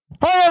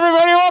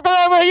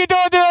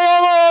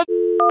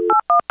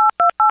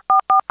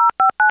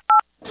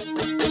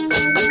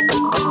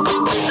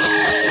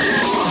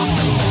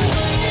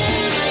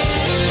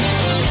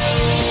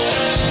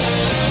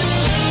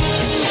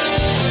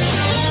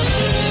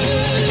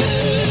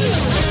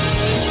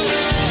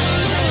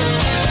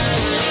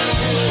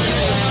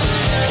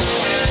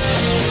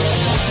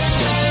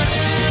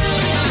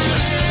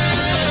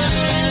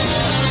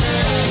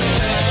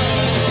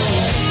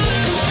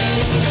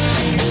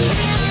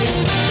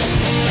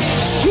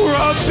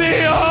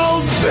Grumpy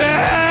Old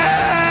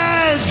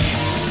Beds!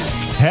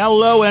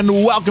 Hello and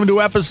welcome to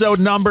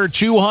episode number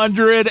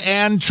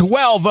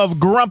 212 of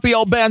Grumpy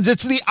Old Bens.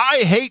 It's the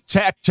I Hate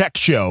Tech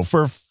Show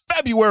for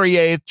February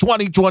 8th,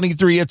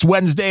 2023. It's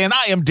Wednesday, and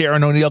I am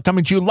Darren O'Neill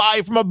coming to you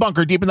live from a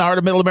bunker deep in the heart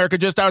of Middle America,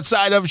 just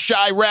outside of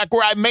Chirac,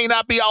 where I may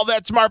not be all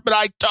that smart, but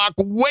I talk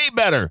way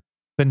better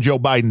than Joe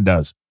Biden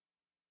does.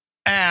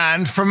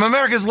 And from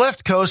America's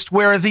left coast,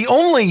 where the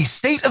only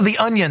state of the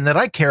onion that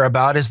I care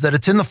about is that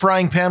it's in the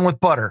frying pan with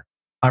butter,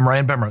 I'm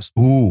Ryan Bemrose.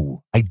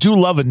 Ooh, I do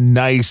love a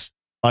nice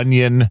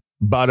onion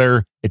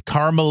butter. It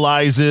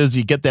caramelizes.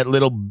 You get that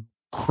little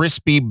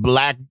crispy,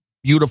 black,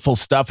 beautiful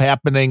stuff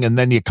happening, and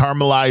then you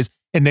caramelize,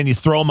 and then you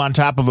throw them on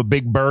top of a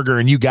big burger,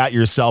 and you got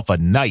yourself a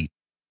night.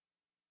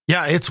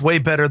 Yeah, it's way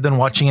better than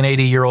watching an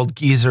 80-year-old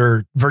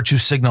geezer virtue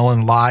signal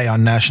and lie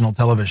on national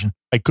television.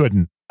 I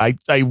couldn't.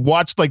 I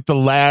watched like the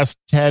last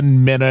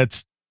 10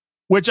 minutes,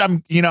 which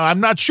I'm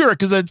not sure,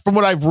 because from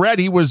what I've read,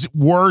 he was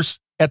worse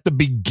at the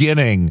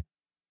beginning.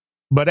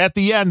 But at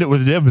the end, it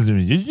was. By the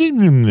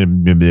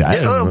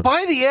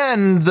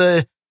end,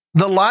 the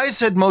lies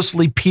had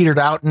mostly petered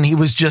out, and he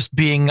was just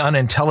being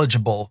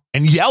unintelligible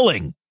and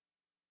yelling.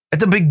 At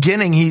the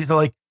beginning, he's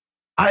like,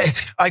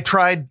 I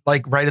tried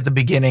like right at the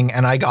beginning,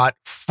 and I got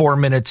 4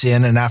 minutes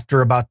in, and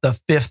after about the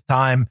fifth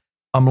time,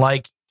 I'm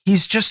like,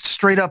 he's just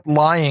straight up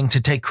lying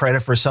to take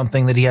credit for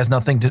something that he has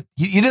nothing to.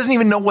 He doesn't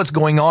even know what's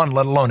going on,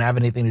 let alone have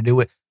anything to do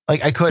with.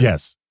 Like I couldn't.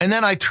 Yes. And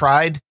then I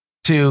tried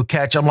to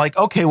catch. I'm like,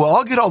 okay, well,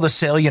 I'll get all the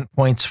salient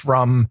points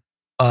from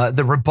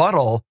the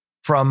rebuttal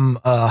from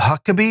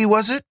Huckabee,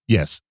 was it?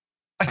 Yes.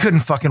 I couldn't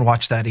fucking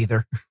watch that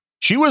either.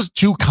 She was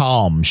too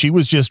calm. She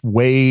was just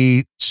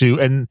way too.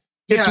 And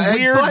it's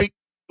weird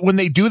when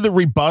they do the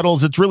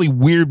rebuttals. It's really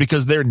weird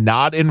because they're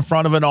not in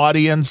front of an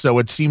audience. So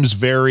it seems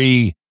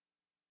very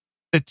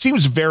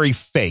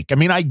fake. I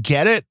mean, I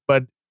get it,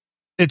 but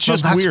it's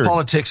just that's weird.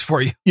 Politics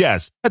for you.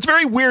 Yes. It's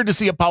very weird to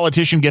see a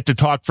politician get to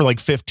talk for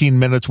like 15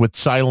 minutes with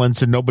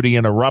silence and nobody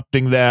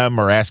interrupting them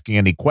or asking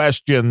any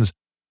questions.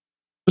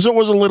 So it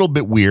was a little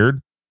bit weird,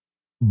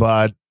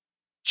 but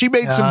she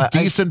made some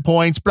decent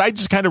points, but I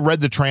just kind of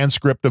read the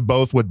transcript of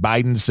both what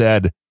Biden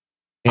said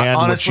and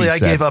honestly, what she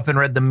said. I gave up and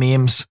read the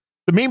memes.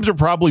 The memes are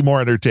probably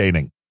more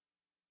entertaining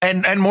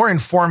and more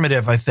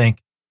informative, I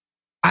think.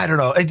 I don't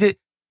know.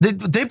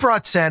 They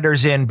brought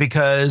Sanders in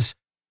because,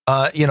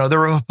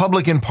 the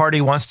Republican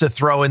Party wants to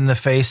throw in the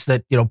face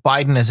that,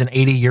 Biden is an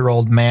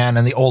 80-year-old man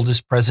and the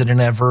oldest president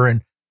ever.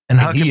 And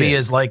Huckabee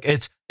is like,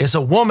 it's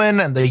a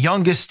woman and the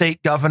youngest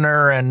state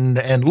governor.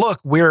 And look,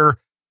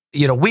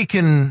 we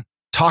can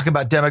talk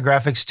about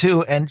demographics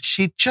too. And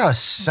she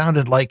just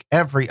sounded like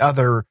every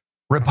other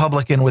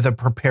Republican with a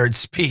prepared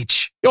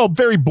speech. Oh,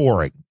 very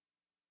boring.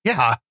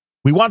 Yeah.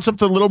 We want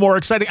something a little more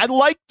exciting. I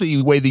like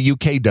the way the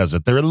UK does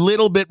it. They're a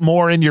little bit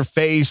more in your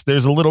face.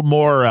 There's a little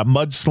more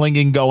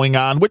mudslinging going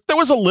on, which there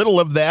was a little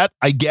of that,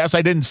 I guess.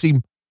 I didn't see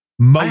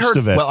most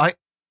of it. Well,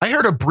 I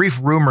heard a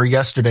brief rumor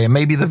yesterday, and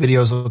maybe the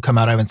videos will come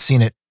out. I haven't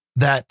seen it,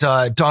 that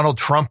Donald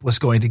Trump was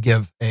going to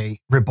give a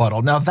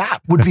rebuttal. Now, that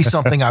would be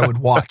something I would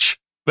watch.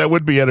 That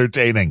would be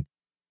entertaining.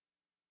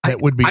 I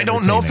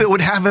don't know if it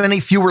would have any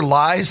fewer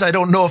lies. I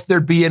don't know if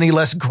there'd be any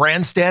less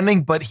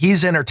grandstanding, but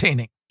he's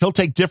entertaining. He'll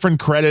take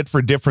different credit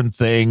for different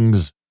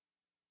things.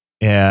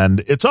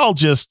 And it's all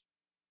just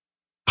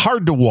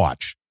hard to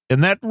watch.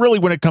 And that really,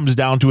 when it comes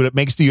down to it, it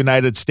makes the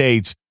United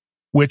States,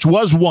 which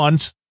was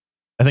once,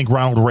 I think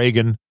Ronald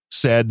Reagan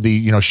said,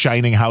 the,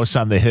 shining house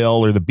on the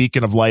hill or the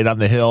beacon of light on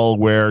the hill,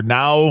 where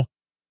now,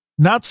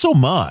 not so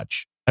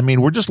much. I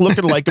mean, we're just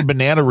looking like a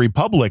banana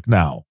republic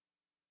now.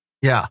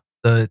 Yeah.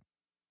 The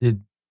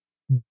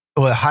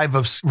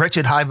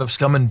wretched hive of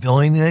scum and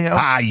villainy.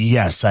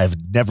 Yes. I've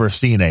never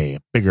seen a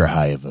bigger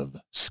hive of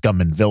scum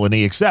and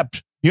villainy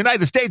except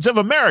United States of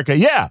America.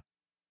 Yeah.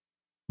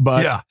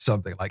 But yeah,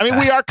 something like that. I mean,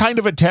 we are kind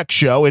of a tech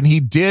show, and he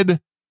did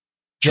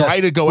try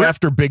to go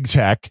after big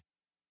tech.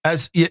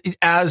 As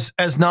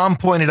Nam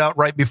pointed out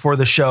right before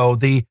the show,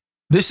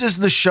 this is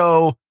the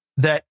show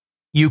that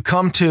you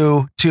come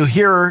to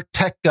hear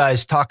tech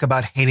guys talk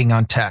about hating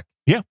on tech.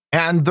 Yeah.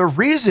 And the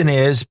reason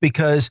is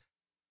because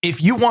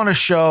if you want a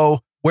show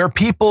where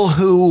people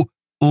who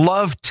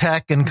love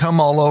tech and come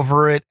all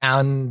over it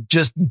and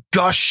just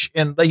gush,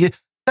 and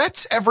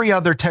that's every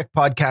other tech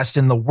podcast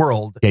in the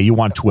world. Yeah, you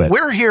want Twit.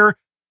 We're here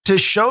to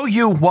show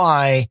you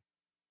why,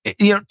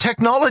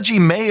 technology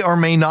may or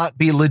may not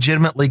be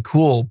legitimately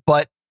cool,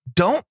 but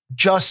don't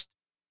just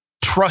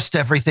trust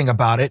everything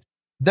about it.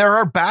 There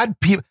are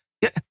bad people.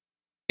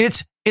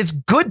 It's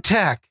good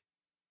tech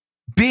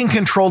being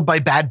controlled by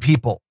bad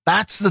people.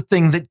 That's the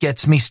thing that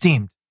gets me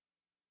steamed.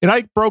 And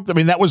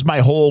that was my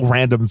whole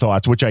random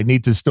thoughts, which I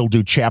need to still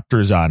do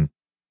chapters on,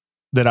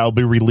 that I'll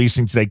be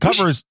releasing today.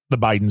 Covers the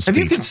Biden speech.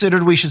 Have you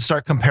considered we should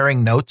start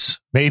comparing notes?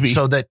 Maybe.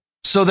 So that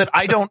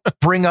I don't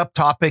bring up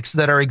topics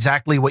that are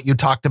exactly what you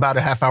talked about a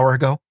half hour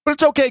ago? But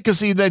it's okay, because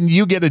then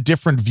you get a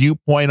different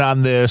viewpoint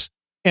on this.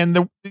 And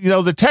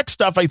the tech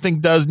stuff, I think,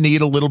 does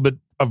need a little bit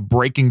of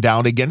breaking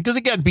down again. Because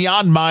again,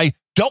 beyond my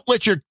don't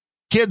let your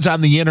kids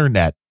on the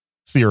internet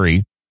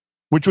theory,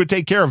 which would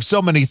take care of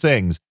so many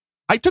things.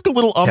 I took a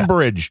little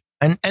umbrage.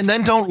 And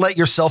then don't let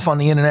yourself on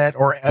the internet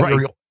or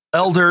your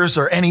elders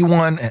or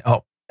anyone.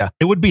 Oh, yeah.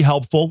 It would be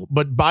helpful.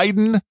 But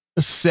Biden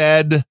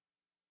said,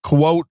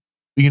 quote,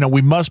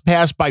 we must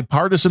pass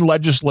bipartisan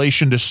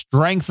legislation to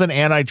strengthen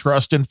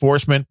antitrust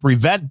enforcement,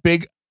 prevent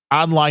big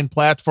online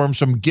platforms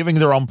from giving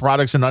their own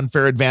products an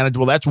unfair advantage.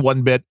 Well, that's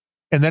one bit.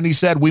 And then he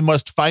said, we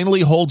must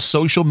finally hold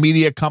social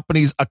media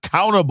companies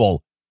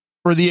accountable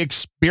for the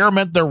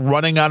experiment they're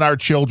running on our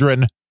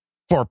children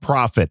for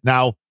profit.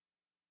 Now,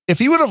 if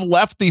he would have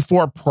left the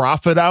for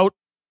profit out,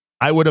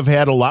 I would have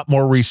had a lot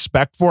more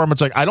respect for him.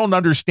 It's like, I don't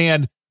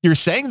understand. You're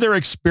saying they're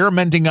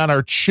experimenting on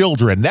our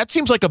children. That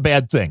seems like a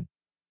bad thing.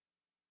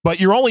 But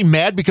you're only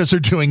mad because they're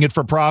doing it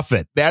for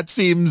profit. That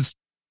seems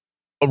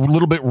a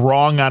little bit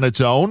wrong on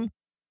its own.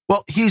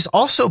 Well, he's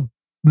also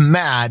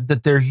mad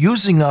that they're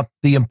using up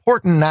the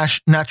important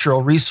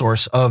natural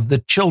resource of the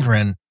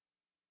children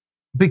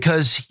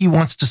because he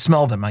wants to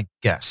smell them, I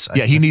guess.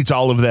 He needs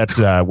all of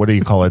that. What do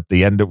you call it?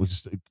 The end, it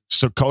was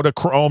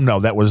Kodachrome. No,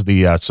 that was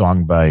the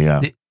song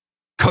by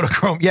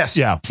Kodachrome. Yes.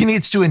 Yeah. He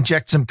needs to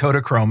inject some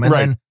Kodachrome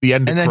and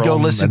then go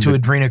listen to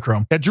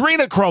adrenochrome.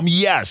 Adrenochrome.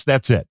 Yes,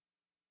 that's it.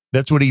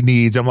 That's what he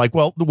needs. I'm like,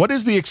 well, what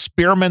is the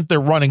experiment they're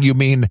running? You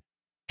mean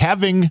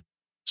having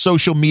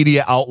social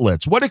media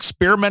outlets? What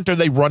experiment are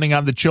they running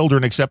on the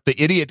children except the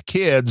idiot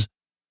kids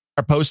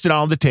are posting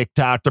on the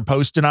TikTok, they're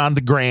posting on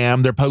the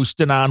gram, they're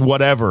posting on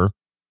whatever.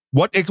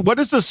 What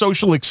is the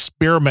social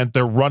experiment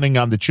they're running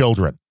on the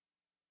children?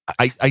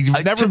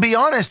 To be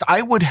honest,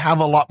 I would have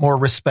a lot more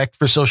respect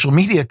for social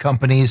media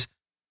companies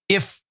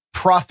if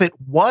profit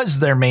was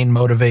their main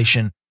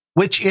motivation,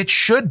 which it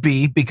should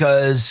be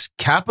because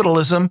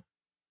capitalism.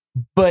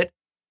 But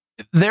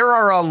there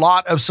are a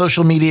lot of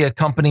social media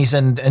companies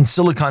and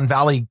Silicon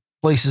Valley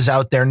places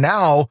out there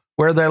now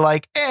where they're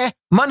like,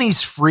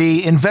 money's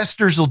free.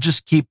 Investors will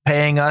just keep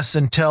paying us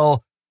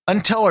until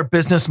our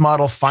business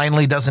model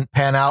finally doesn't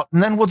pan out.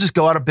 And then we'll just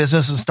go out of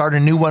business and start a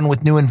new one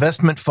with new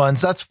investment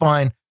funds. That's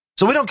fine.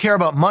 So we don't care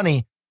about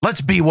money.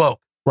 Let's be woke.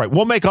 Right.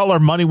 We'll make all our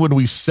money when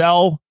we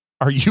sell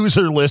our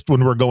user list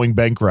when we're going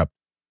bankrupt.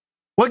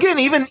 Well, again,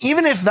 even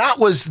if that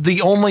was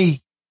the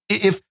only,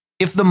 if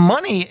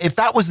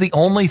that was the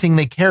only thing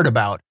they cared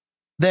about,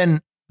 then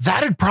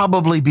that'd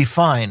probably be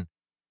fine.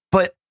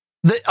 But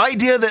the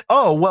idea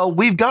that,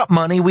 we've got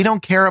money, we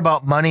don't care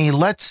about money,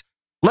 let's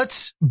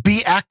be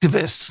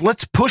activists,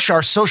 let's push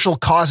our social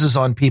causes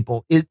on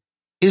people, it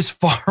is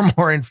far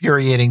more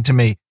infuriating to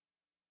me.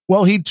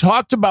 Well, he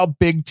talked about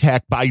big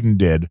tech, Biden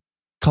did,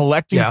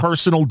 collecting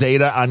personal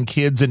data on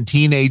kids and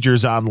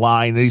teenagers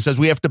online. And he says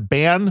we have to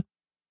ban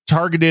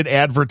targeted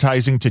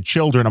advertising to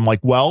children. I'm like,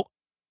 well,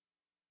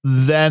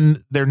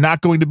 then they're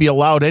not going to be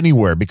allowed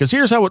anywhere because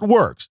here's how it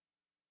works.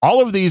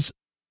 All of these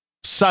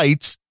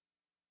sites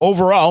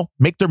overall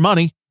make their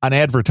money on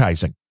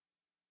advertising.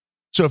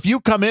 So if you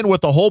come in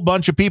with a whole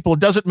bunch of people,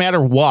 it doesn't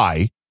matter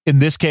why, in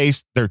this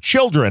case, they're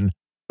children.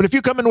 But if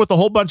you come in with a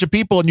whole bunch of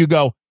people and you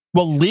go,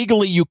 well,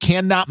 legally, you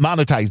cannot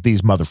monetize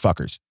these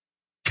motherfuckers.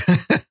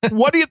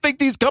 What do you think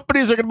these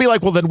companies are going to be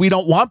like? Well, then we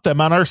don't want them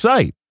on our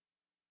site.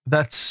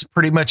 That's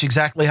pretty much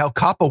exactly how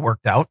COPPA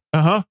worked out.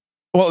 Uh-huh.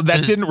 Well,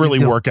 that didn't really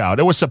work out.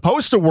 It was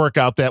supposed to work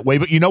out that way.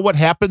 But you know what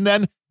happened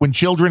then when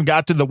children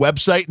got to the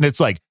website and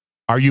it's like,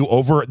 are you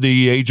over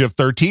the age of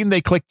 13?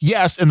 They clicked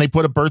yes, and they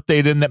put a birth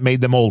date in that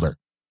made them older.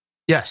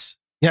 Yes.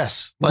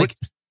 Like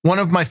one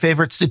of my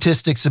favorite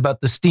statistics about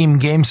the Steam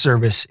game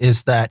service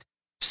is that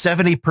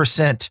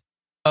 70%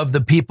 of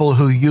the people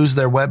who use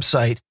their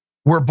website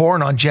were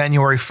born on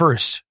January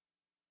 1st.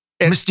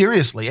 And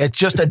mysteriously, it's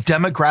just a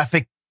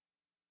demographic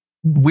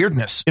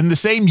weirdness. In the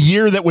same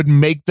year that would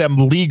make them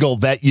legal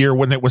that year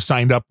when it was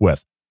signed up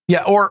with.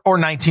 Yeah, or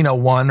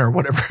 1901 or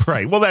whatever.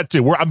 Right. Well, that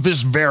too. I'm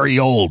just very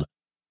old.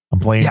 I'm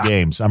playing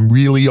games. I'm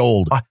really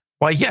old.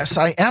 Why, yes,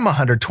 I am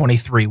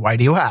 123. Why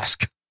do you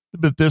ask?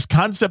 But this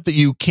concept that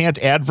you can't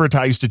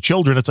advertise to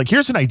children, it's like,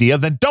 here's an idea,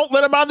 then don't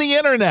let them on the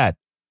internet.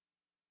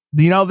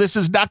 This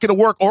is not going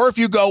to work. Or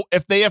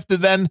if they have to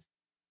then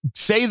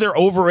say they're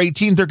over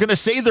 18, they're going to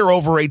say they're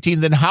over 18.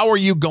 Then how are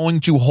you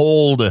going to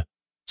hold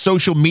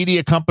social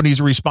media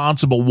companies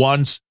responsible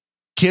once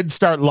kids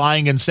start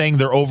lying and saying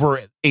they're over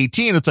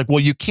 18? It's like, well,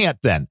 you can't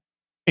then.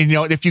 And,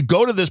 if you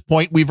go to this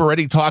point, we've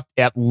already talked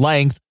at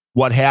length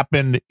what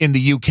happened in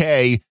the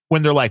UK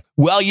when they're like,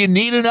 well, you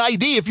need an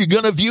ID if you're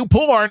going to view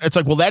porn. It's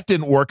like, well, that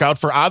didn't work out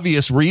for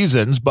obvious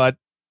reasons, but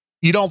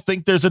you don't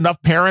think there's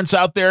enough parents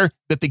out there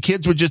that the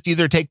kids would just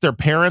either take their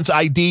parents'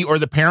 ID or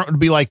the parent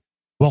would be like,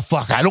 well,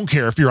 fuck, I don't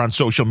care if you're on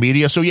social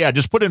media. So yeah,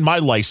 just put in my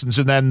license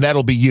and then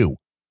that'll be you.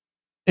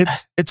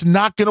 It's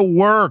not going to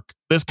work.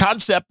 This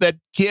concept that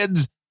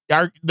kids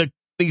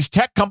these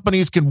tech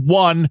companies can,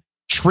 one,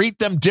 treat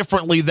them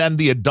differently than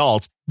the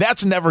adults.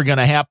 That's never going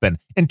to happen.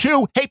 And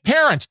two, hey,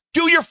 parents,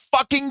 do your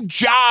fucking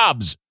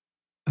jobs.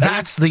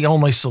 That's the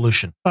only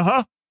solution.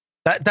 Uh-huh.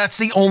 That's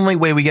the only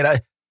way we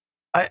get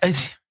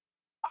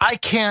I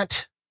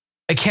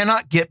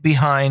cannot get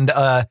behind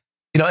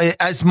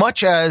as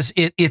much as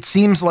it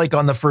seems like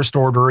on the first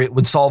order, it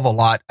would solve a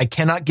lot. I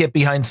cannot get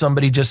behind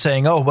somebody just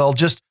saying, oh, well,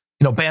 just,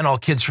 ban all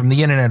kids from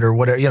the internet or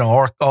whatever,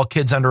 or all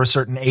kids under a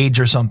certain age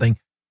or something.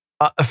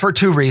 For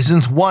two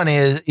reasons. One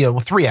is,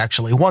 three,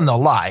 actually. One, they'll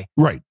lie.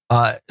 Right.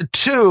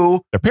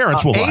 Two, their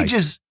parents will lie.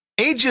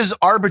 Age is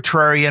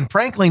arbitrary and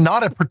frankly,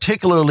 not a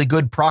particularly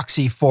good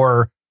proxy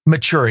for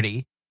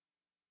maturity.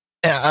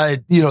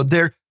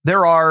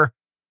 There are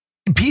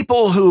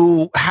people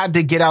who had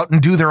to get out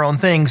and do their own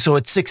thing. So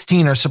at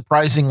 16 are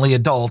surprisingly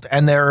adult.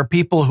 And there are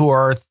people who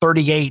are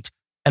 38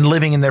 and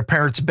living in their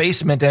parents'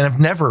 basement and have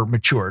never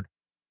matured.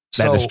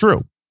 That is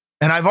true.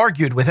 And I've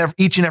argued with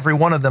each and every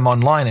one of them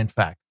online, in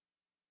fact.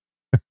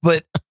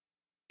 But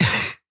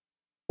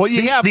well,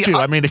 you have to.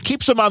 I mean, it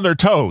keeps them on their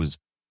toes.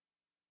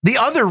 The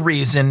other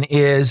reason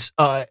is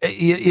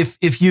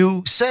if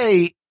you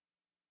say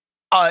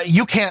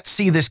you can't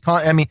see this,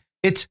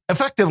 it's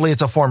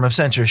a form of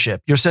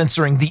censorship. You're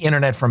censoring the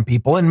internet from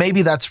people, and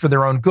maybe that's for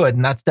their own good,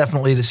 and that's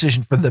definitely a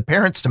decision for the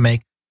parents to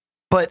make.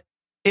 But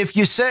if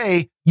you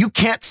say you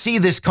can't see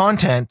this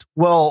content,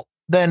 well,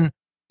 then,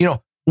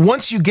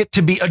 once you get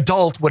to be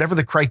adult, whatever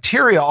the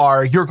criteria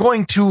are, you're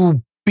going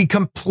to be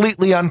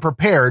completely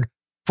unprepared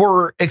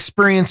for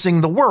experiencing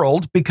the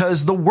world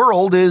because the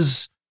world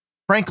is,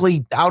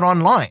 frankly, out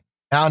online.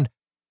 And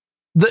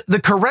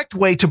the correct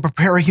way to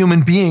prepare a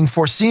human being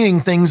for seeing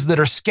things that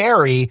are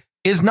scary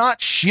is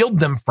not shield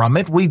them from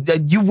it.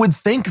 You would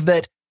think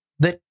that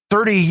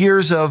 30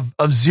 years of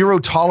zero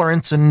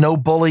tolerance and no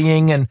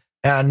bullying and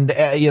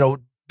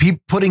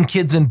putting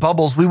kids in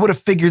bubbles, we would have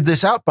figured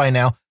this out by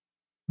now.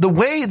 The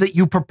way that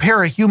you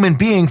prepare a human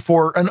being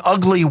for an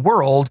ugly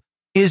world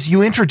is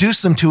you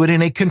introduce them to it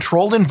in a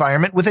controlled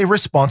environment with a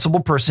responsible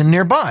person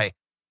nearby.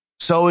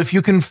 So if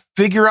you can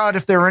figure out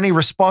if there are any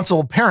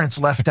responsible parents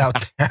left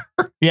out there.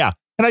 Yeah.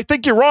 And I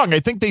think you're wrong. I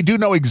think they do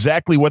know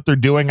exactly what they're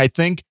doing. I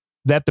think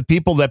that the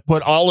people that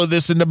put all of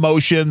this into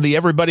motion,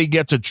 everybody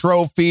gets a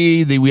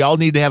trophy, we all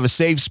need to have a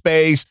safe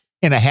space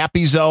in a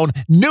happy zone,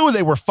 knew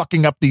they were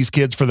fucking up these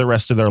kids for the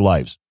rest of their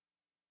lives.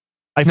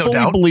 I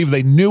fully believe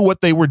they knew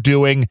what they were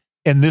doing.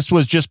 And this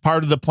was just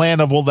part of the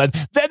plan of, well, then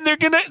they're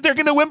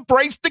gonna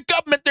embrace the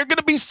government. They're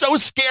gonna be so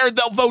scared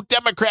they'll vote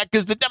Democrat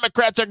because the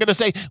Democrats are gonna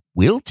say,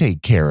 we'll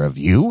take care of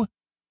you.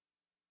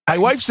 My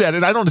wife said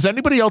it. Does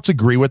anybody else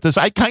agree with this?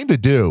 I kind of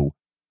do.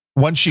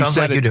 When she Sounds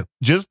said like it, you do.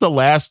 Just the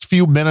last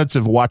few minutes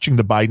of watching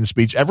the Biden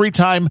speech, every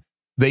time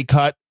they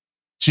cut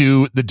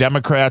to the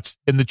Democrats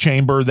in the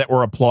chamber that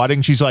were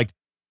applauding, she's like,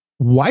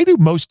 why do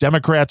most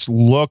Democrats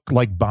look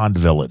like Bond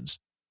villains?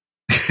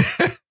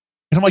 And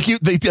I'm like,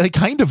 they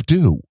kind of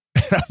do.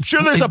 I'm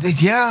sure there's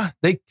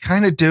they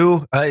kind of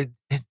do.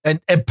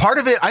 And part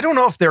of it, I don't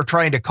know if they're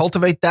trying to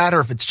cultivate that or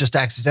if it's just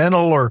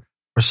accidental or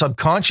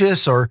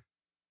subconscious or,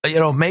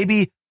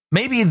 maybe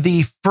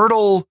the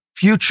fertile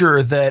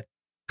future that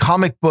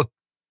comic book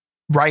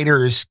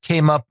writers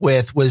came up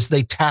with was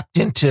they tapped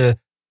into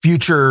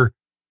future.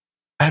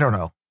 I don't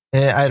know.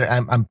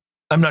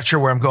 I'm not sure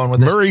where I'm going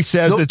with this. Murray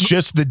says it's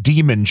just the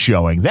demon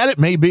showing. That it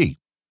may be.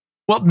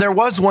 Well, there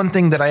was one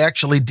thing that I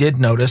actually did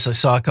notice. I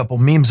saw a couple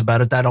memes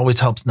about it. That always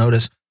helps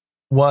notice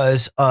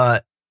was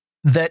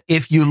that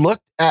if you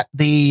looked at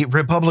the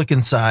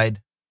Republican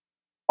side,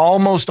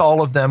 almost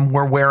all of them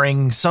were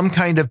wearing some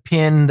kind of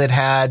pin that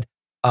had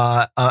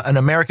an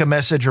America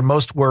message, or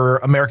most were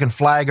American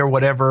flag or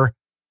whatever.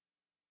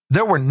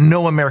 There were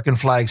no American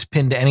flags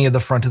pinned to any of the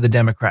front of the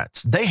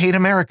Democrats. They hate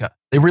America.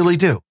 They really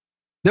do.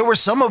 There were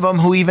some of them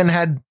who even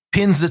had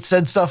pins that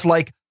said stuff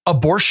like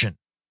abortion.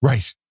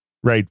 Right.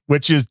 Right.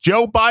 Which is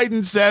Joe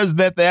Biden says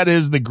that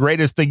is the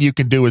greatest thing you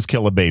can do is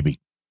kill a baby.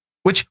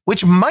 Which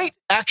might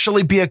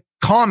actually be a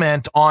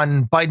comment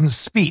on Biden's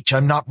speech.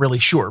 I'm not really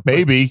sure.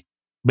 Maybe.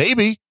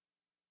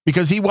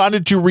 Because he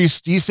wanted to, he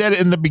said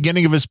in the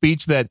beginning of his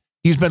speech that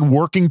he's been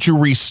working to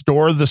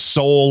restore the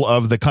soul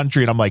of the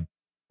country. And I'm like,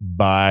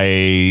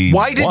 why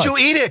did you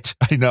eat it?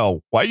 I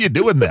know. Why are you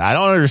doing that? I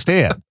don't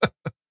understand.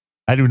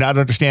 I do not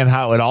understand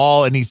how at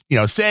all. And he's,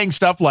 saying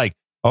stuff like,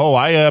 oh,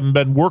 I have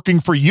been working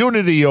for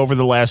unity over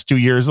the last 2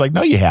 years. Like,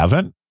 no, you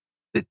haven't.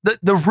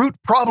 The root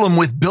problem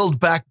with Build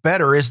Back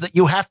Better is that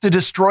you have to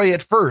destroy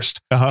it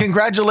first.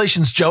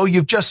 Congratulations, Joe.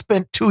 You've just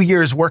spent 2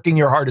 years working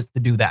your hardest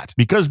to do that.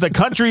 Because the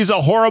country is a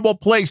horrible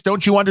place.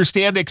 Don't you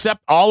understand? Except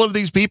all of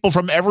these people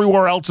from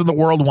everywhere else in the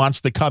world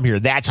wants to come here.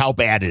 That's how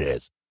bad it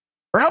is.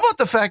 Or how about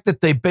the fact that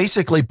they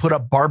basically put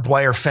up barbed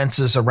wire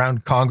fences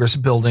around Congress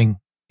building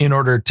in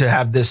order to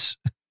have this?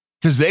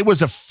 Because they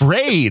was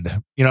afraid,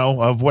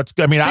 of what's,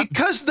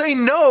 because they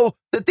know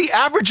that the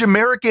average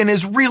American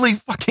is really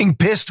fucking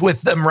pissed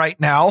with them right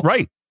now.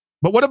 Right.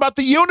 But what about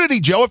the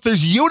unity, Joe? If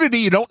there's unity,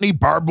 you don't need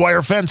barbed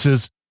wire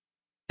fences.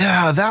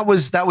 Yeah, that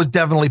was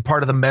definitely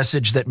part of the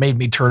message that made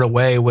me turn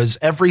away. Was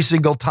every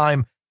single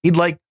time he'd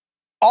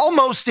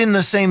almost in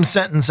the same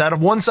sentence out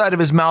of one side of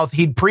his mouth,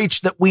 he'd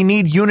preach that we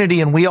need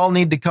unity and we all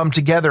need to come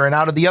together. And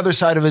out of the other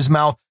side of his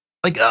mouth,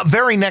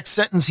 very next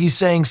sentence, he's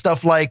saying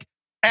stuff like,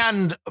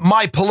 and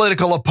my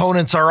political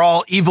opponents are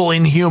all evil,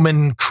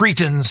 inhuman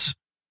cretins.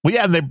 Well,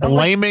 yeah, and they're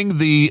blaming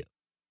the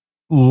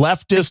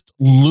leftist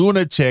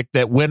lunatic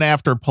that went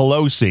after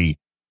Pelosi.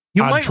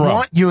 You might Trump.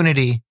 want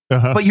unity,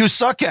 but you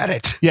suck at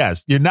it.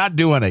 Yes, you're not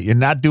doing it. You're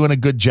not doing a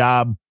good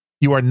job.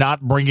 You are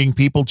not bringing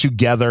people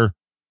together.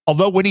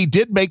 Although when he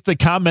did make the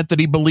comment that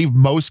he believed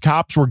most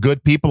cops were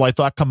good people, I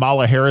thought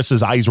Kamala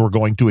Harris's eyes were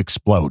going to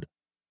explode.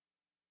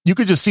 You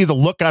could just see the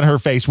look on her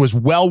face was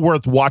well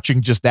worth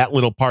watching just that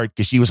little part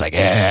because she was like,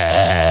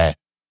 eh.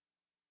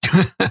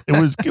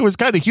 It was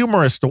kind of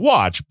humorous to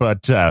watch,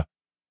 but well,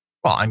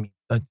 I mean,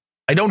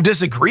 I don't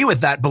disagree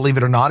with that, believe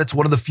it or not. It's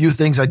one of the few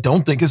things I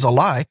don't think is a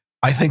lie.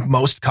 I think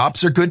most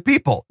cops are good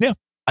people. Yeah.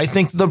 I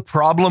think the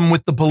problem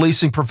with the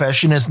policing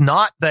profession is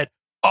not that,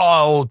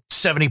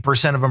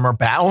 70% of them are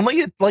bad.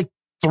 Only like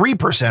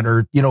 3%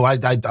 or,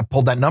 I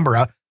pulled that number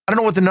out. I don't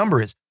know what the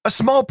number is. A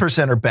small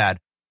percent are bad.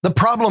 The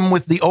problem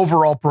with the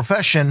overall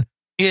profession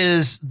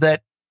is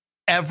that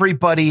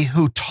everybody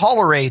who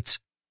tolerates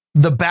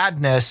the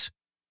badness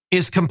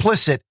is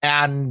complicit,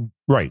 and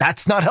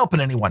that's not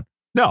helping anyone.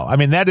 No, I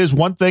mean, that is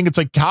one thing. It's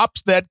like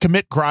cops that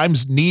commit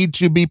crimes need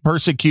to be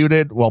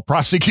persecuted. Well,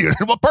 prosecuted.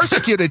 Well,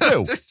 persecuted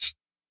too.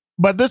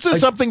 But this is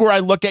something where I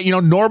look at,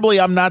 normally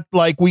I'm not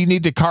like we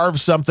need to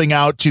carve something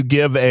out to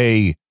give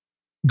a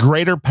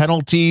greater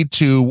penalty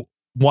to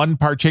one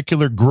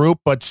particular group.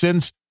 But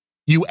since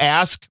you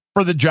ask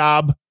for the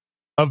job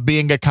of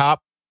being a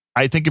cop,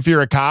 I think if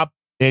you're a cop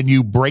and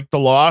you break the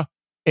law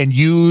and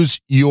use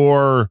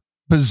your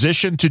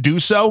position to do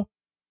so,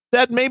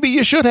 that maybe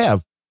you should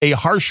have a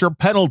harsher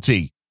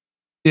penalty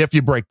if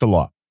you break the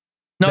law.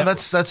 No,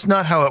 that's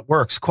not how it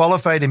works.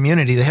 Qualified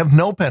immunity, they have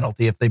no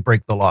penalty if they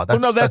break the law.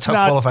 That's how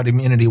qualified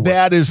immunity works.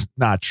 That is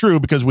not true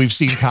because we've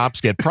seen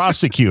cops get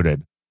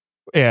prosecuted.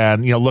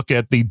 And, look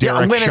at the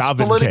Derek when Chauvin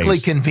it's politically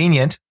case.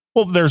 Convenient.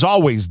 Well, there's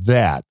always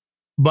that.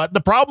 But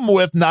the problem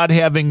with not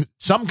having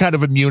some kind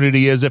of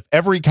immunity is if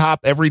every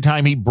cop, every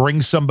time he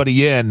brings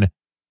somebody in,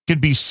 can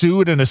be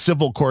sued in a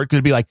civil court,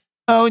 could be like,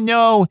 oh,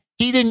 no,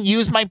 he didn't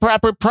use my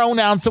proper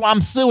pronouns, so I'm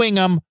suing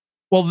him.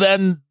 Well,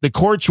 then the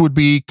courts would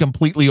be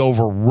completely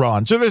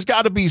overrun. So there's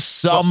got to be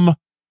some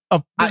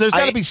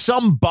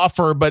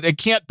buffer, but it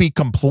can't be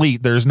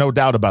complete. There's no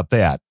doubt about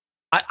that.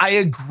 I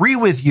agree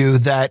with you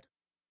that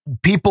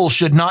people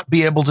should not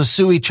be able to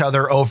sue each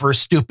other over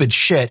stupid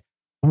shit.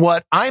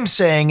 What I'm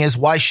saying is,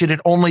 why should it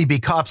only be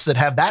cops that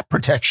have that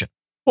protection?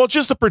 Well, it's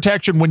just the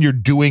protection when you're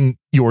doing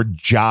your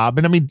job.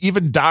 And I mean,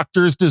 even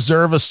doctors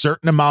deserve a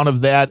certain amount of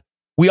that.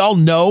 We all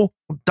know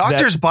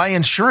doctors buy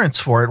insurance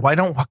for it. Why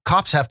don't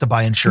cops have to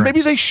buy insurance?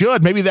 Maybe they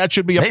should. Maybe that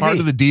should be a part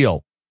of the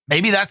deal.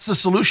 Maybe that's the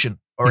solution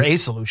or a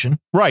solution.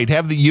 Right.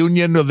 Have the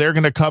union, or they're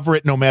going to cover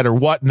it no matter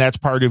what. And that's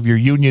part of your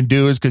union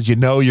dues because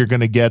you're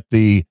going to get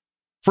the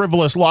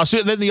frivolous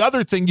lawsuit. And then the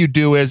other thing you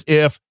do is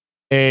if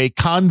a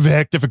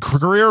convict, if a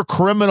career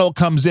criminal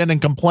comes in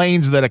and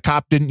complains that a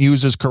cop didn't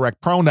use his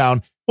correct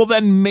pronoun, well,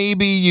 then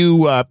maybe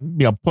you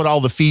put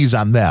all the fees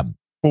on them,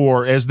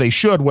 or as they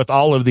should with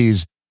all of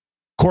these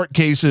court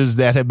cases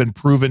that have been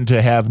proven to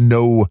have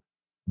no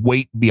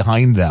weight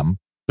behind them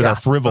that are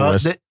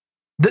frivolous.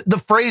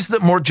 The phrase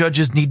that more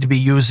judges need to be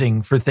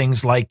using for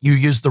things like you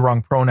used the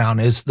wrong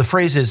pronoun is the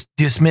phrase is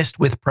dismissed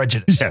with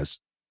prejudice. Yes.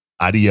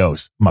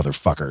 Adios,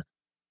 motherfucker.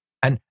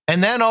 And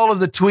then all of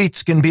the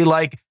tweets can be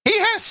like, he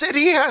has said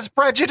he has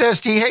prejudice.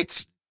 He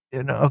hates,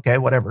 okay,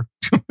 whatever.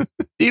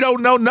 You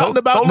don't know nothing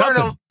about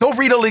nothing. Go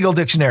read a legal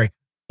dictionary.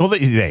 Well,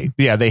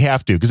 they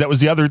have to, because that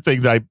was the other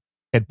thing that I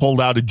had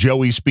pulled out of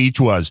Joey's speech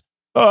was,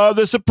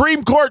 the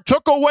Supreme Court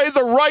took away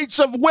the rights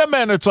of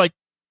women. It's like,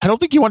 I don't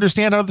think you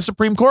understand how the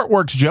Supreme Court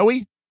works,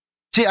 Joey.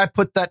 See, I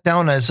put that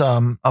down as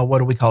what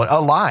do we call it?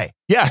 A lie.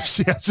 Yes,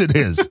 it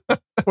is.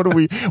 What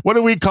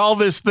do we call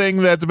this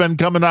thing that's been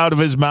coming out of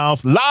his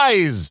mouth?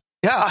 Lies.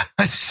 Yeah.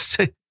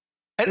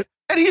 And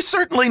he's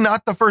certainly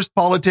not the first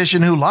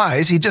politician who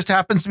lies. He just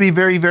happens to be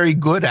very, very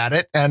good at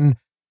it. And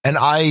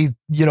I,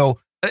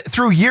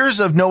 through years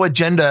of no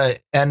agenda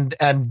and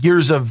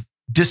years of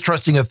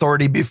distrusting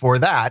authority before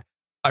that,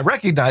 I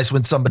recognize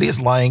when somebody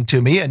is lying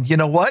to me. And you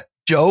know what?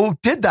 Joe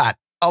did that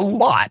a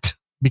lot.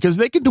 Because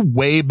they can do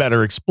way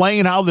better.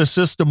 Explain how the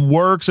system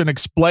works and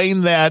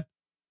explain that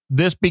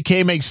this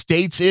became a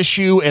state's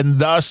issue. And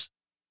thus,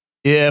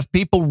 if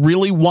people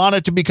really want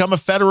it to become a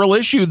federal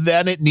issue,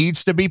 then it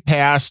needs to be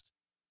passed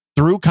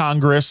through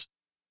Congress.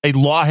 A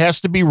law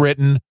has to be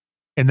written,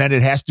 and then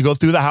it has to go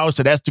through the House.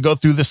 It has to go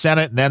through the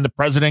Senate, and then the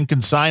president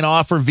can sign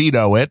off or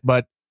veto it.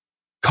 But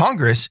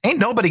Congress, ain't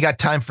nobody got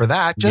time for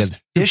that. Just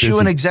issue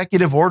an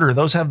executive order.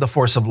 Those have the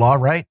force of law,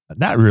 right?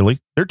 Not really.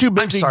 They're too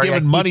busy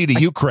giving money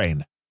to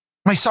Ukraine.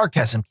 My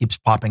sarcasm keeps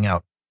popping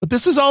out. But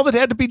this is all that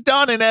had to be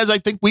done. And as I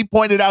think we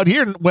pointed out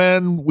here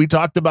when we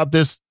talked about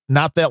this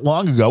not that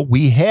long ago,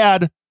 we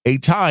had a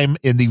time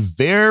in the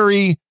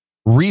very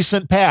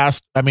recent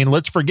past. I mean,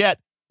 let's forget,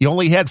 you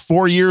only had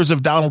 4 years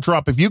of Donald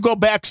Trump. If you go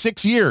back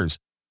 6 years,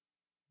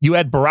 you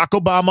had Barack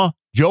Obama,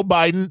 Joe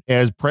Biden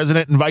as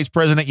president and vice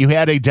president. You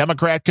had a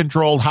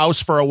Democrat-controlled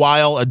House for a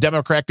while, a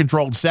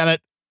Democrat-controlled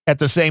Senate at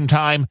the same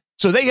time.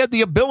 So they had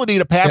the ability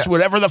to pass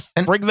whatever the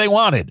frig they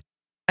wanted.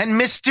 And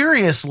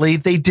mysteriously,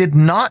 they did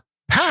not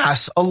pass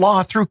pass a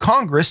law through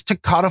Congress to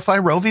codify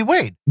Roe v.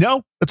 Wade.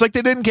 No, it's like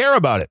they didn't care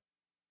about it.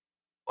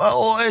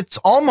 Well, it's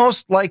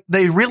almost like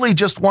they really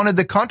just wanted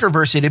the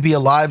controversy to be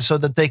alive so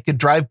that they could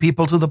drive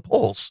people to the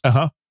polls.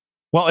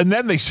 Well, and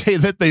then they say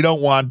that they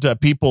don't want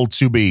people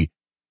to be,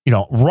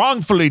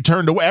 wrongfully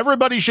turned away.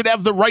 Everybody should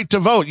have the right to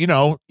vote,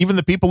 even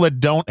the people that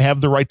don't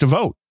have the right to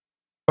vote.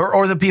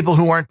 Or the people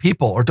who aren't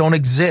people or don't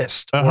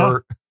exist.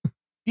 Or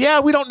yeah,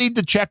 we don't need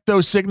to check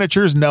those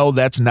signatures. No,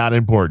 that's not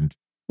important.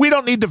 We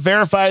don't need to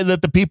verify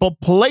that the people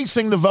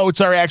placing the votes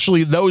are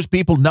actually those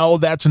people. No,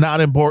 that's not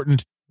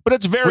important. But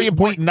it's very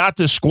important not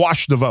to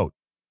squash the vote.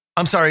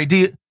 I'm sorry.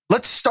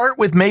 Let's start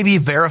with maybe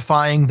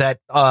verifying that,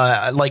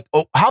 how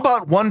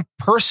about one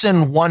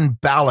person, one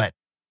ballot?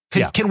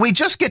 Can we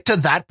just get to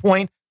that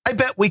point? I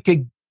bet we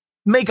could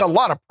make a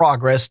lot of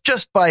progress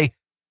just by,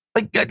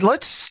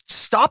 let's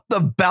stop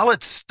the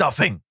ballot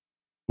stuffing.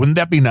 Wouldn't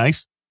that be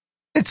nice?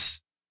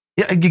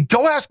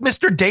 Go ask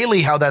Mr.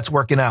 Daley how that's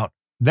working out.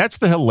 That's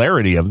the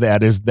hilarity of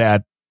that, is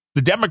that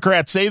the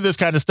Democrats say this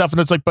kind of stuff, and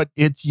it's like, but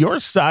it's your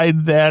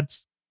side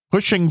that's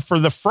pushing for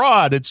the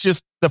fraud. It's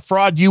just the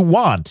fraud you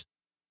want.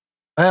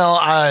 Well,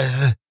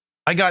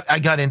 I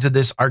got into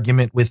this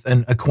argument with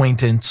an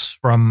acquaintance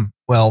from,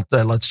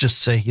 let's just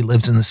say he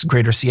lives in this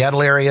greater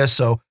Seattle area.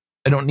 So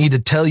I don't need to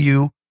tell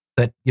you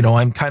that,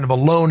 I'm kind of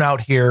alone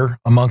out here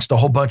amongst a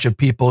whole bunch of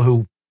people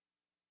who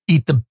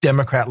eat the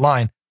Democrat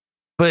line.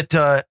 But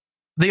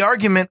the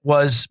argument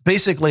was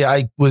basically,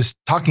 I was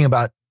talking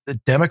about the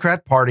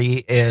Democrat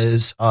Party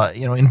is,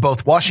 in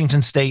both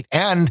Washington state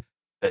and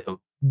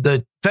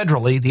the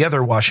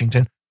other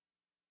Washington,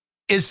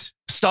 is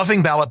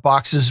stuffing ballot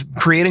boxes,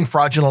 creating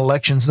fraudulent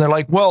elections. And they're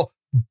like, well,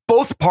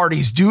 both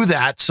parties do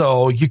that,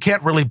 so you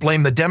can't really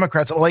blame the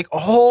Democrats. I'm like,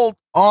 hold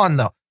on,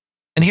 though.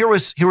 And here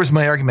was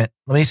my argument.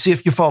 Let me see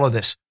if you follow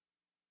this.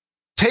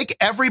 Take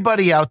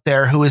everybody out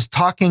there who is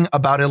talking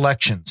about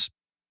elections.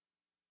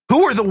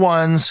 Who are the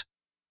ones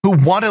who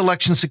want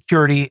election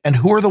security, and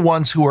who are the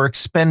ones who are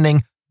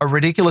expending a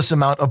ridiculous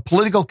amount of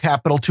political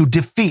capital to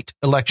defeat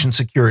election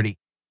security?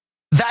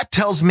 That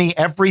tells me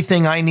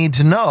everything I need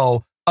to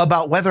know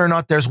about whether or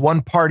not there's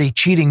one party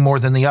cheating more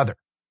than the other.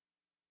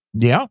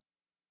 Yeah,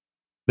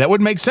 that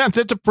would make sense.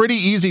 It's a pretty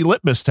easy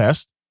litmus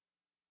test.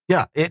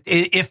 Yeah.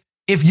 If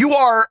you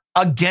are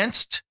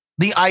against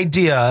the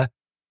idea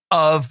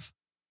of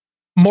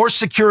more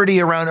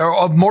security around, or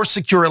of more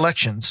secure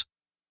elections,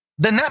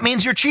 then that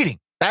means you're cheating.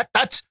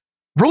 That's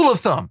rule of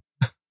thumb.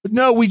 But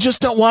no, we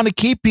just don't want to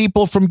keep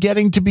people from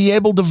getting to be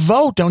able to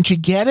vote. Don't you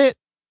get it?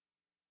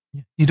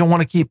 You don't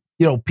want to keep,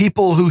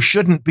 people who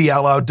shouldn't be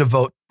allowed to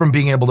vote from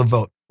being able to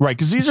vote. Right,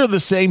 because these are the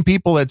same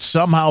people that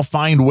somehow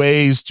find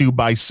ways to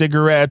buy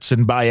cigarettes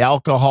and buy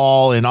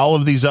alcohol and all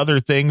of these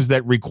other things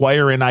that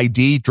require an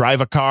ID,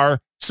 drive a car.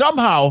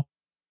 Somehow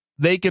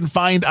they can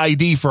find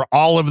ID for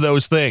all of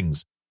those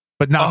things,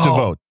 but not to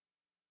vote.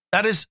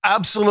 That is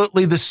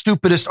absolutely the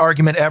stupidest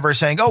argument ever,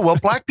 saying,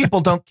 black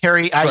people don't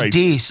carry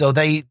ID, right, so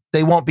they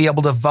won't be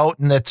able to vote,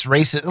 and that's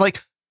racist.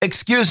 Like,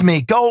 excuse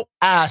me, go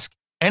ask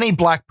any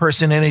black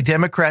person in a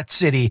Democrat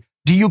city,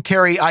 do you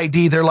carry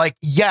ID? They're like,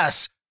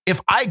 yes. If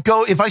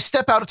I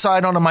step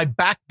outside onto my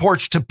back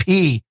porch to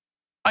pee,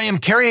 I am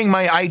carrying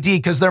my ID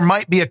because there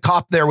might be a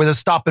cop there with a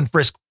stop and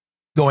frisk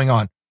going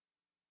on.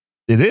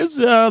 It is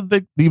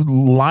the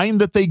line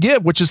that they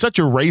give, which is such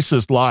a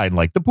racist line.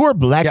 Like, the poor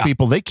black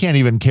people, they can't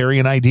even carry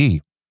an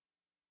ID.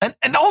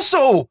 And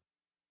also,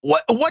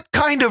 what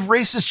kind of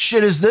racist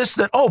shit is this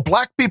that,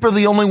 black people are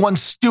the only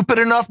ones stupid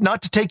enough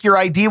not to take your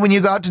ID when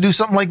you go out to do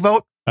something like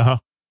vote?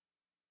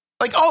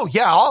 Like,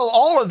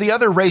 all of the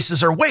other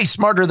races are way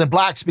smarter than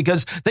blacks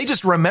because they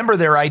just remember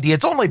their ID.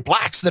 It's only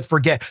blacks that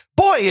forget.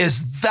 Boy,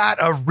 is that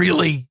a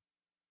really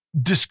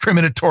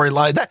discriminatory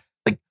line. That,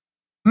 like,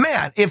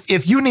 man,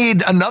 if you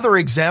need another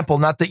example,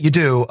 not that you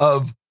do,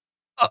 of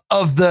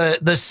the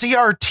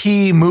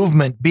CRT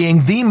movement being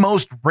the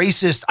most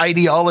racist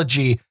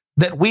ideology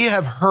that we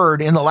have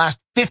heard in the last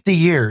 50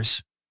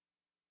 years.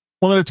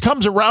 Well, it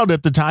comes around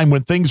at the time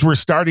when things were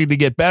starting to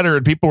get better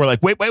and people were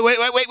like, wait,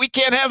 we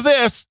can't have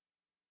this.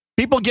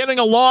 People getting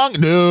along?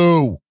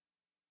 No,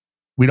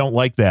 we don't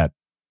like that.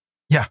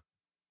 Yeah.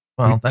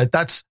 Well,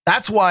 that's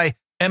why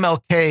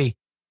MLK,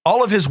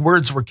 all of his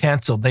words were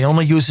canceled. They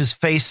only use his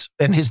face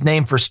and his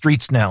name for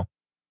streets now.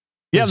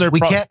 Yeah, we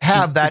can't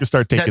have that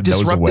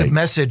disruptive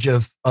message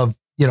of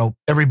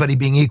everybody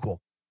being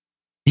equal.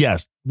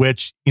 Yes,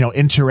 which,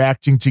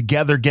 interacting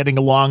together, getting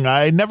along.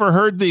 I never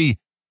heard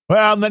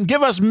and then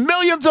give us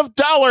millions of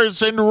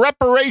dollars in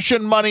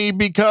reparation money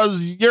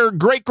because your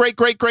great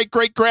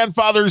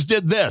grandfathers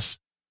did this.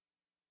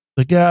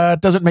 Like,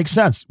 it doesn't make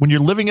sense. When you're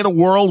living in a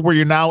world where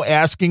you're now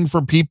asking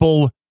for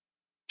people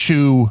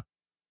to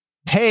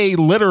pay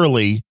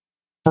literally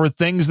for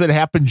things that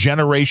happened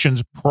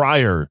generations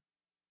prior,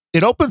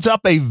 it opens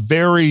up a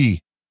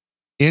very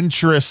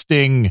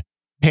interesting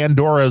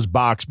Pandora's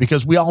box,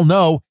 because we all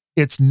know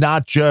it's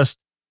not just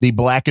the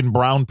black and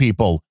brown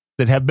people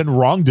that have been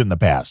wronged in the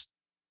past.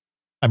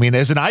 I mean,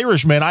 as an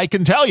Irishman, I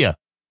can tell you,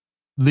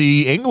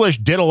 the English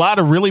did a lot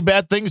of really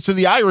bad things to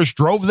the Irish,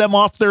 drove them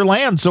off their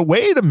land. So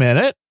wait a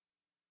minute.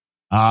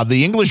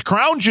 The English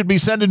crown should be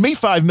sending me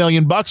 $5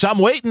 million. I'm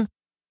waiting.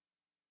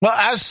 Well,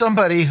 as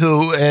somebody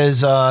who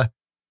is,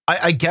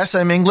 I guess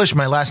I'm English.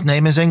 My last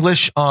name is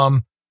English.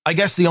 I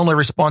guess the only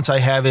response I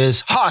have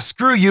is, ha,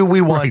 screw you.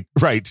 We won.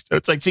 Right.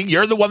 It's like, see,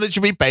 you're the one that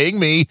should be paying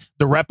me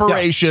the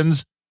reparations.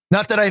 Yeah.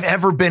 Not that I've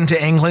ever been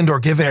to England or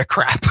given a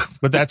crap.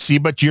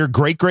 But your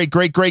great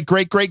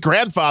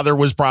grandfather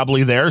was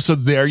probably there. So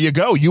there you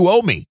go. You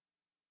owe me.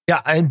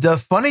 Yeah. And the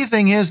funny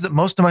thing is that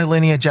most of my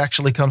lineage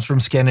actually comes from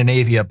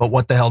Scandinavia. But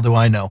what the hell do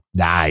I know?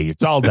 Nah,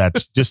 it's all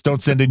that. Just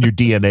don't send in your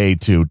DNA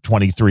to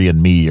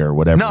 23andMe or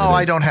whatever. No,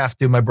 I don't have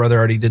to. My brother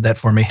already did that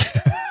for me.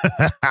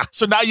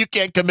 So now you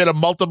can't commit a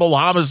multiple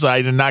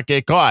homicide and not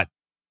get caught.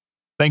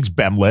 Thanks,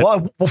 Bemlet.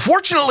 Well,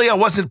 fortunately, I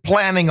wasn't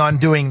planning on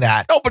doing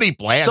that. Nobody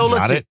plans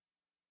on it.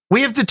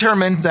 We have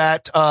determined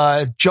that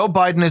Joe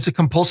Biden is a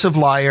compulsive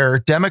liar.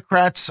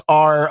 Democrats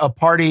are a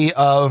party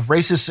of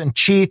racists and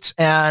cheats,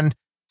 and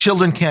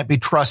children can't be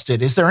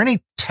trusted. Is there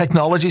any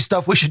technology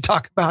stuff we should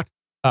talk about?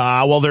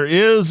 Well, there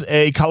is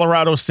a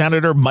Colorado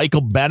Senator,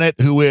 Michael Bennett,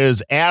 who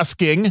is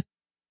asking.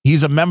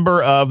 He's a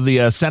member of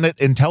the Senate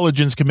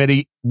Intelligence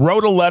Committee,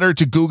 wrote a letter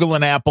to Google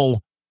and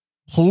Apple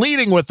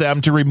pleading with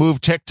them to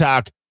remove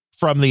TikTok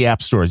from the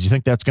app stores. You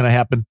think that's going to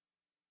happen?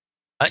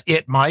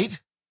 It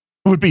might.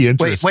 It would be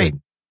interesting. Wait.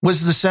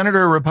 Was the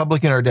senator a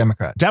Republican or a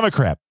Democrat?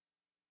 Democrat.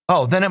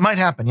 Oh, then it might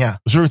happen, yeah.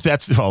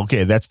 That's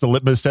the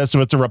litmus test.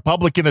 If it's a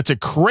Republican, it's a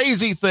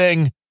crazy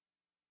thing.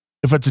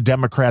 If it's a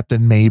Democrat,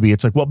 then maybe.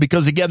 It's like, well,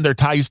 because, again, their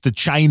ties to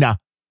China,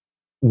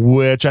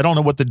 which I don't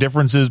know what the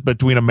difference is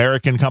between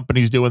American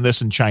companies doing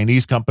this and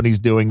Chinese companies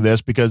doing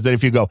this, because then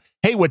if you go,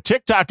 hey, what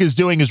TikTok is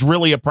doing is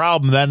really a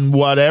problem, then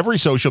what every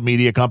social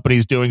media company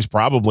is doing is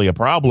probably a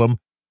problem.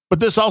 But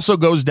this also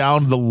goes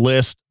down the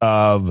list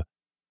of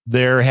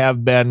there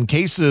have been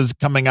cases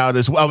coming out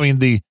as well. I mean,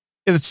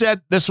 it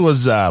said this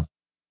was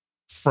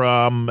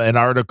from an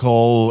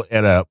article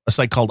at a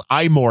site called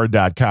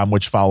imore.com,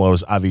 which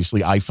follows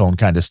obviously iPhone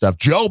kind of stuff.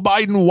 Joe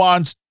Biden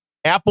wants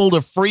Apple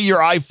to free your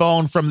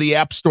iPhone from the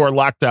App Store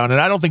lockdown. And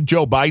I don't think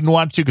Joe Biden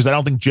wants to, because I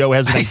don't think Joe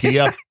has an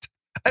idea.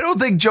 I don't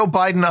think Joe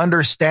Biden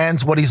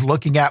understands what he's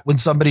looking at when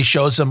somebody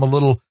shows him a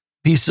little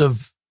piece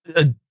of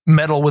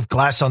metal with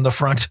glass on the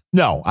front.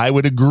 No, I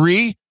would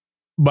agree.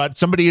 But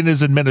somebody in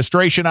his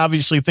administration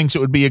obviously thinks it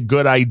would be a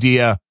good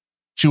idea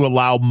to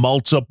allow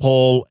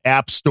multiple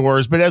app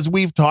stores. But as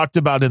we've talked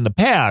about in the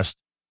past,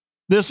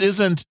 this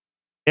isn't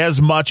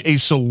as much a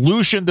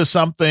solution to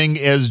something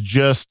as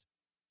just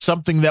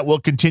something that will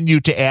continue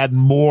to add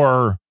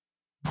more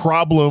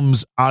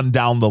problems on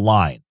down the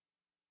line.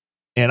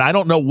 And I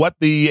don't know what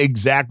the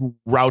exact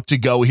route to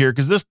go here,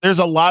 because there's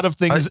a lot of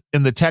things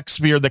in the tech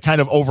sphere that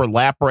kind of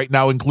overlap right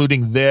now,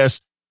 including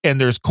this. And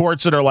there's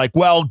courts that are like,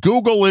 well,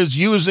 Google is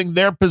using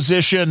their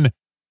position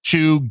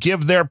to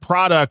give their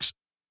products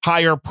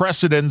higher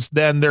precedence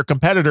than their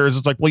competitors.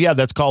 It's like, well, yeah,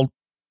 that's called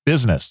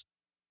business.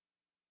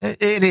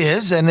 It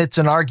is. And it's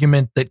an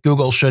argument that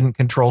Google shouldn't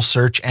control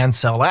search and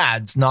sell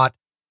ads, not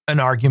an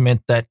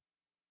argument that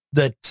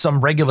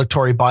some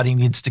regulatory body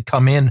needs to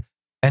come in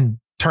and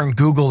turn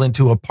Google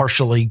into a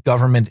partially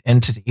government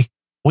entity.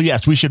 Well,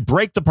 yes, we should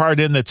break the part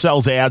in that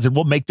sells ads, and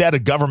we'll make that a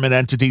government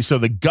entity so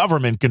the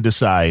government can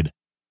decide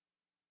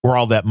where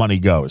all that money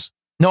goes.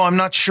 No, I'm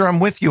not sure I'm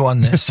with you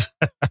on this.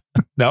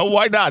 No,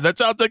 why not? That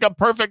sounds like a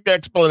perfect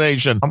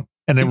explanation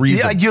and a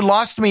reason. Yeah, you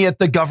lost me at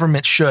the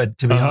government should,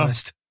 to be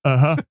honest.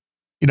 So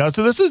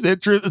this is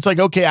interesting. It's like,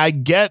 okay, I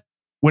get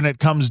when it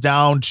comes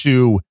down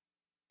to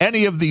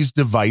any of these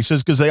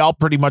devices, because they all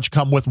pretty much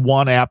come with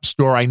one app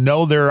store. I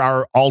know there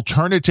are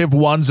alternative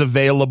ones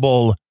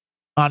available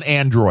on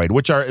Android,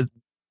 which are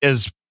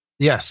as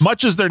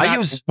much as they're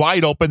not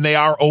wide open, they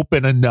are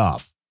open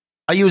enough.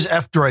 I use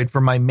F-Droid for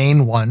my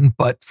main one,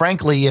 but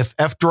frankly, if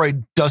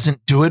F-Droid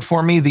doesn't do it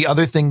for me, the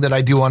other thing that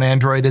I do on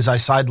Android is I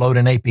sideload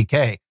an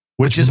APK,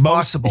 which is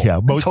possible. Yeah,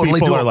 most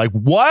people are like,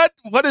 what?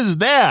 What is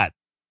that?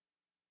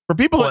 For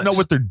people that know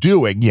what they're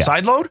doing, yeah.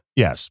 Sideload?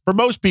 Yes. For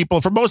most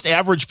people, for most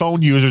average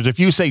phone users, if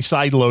you say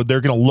sideload,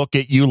 they're going to look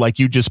at you like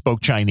you just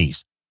spoke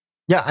Chinese.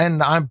 Yeah,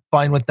 and I'm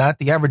fine with that.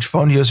 The average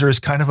phone user is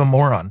kind of a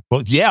moron.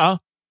 Well, yeah.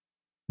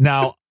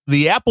 Now,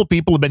 the Apple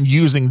people have been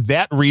using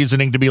that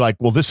reasoning to be like,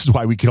 well, this is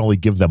why we can only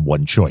give them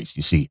one choice.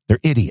 You see, they're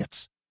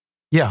idiots.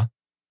 Yeah.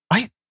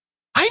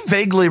 I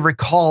vaguely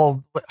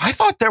recall, I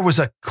thought there was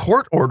a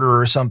court order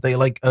or something,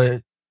 like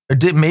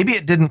maybe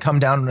it didn't come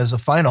down as a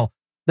final,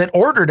 that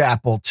ordered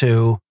Apple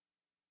to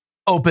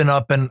open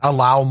up and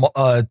allow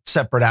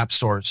separate app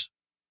stores.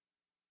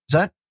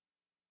 I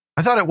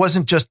thought it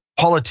wasn't just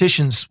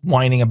politicians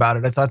whining about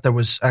it. I thought there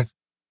was. I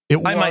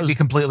might be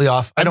completely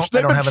off. I don't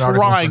have an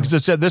article.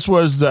 It said this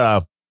was.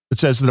 It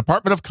says the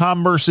Department of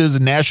Commerce's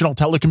National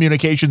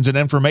Telecommunications and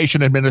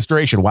Information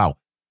Administration,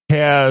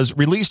 has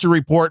released a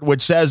report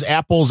which says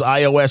Apple's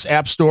iOS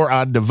App Store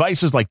on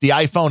devices like the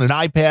iPhone and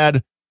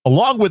iPad,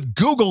 along with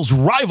Google's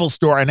rival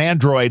store on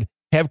Android,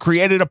 have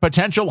created a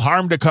potential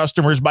harm to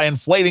customers by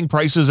inflating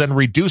prices and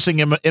reducing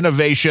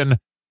innovation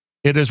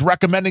It is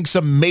recommending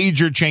some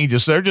major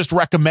changes. So they're just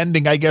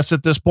recommending, I guess,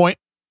 at this point.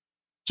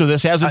 So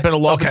this hasn't been a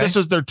law, but this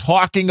is, they're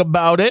talking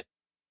about it.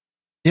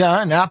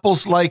 Yeah, and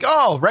Apple's like,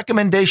 oh,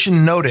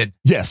 recommendation noted.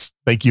 Yes,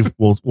 thank you.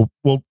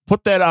 We'll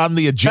put that on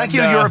the agenda. Thank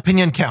you. Your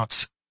opinion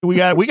counts. We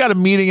got a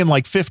meeting in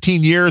like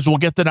 15 years. We'll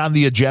get that on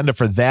the agenda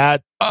for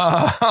that,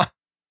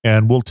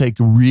 and we'll take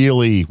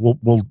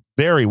we'll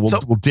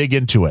dig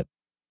into it.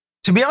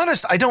 To be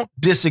honest, I don't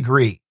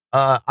disagree.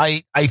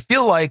 I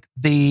feel like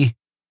the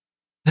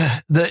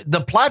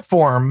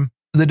platform,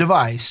 the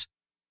device,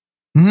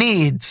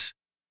 needs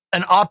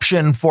an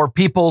option for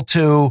people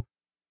to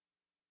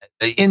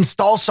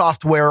install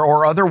software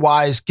or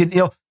otherwise,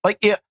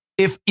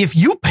 if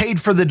you paid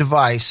for the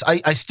device,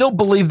 I still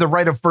believe the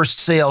right of first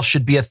sale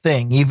should be a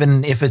thing,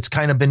 even if it's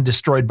kind of been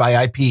destroyed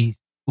by IP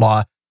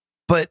law.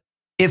 But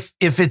if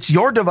it's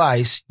your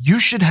device, you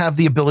should have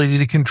the ability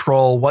to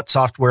control what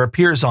software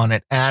appears on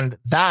it. And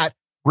that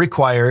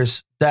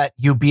requires that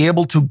you be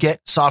able to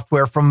get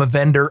software from a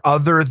vendor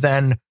other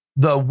than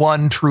the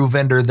one true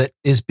vendor that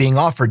is being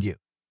offered you.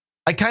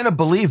 I kind of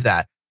believe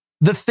that.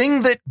 The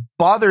thing that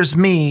bothers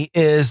me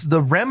is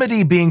the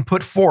remedy being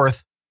put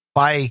forth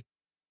by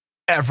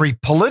every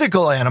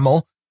political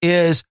animal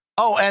is,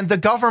 and the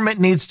government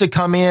needs to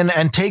come in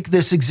and take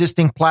this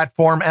existing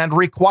platform and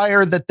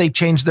require that they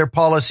change their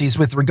policies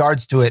with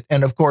regards to it.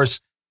 And of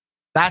course,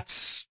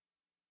 that's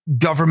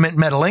government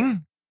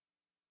meddling.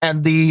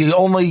 And the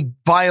only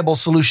viable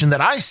solution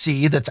that I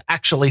see that's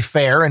actually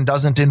fair and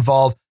doesn't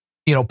involve,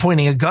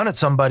 pointing a gun at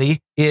somebody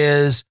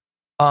is,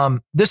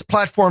 this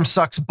platform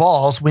sucks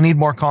balls. We need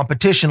more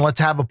competition. Let's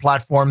have a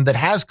platform that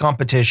has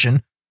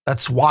competition.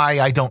 That's why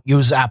I don't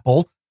use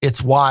Apple.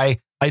 It's why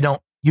I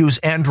don't use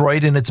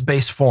Android in its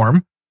base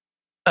form.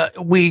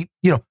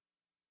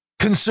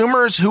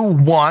 Consumers who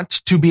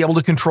want to be able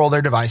to control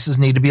their devices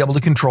need to be able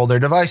to control their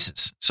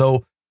devices.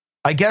 So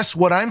I guess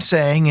what I'm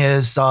saying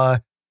is,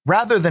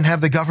 rather than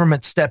have the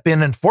government step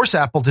in and force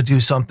Apple to do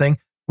something,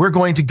 we're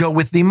going to go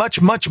with the much,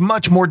 much,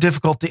 much more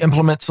difficult to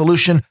implement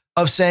solution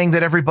of saying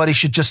that everybody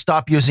should just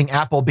stop using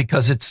Apple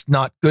because it's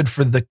not good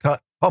for the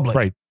public.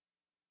 Right.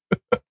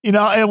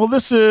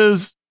 This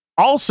is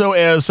also,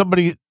 as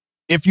somebody,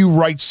 if you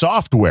write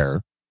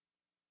software,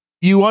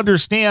 you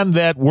understand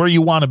that where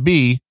you want to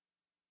be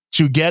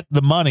to get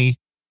the money,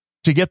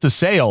 to get the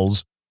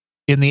sales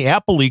in the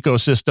Apple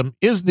ecosystem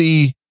is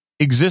the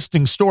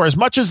existing store, as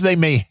much as they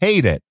may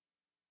hate it.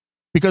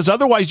 Because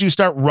otherwise you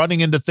start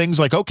running into things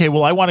like, okay,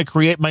 well, I want to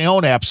create my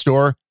own app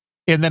store.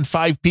 And then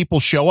 5 people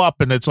show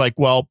up and it's like,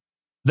 well,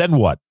 then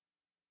what?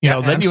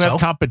 Then you have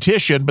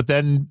competition, but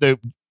then the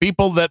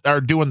people that are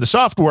doing the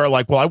software are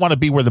like, well, I want to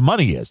be where the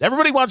money is.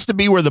 Everybody wants to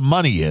be where the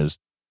money is,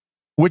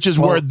 which is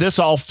where this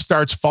all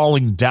starts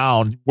falling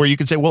down, where you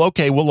can say, well,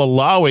 okay, we'll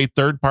allow a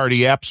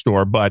third-party app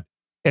store. But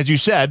as you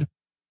said,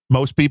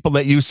 most people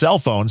that use cell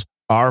phones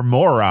are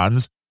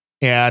morons.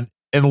 And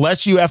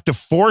unless you have to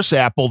force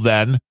Apple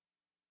then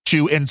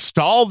to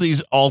install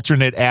these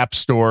alternate app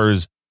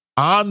stores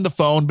on the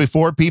phone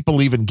before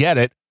people even get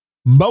it,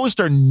 most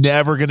are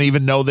never going to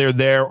even know they're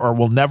there or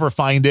will never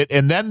find it.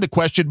 And then the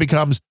question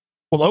becomes,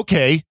 well,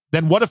 okay,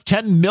 then what if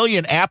 10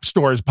 million app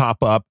stores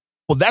pop up?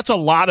 Well, that's a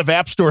lot of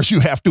app stores you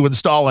have to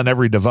install on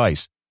every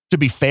device to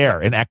be fair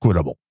and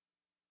equitable.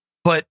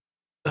 But,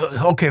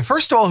 okay,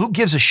 first of all, who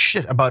gives a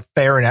shit about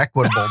fair and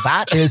equitable?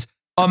 That is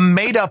a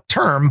made up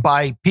term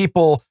by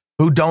people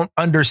who don't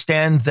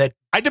understand that.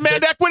 I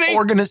demand equity.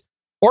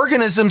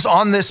 Organisms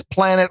on this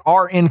planet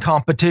are in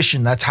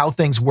competition. That's how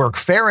things work.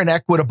 Fair and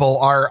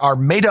equitable are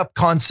made up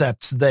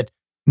concepts that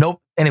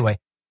anyway.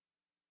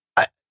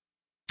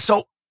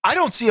 So I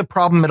don't see a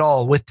problem at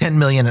all with 10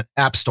 million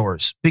app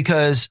stores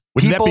because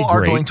people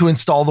are going to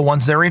install the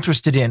ones they're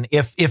interested in.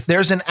 If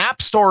there's an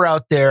app store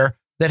out there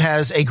that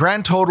has a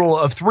grand total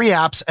of 3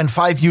 apps and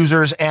 5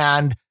 users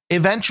and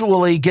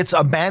eventually gets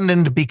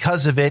abandoned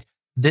because of it,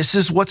 this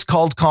is what's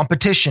called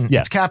competition. Yeah.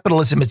 It's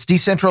capitalism. It's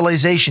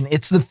decentralization.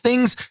 It's the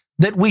things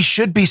that we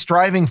should be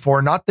striving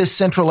for, not this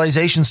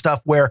centralization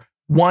stuff where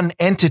one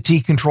entity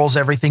controls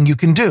everything you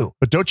can do.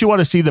 But don't you want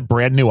to see the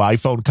brand new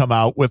iPhone come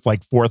out with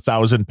like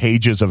 4,000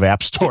 pages of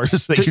app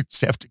stores that you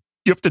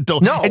have to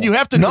delete? No, and you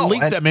have to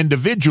delete them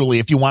individually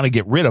if you want to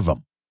get rid of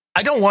them.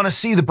 I don't want to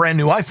see the brand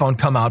new iPhone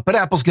come out, but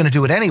Apple's going to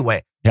do it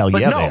anyway. Hell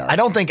but yeah, no, they are. I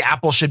don't think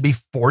Apple should be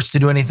forced to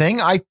do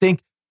anything. I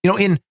think,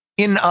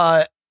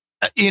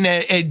 in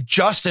a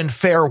just and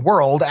fair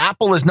world,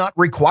 Apple is not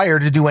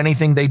required to do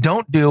anything they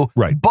don't do.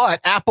 Right.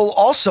 But Apple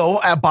also,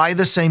 by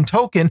the same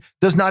token,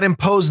 does not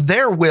impose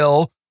their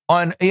will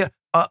on.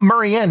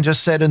 Murray N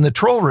just said in the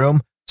troll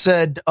room,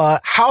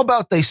 how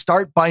about they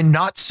start by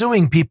not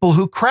suing people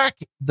who crack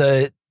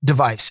the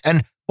device?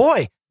 And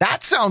boy,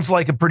 that sounds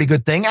like a pretty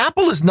good thing.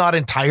 Apple is not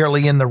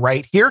entirely in the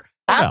right here.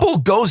 Apple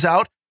goes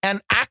out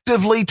and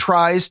actively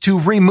tries to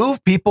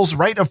remove people's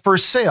right of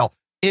first sale.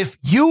 If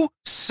you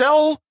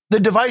sell the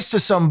device to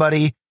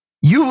somebody,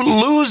 you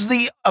lose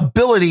the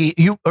ability,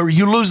 you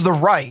lose the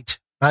right,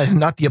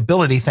 not the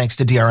ability thanks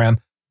to DRM,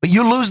 but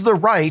you lose the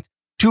right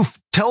to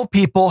tell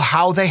people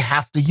how they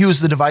have to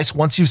use the device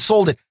once you've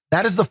sold it.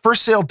 That is the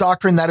first sale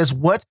doctrine. That is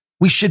what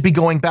we should be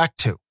going back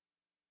to.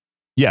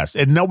 Yes.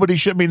 And nobody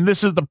should. I mean,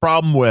 this is the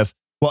problem with,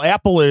 well,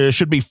 Apple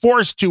should be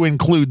forced to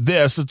include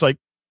this. It's like,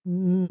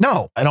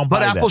 no, I don't buy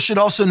but Apple that. should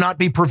also not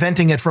be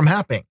preventing it from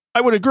happening.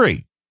 I would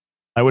agree.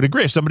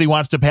 If somebody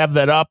wants to have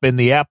that up in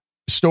the App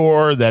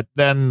Store that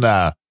then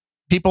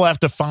people have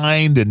to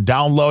find and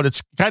download,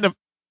 it's kind of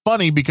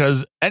funny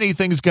because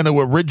anything's going to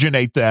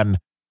originate then.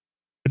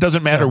 It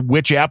doesn't matter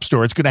which App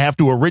Store. It's going to have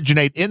to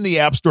originate in the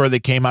App Store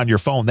that came on your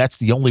phone. That's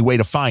the only way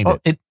to find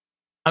it.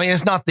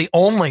 It's not the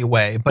only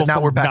way, but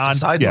now we're back to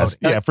side loading.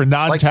 Yeah, for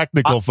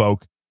non-technical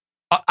folk.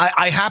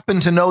 I happen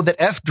to know that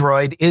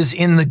F-Droid is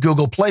in the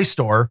Google Play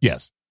Store.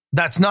 Yes.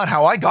 That's not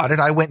how I got it.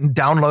 I went and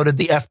downloaded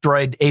the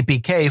F-Droid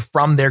APK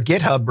from their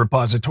GitHub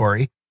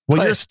repository.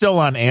 Well, you're still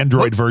on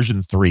Android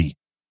version 3.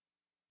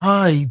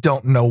 I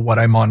don't know what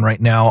I'm on right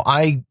now.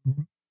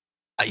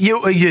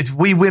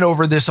 We went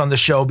over this on the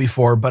show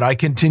before, but I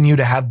continue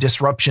to have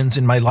disruptions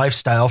in my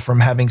lifestyle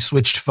from having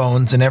switched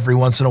phones. And every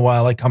once in a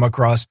while I come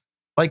across,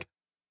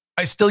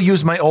 I still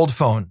use my old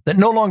phone that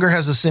no longer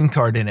has a SIM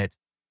card in it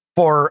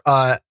for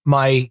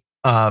my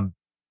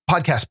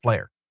podcast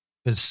player.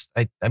 Because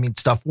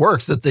stuff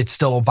works, that it's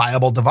still a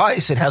viable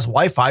device. It has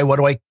Wi-Fi. What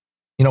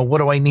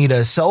do I need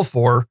a cell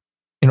for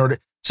in order?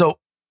 So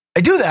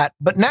I do that.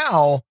 But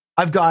now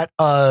I've got,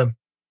 I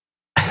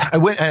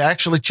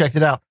actually checked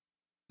it out.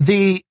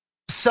 The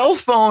cell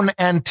phone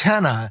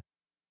antenna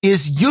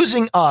is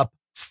using up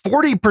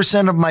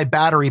 40% of my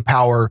battery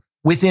power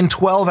within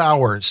 12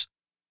 hours,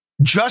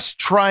 just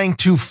trying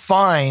to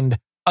find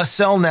a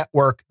cell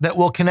network that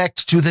will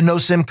connect to the no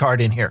SIM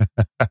card in here.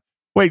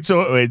 Wait,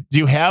 so do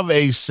you have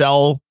a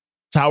cell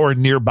tower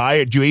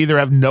nearby? Do you either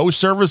have no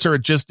service or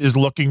it just is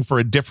looking for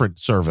a different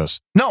service?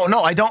 No,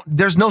 I don't.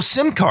 There's no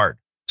SIM card.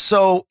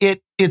 So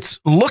it's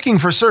looking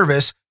for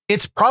service.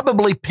 It's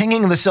probably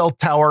pinging the cell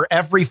tower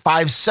every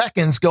 5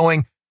 seconds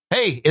going,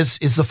 hey, is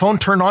the phone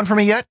turned on for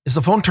me yet? Is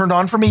the phone turned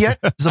on for me yet?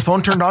 Is the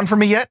phone turned on for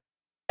me yet?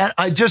 And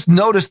I just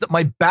noticed that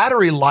my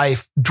battery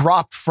life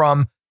dropped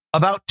from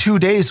about 2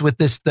 days with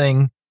this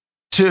thing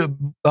to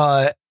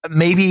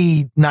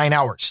maybe 9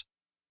 hours.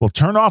 Well,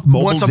 turn off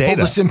mobile data. Once I pull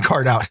the SIM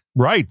card out.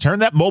 Right. Turn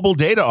that mobile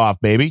data off,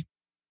 baby.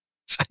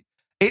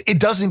 It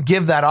doesn't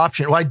give that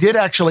option. Well, I did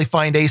actually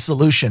find a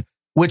solution,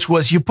 which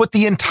was you put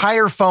the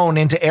entire phone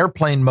into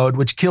airplane mode,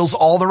 which kills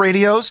all the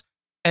radios,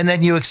 and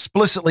then you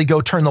explicitly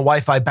go turn the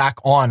Wi-Fi back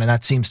on, and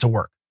that seems to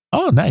work.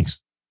 Oh, nice.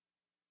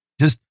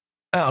 Just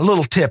a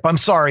little tip. I'm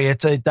sorry.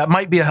 That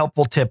might be a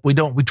helpful tip. We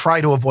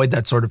try to avoid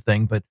that sort of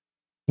thing, but.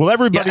 Well,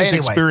 everybody's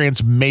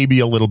experience may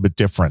be a little bit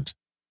different,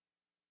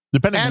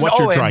 depending on what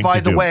you're trying to do.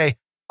 And by the way,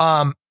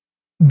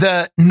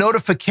 the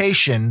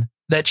notification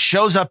that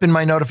shows up in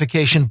my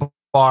notification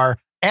bar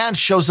and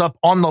shows up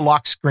on the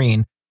lock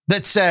screen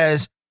that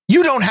says,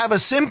 you don't have a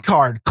SIM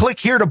card, click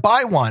here to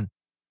buy one,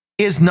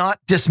 is not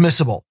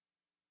dismissible.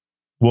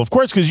 Well, of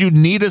course, because you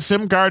need a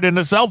SIM card in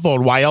a cell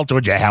phone. Why else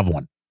would you have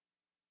one?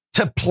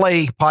 To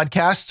play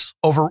podcasts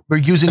over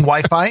using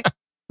Wi-Fi.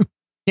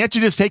 Can't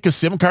you just take a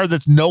SIM card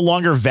that's no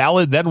longer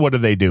valid? Then what do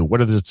they do? What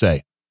does it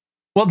say?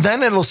 Well,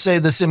 then it'll say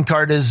the SIM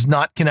card is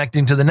not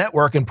connecting to the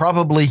network and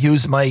probably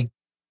use my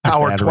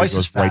power twice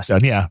as fast.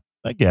 Right. Yeah,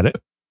 I get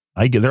it.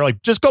 They're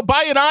like, just go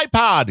buy an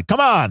iPod. Come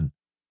on.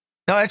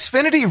 Now,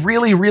 Xfinity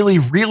really, really,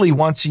 really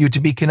wants you to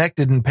be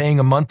connected and paying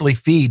a monthly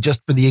fee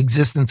just for the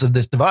existence of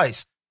this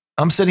device.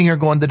 I'm sitting here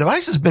going, the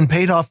device has been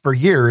paid off for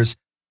years.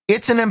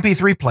 It's an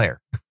MP3 player.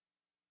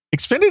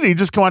 Xfinity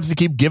just wants to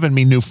keep giving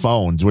me new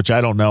phones, which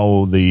I don't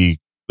know the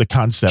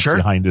concept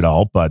behind it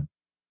all, but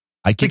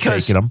I keep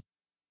taking them.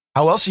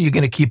 How else are you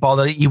going to keep all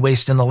that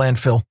e-waste in the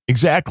landfill?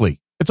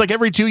 Exactly. It's like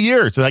every 2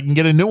 years that I can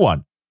get a new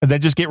one and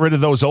then just get rid of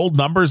those old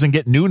numbers and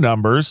get new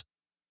numbers.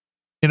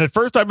 And at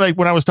first, I'm like,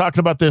 when I was talking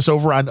about this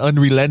over on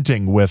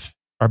Unrelenting with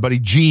our buddy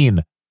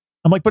Gene,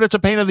 I'm like, but it's a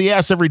pain in the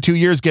ass every 2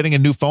 years getting a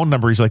new phone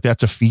number. He's like,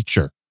 that's a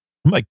feature.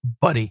 I'm like,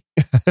 buddy.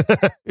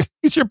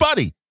 He's your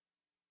buddy.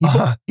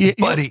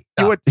 Buddy.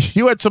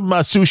 You had some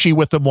sushi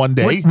with him one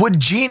day. Would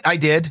Gene, I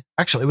did.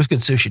 Actually, it was good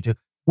sushi too.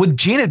 Would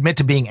Gene admit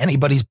to being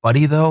anybody's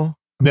buddy though?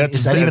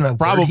 Is that even a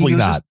probably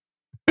not?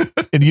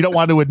 And you don't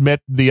want to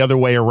admit the other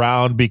way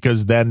around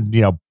because then,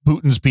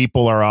 Putin's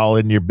people are all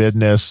in your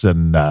business.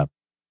 And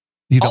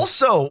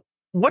also,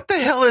 what the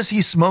hell is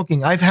he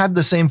smoking? I've had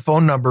the same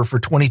phone number for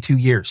 22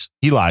 years.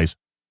 He lies.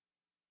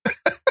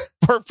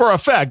 for a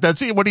fact.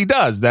 That's what he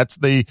does. That's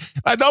I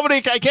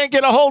can't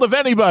get a hold of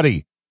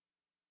anybody.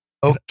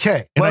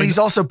 Okay. Well, he's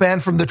also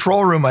banned from the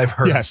troll room, I've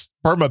heard. Yes,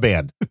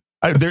 permabanned.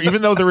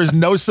 Even though there is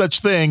no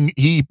such thing,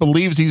 he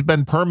believes he's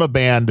been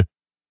permabanned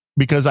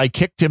because I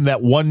kicked him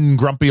that one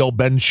Grumpy Old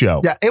Ben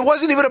show. Yeah, it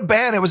wasn't even a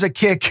ban. It was a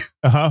kick.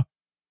 Uh-huh.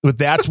 But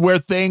that's where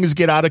things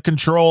get out of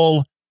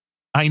control.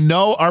 I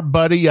know our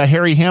buddy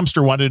Harry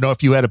Hamster wanted to know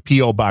if you had a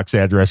P.O. box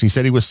address. He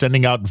said he was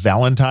sending out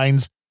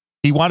Valentines.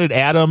 He wanted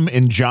Adam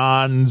and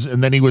John's,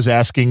 and then he was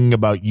asking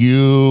about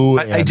you.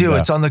 I do.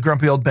 It's on the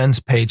Grumpy Old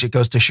Ben's page. It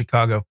goes to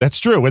Chicago. That's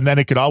true. And then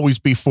it could always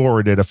be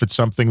forwarded if it's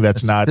something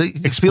that's not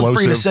explosive. Feel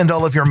free to send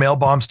all of your mail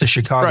bombs to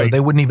Chicago. Right. They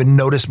wouldn't even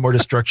notice more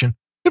destruction.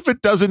 if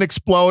it doesn't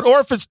explode, or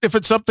if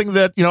it's something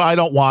that, I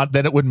don't want,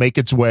 then it would make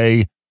its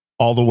way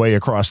all the way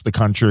across the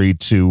country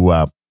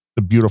to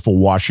the beautiful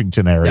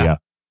Washington area. Yeah.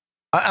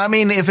 I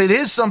mean, if it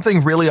is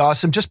something really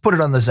awesome, just put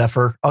it on the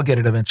Zephyr. I'll get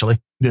it eventually.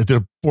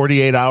 The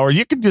 48 hour,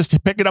 you can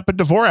just pick it up at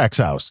Dvorak's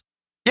house.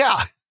 Yeah.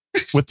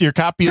 With your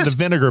copy of the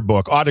Vinegar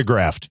book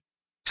autographed.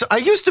 So I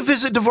used to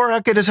visit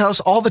Dvorak at his house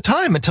all the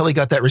time until he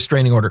got that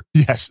restraining order.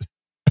 Yes.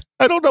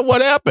 I don't know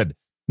what happened.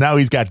 Now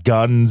he's got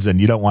guns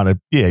and you don't want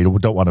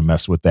to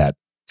mess with that.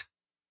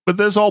 But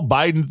this whole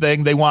Biden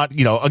thing, they want,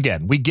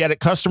 again, we get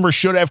it. Customers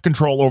should have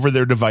control over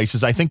their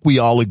devices. I think we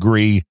all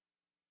agree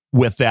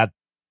with that.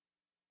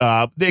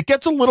 It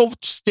gets a little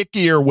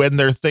stickier when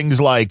there are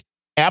things like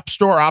App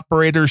Store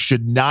operators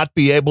should not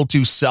be able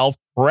to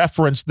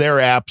self-preference their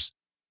apps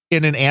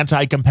in an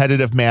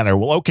anti-competitive manner.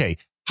 Well, okay,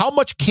 how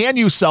much can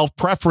you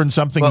self-preference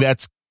something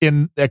that's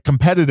in a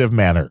competitive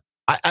manner?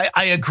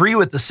 I agree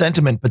with the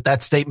sentiment, but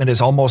that statement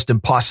is almost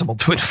impossible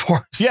to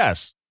enforce.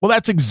 Yes. Well,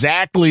 that's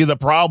exactly the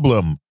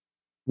problem,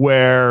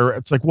 where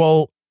it's like,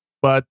 well,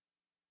 but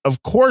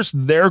of course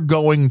they're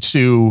going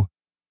to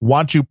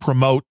want to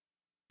promote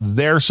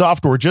their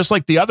software, just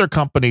like the other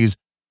companies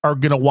are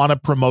going to want to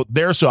promote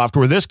their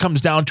software. This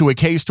comes down to a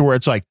case to where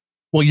it's like,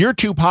 well, you're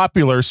too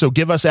popular, so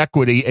give us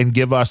equity and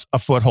give us a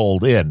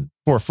foothold in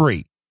for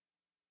free.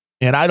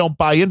 And I don't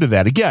buy into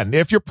that. Again,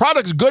 if your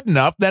product's good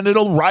enough, then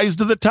it'll rise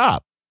to the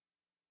top.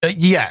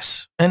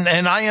 Yes. And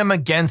I am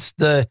against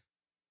the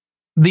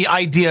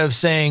idea of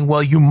saying,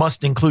 well, you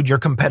must include your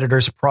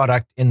competitor's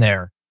product in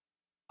there.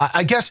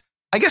 I guess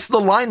the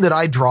line that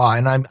I draw,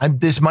 and I'm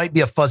this might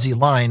be a fuzzy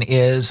line,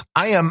 is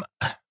I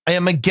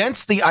am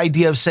against the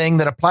idea of saying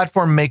that a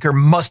platform maker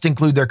must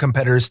include their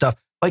competitor's stuff.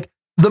 Like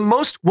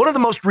one of the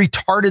most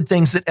retarded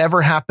things that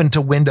ever happened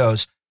to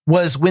Windows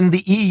was when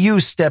the EU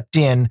stepped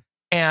in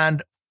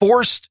and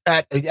forced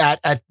at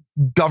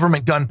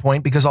government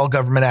gunpoint, because all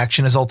government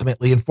action is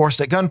ultimately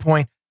enforced at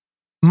gunpoint,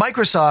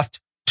 Microsoft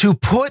to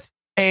put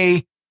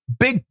a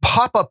big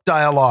pop-up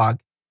dialogue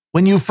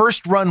when you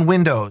first run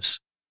Windows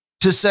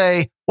to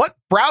say, what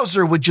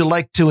browser would you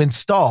like to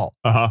install?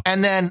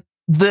 And then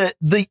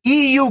the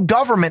EU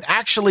government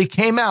actually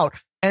came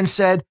out and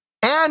said,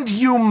 and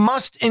you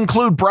must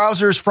include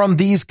browsers from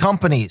these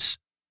companies,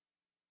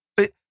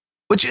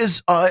 which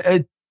is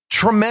a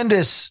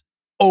tremendous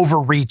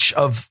overreach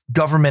of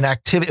government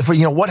activity. For,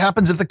 what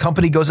happens if the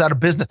company goes out of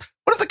business?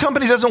 What if the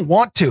company doesn't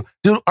want to?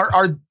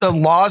 Are the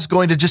laws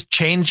going to just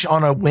change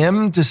on a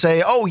whim to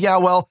say, oh yeah,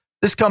 well,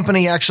 this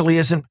company actually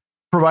isn't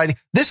providing.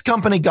 This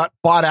company got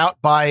bought out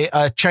by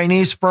a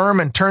Chinese firm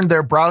and turned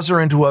their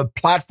browser into a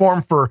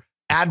platform for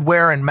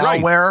adware and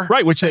malware.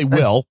 Right, which they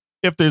will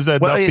if there's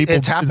enough people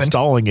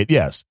installing it.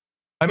 Yes.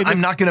 I'm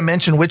not going to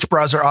mention which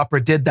browser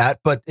Opera did that,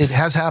 but it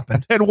has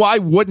happened. And why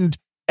wouldn't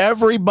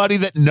everybody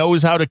that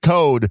knows how to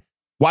code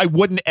write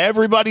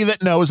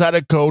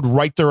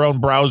their own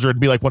browser and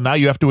be like, well, now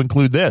you have to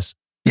include this?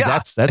 Yeah,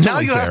 that's now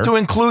you have to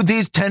include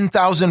these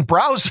 10,000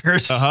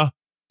 browsers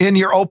in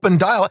your open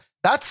dialog.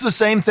 That's the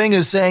same thing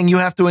as saying you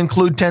have to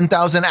include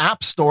 10,000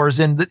 app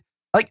stores in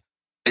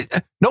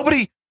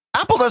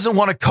Apple doesn't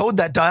want to code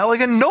that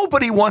dialogue, and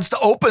nobody wants to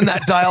open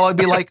that dialogue and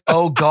be like,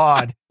 oh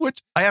God,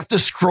 I have to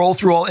scroll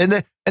through all, and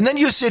then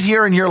you sit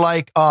here and you're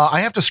like,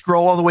 I have to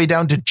scroll all the way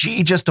down to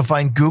G just to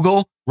find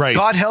Google. Right.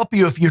 God help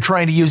you if you're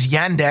trying to use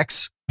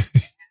Yandex.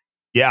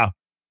 Yeah.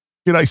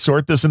 Can I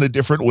sort this in a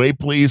different way,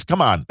 please?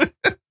 Come on.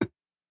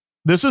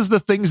 This is the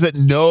things that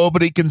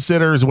nobody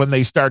considers when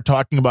they start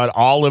talking about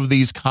all of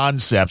these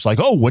concepts. Like,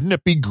 oh, wouldn't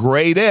it be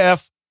great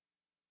if?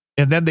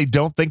 And then they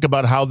don't think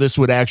about how this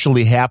would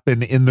actually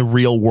happen in the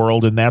real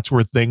world. And that's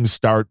where things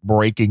start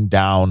breaking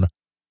down.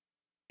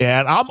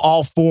 And I'm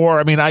all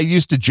for, I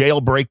used to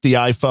jailbreak the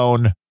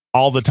iPhone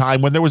all the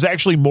time when there was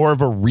actually more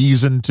of a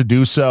reason to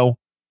do so.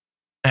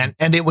 And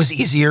it was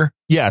easier.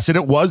 Yes, and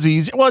it was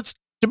easy. Well,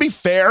 to be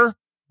fair,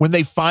 when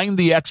they find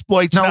the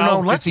exploits,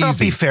 let's not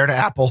be fair to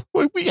Apple.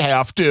 We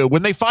have to.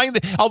 When they find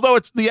although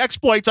it's the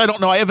exploits, I don't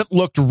know. I haven't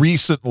looked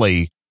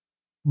recently,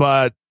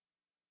 but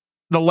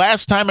the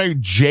last time I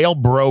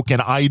jailbroke an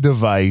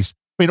iDevice,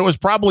 it was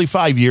probably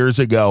 5 years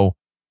ago,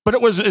 but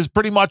it was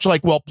pretty much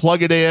like, well,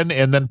 plug it in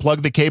and then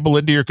plug the cable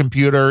into your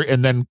computer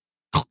and then,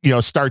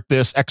 start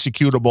this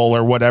executable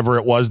or whatever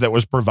it was that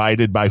was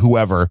provided by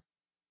whoever,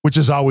 which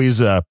is always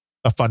a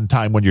fun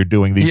time when you're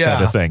doing these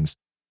kind of things.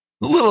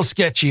 A little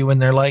sketchy when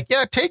they're like,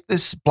 yeah, take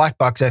this black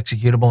box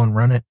executable and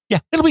run it. Yeah,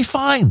 it'll be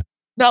fine.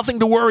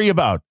 Nothing to worry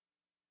about.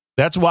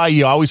 That's why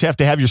you always have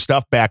to have your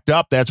stuff backed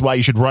up. That's why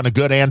you should run a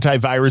good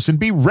antivirus and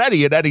be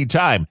ready at any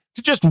time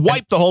to just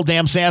wipe the whole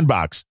damn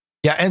sandbox.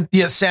 Yeah, and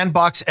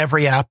sandbox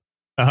every app.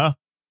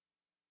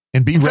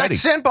 And be ready. In fact,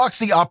 sandbox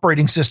the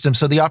operating system,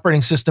 so the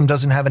operating system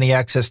doesn't have any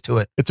access to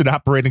it. It's an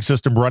operating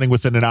system running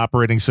within an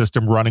operating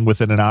system running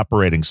within an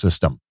operating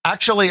system.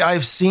 Actually,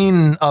 I've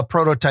seen a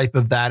prototype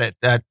of that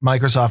at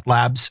Microsoft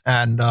Labs,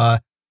 and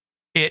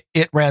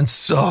it ran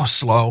so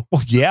slow.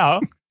 Well, yeah.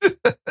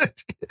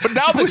 But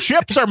now the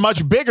chips are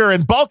much bigger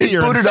and bulkier.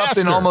 It booted and faster.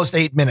 up in almost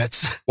 8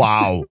 minutes.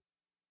 Wow.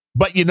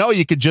 But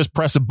you could just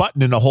press a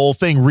button and the whole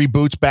thing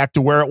reboots back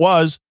to where it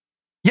was.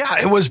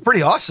 Yeah, it was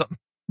pretty awesome.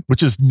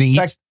 Which is neat.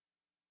 In fact,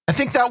 I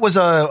think that was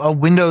a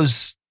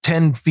Windows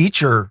 10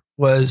 feature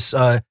was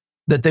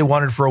that they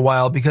wanted for a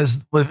while,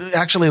 because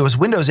actually it was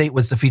Windows 8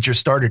 was the feature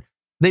started.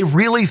 They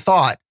really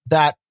thought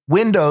that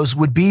Windows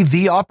would be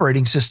the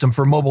operating system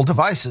for mobile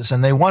devices,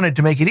 and they wanted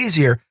to make it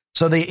easier.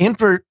 So they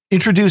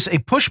introduced a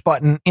push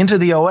button into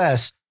the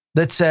OS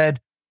that said,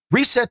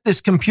 reset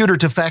this computer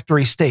to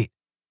factory state.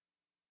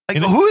 Like,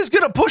 who is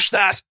going to push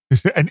that?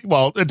 And,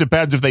 well, it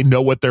depends if they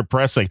know what they're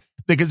pressing,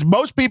 because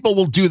most people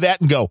will do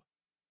that and go,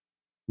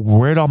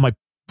 where'd all my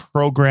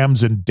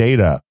programs and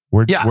data?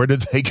 Where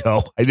did they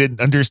go? I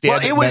didn't understand.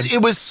 Well,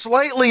 it was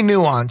slightly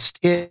nuanced.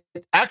 It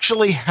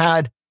actually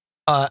had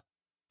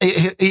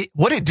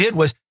what it did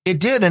was it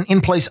did an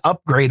in-place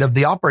upgrade of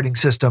the operating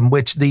system,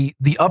 which the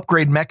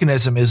upgrade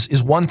mechanism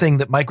is one thing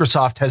that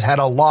Microsoft has had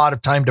a lot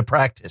of time to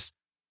practice,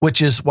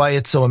 which is why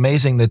it's so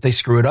amazing that they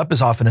screw it up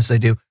as often as they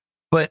do.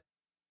 But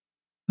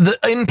the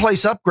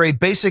in-place upgrade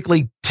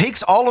basically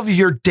takes all of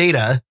your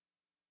data,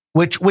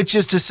 which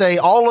is to say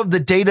all of the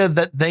data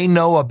that they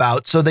know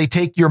about. So they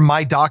take your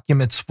My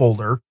Documents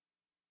folder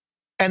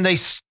and they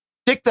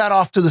stick that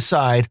off to the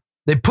side.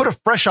 They put a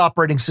fresh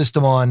operating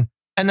system on,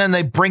 and then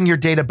they bring your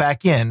data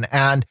back in.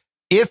 And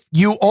if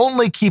you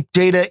only keep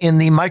data in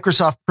the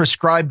Microsoft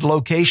prescribed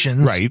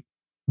locations, right,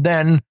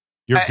 then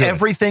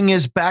everything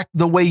is back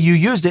the way you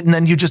used it. And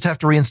then you just have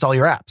to reinstall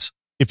your apps.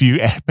 If you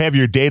have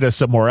your data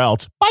somewhere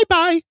else,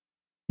 bye-bye.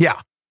 Yeah.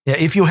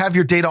 If you have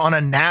your data on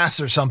a NAS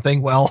or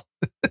something, well,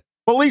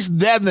 at least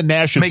then the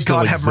NAS should may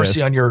God have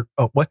mercy on your,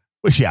 what?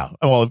 Yeah.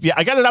 Well,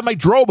 I got it on my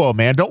Drobo,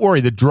 man. Don't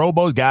worry. The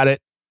Drobo's got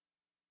it.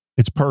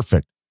 It's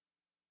perfect.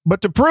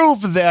 But to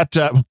prove that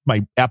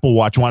my Apple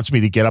Watch wants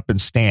me to get up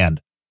and stand.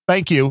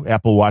 Thank you,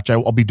 Apple Watch.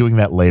 I'll be doing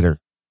that later.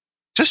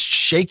 Just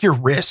shake your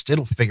wrist.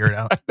 It'll figure it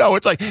out. No,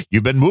 it's like,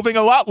 you've been moving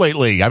a lot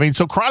lately. I mean,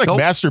 so chronic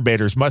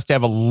masturbators must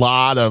have a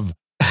lot of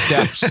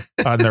steps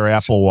on their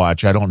Apple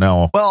Watch. I don't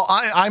know. Well,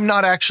 I'm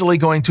not actually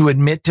going to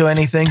admit to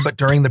anything, but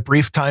during the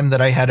brief time that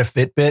I had a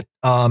Fitbit,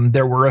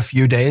 there were a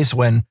few days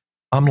when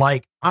I'm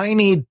like, I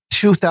need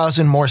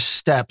 2,000 more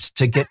steps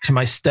to get to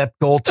my step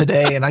goal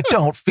today. And I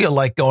don't feel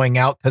like going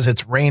out because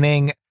it's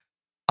raining.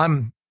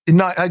 I'm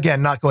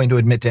not going to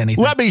admit to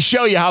anything. Let me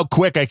show you how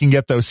quick I can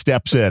get those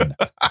steps in.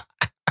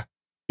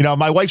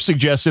 My wife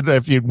suggested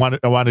if you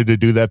wanted to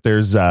do that,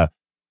 there's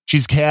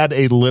she's had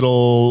a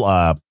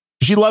little,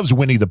 she loves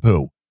Winnie the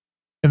Pooh.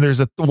 And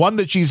there's one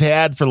that she's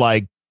had for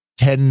like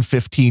 10,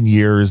 15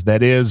 years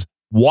that is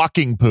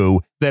walking Pooh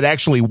that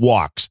actually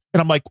walks.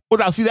 And I'm like, well,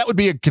 now see, that would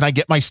be can I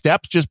get my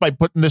steps just by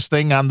putting this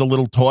thing on the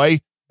little toy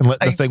and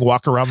letting the thing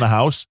walk around the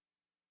house?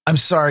 I'm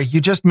sorry.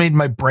 You just made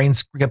my brain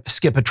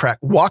skip a track.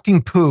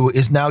 Walking Pooh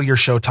is now your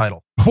show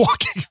title.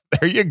 Walking.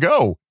 There you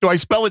go. Do I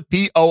spell it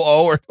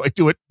P-O-O or do I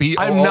do it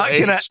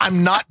P-O-O-H?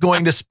 I'm not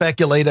going to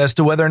speculate as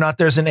to whether or not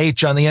there's an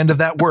H on the end of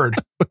that word.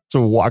 It's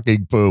a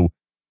walking Pooh.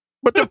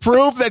 But to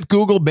prove that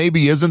Google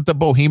maybe isn't the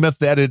behemoth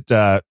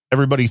that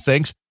everybody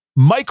thinks,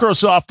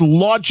 Microsoft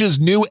launches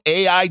new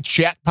AI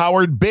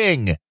chat-powered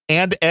Bing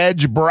and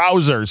Edge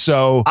browser.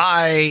 So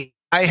I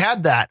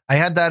had that. I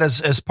had that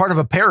as part of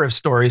a pair of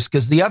stories,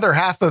 because the other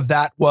half of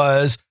that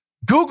was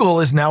Google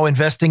is now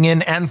investing in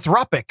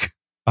Anthropic.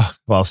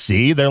 Well,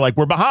 see, they're like,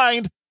 we're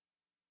behind.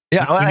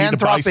 Yeah,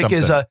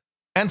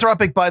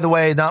 Anthropic, by the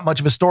way, not much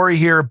of a story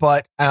here,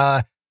 but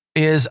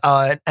is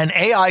an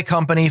AI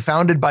company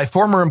founded by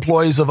former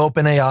employees of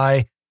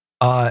OpenAI.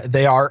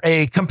 They are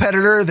a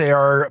competitor. There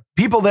are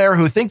people there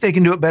who think they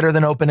can do it better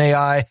than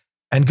OpenAI.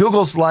 And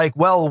Google's like,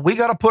 well, we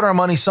got to put our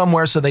money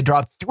somewhere. So they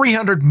dropped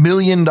 $300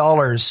 million for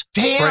a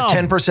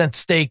 10%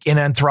 stake in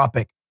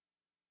Anthropic.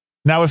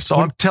 Now,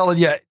 I'm telling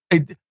you,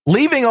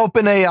 leaving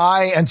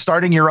OpenAI and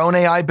starting your own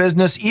AI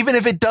business, even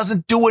if it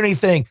doesn't do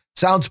anything,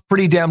 sounds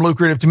pretty damn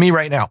lucrative to me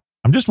right now.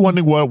 I'm just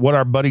wondering what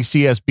our buddy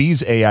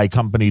CSB's AI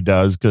company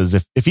does, because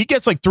if he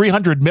gets like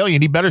 300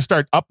 million, he better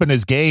start upping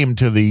his game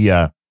to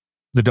the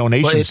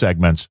donation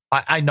segments.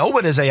 I know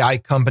what his AI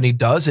company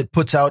does. It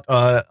puts out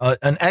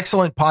an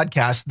excellent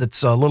podcast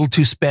that's a little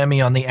too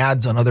spammy on the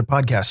ads on other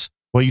podcasts.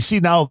 Well, you see,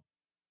 now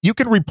you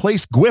can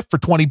replace GWIF for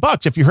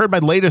 $20. If you heard my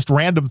latest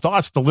Random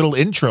Thoughts, the little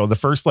intro, the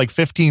first like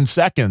 15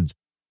 seconds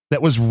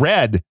that was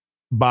read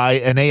by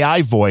an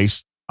AI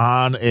voice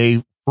on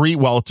a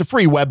it's a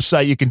free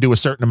website. You can do a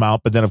certain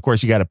amount, but then of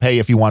course you got to pay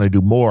if you want to do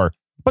more.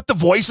 But the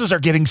voices are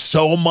getting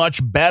so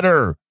much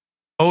better.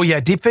 Oh yeah.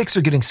 Deepfakes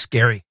are getting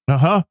scary.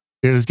 It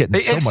is getting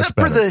so much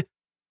better.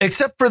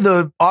 Except for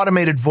the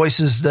automated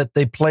voices that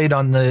they played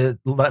on the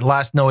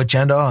last No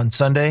Agenda on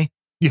Sunday.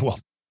 Yeah, well,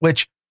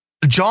 which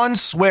John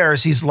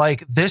swears he's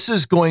like, this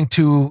is going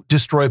to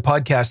destroy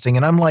podcasting.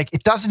 And I'm like,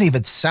 it doesn't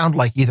even sound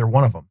like either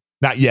one of them.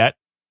 Not yet.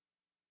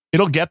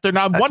 It'll get there.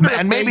 Now, I'm wondering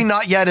and maybe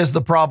not yet is the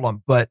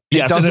problem, but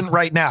it doesn't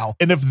right now.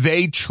 And if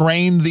they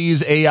train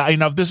these AI,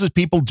 if this is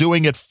people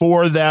doing it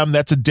for them,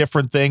 that's a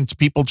different thing. It's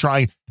people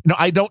trying,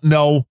 I don't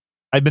know.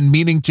 I've been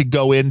meaning to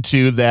go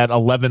into that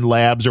 11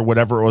 Labs or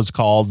whatever it was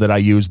called that I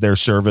use their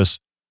service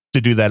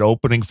to do that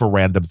opening for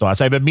random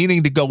thoughts. I've been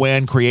meaning to go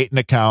in, create an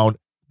account,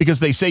 because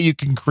they say you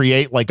can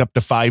create like up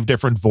to 5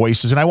 different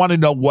voices. And I want to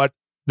know what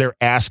they're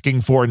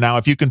asking for now.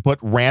 If you can put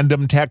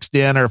random text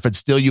in, or if it's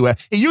still it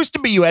used to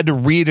be you had to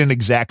read an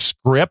exact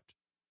script.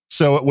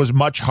 So it was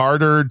much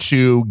harder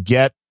to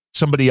get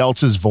somebody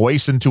else's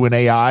voice into an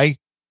AI.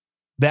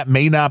 That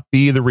may not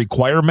be the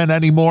requirement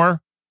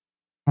anymore.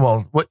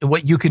 Well,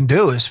 what you can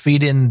do is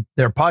feed in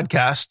their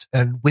podcast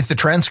and with the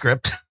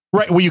transcript.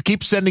 Right. Well, you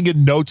keep sending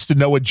in notes to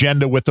No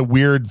Agenda with a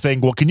weird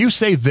thing. Well, can you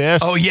say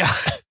this? Oh, yeah.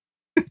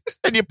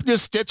 And you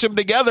just stitch them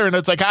together and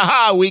it's like,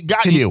 aha, we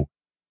got you.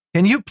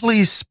 Can you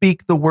please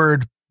speak the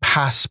word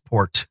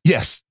passport?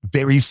 Yes,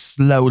 very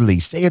slowly.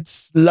 Say it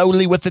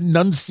slowly with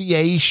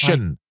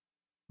enunciation.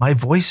 My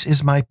voice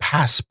is my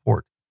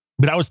passport.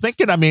 But I was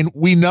thinking, I mean,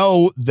 we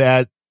know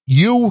that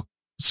you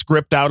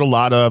script out a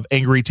lot of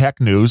angry tech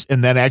news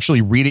and then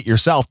actually read it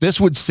yourself. This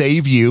would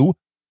save you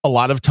a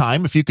lot of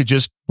time if you could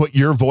just put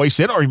your voice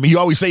in, or you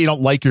always say you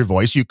don't like your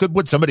voice. You could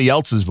put somebody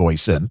else's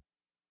voice in.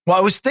 Well,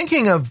 I was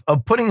thinking of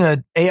putting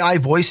an AI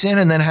voice in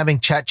and then having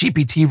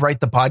ChatGPT write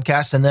the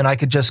podcast, and then I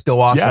could just go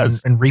off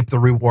and reap the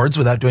rewards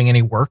without doing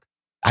any work.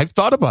 I've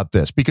thought about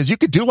this because you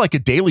could do like a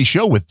daily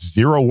show with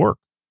zero work,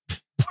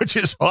 which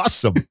is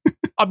awesome.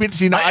 I mean,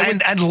 you know,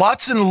 and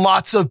lots and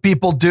lots of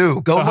people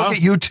do. Go look at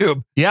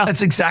YouTube. Yeah.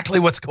 That's exactly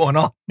what's going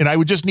on. And I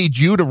would just need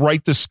you to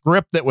write the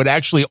script that would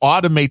actually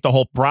automate the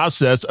whole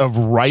process of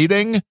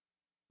writing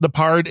the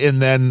part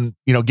and then,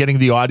 you know, getting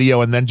the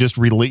audio and then just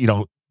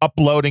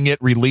uploading it,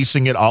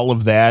 releasing it, all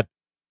of that.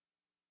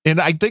 And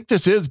I think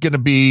this is going to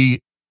be,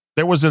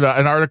 there was an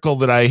article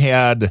that I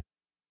had,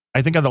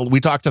 I think we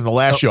talked on the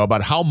last show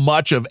about how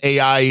much of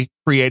AI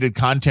created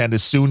content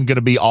is soon going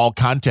to be all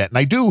content.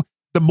 And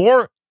the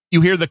more you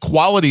hear the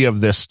quality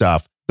of this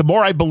stuff, the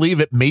more I believe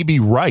it may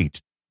be right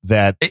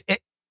that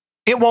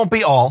it won't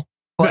be all,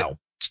 but no.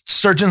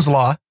 Surgeon's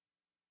law.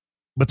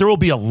 But there will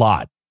be a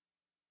lot.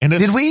 And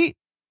did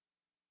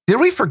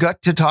we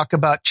forget to talk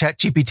about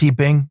ChatGPT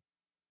Bing?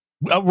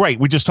 Right.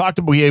 We just talked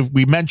about,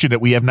 we mentioned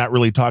it. We have not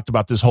really talked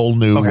about this whole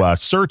new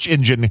search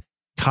engine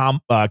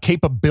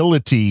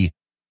capability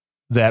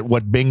that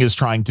what Bing is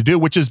trying to do,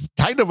 which is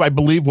kind of, I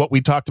believe, what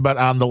we talked about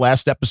on the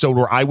last episode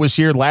where I was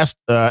here. Last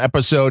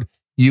episode,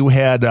 you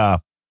had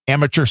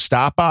Amateur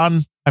Stop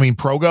on,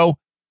 Progo,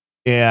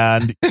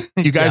 and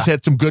you guys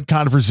had some good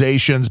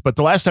conversations. But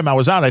the last time I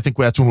was on, I think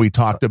that's when we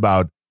talked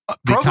about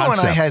the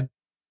concept.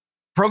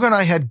 Progo and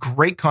I had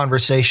great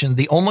conversation.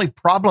 The only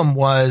problem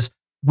was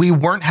we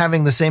weren't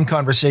having the same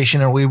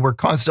conversation and we were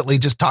constantly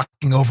just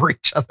talking over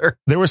each other.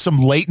 There was some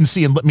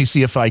latency, and let me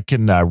see if I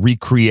can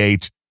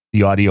recreate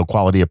the audio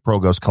quality of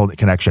Progo's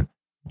connection.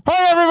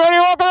 Hey, everybody,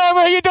 welcome.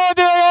 How you doing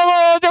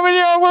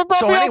today?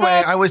 So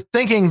anyway, I was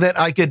thinking that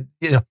I could,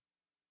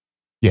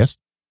 Yes.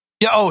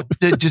 Yeah. Oh,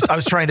 I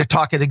was trying to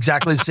talk at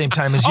exactly the same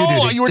time as you did.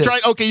 Oh, you were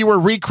trying. Okay, you were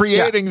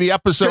recreating the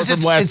episode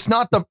from last. It's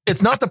not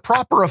the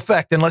proper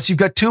effect unless you've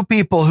got two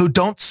people who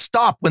don't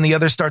stop when the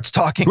other starts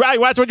talking. Right.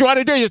 That's what you want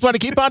to do. You just want to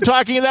keep on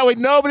talking, and that way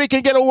nobody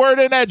can get a word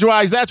in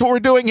edgewise. That's what we're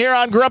doing here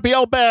on Grumpy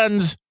Old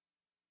Ben's.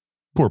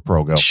 Poor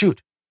Progo.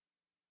 Shoot.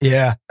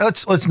 Yeah.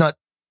 Let's not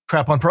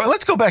crap on Progo.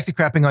 Let's go back to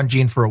crapping on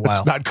Gene for a while.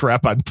 Let's not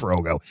crap on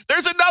Progo.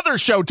 There's another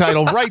show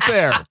title right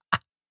there.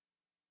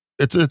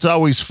 It's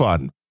always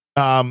fun.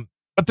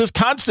 But this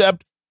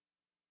concept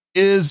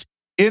is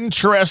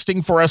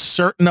interesting for a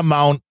certain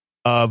amount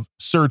of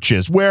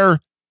searches where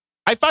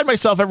I find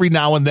myself every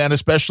now and then,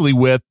 especially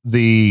with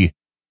the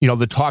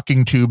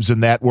talking tubes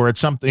and that, where it's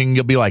something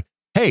you'll be like,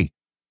 hey,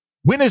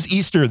 when is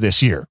Easter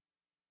this year?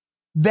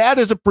 That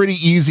is a pretty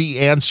easy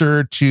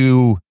answer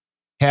to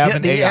have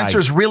an AI. The answer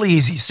is really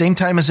easy. Same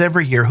time as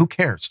every year. Who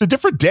cares? It's a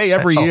different day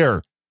every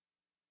year.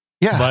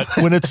 Yeah.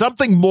 But when it's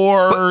something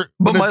more...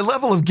 but my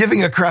level of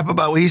giving a crap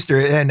about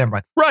Easter, never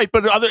mind. Right,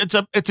 but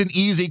it's an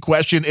easy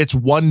question. It's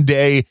one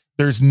day.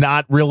 There's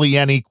not really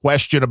any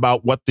question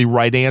about what the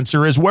right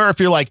answer is. Where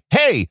if you're like,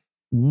 hey,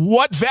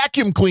 what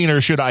vacuum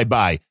cleaner should I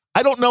buy?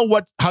 I don't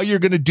know how you're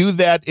going to do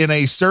that in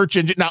a search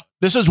engine. Now,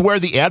 this is where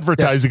the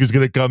advertising is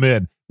going to come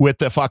in with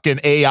the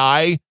fucking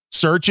AI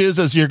searches,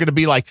 as you're going to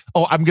be like,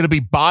 oh, I'm going to be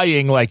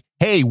buying like,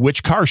 hey,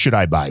 which car should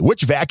I buy?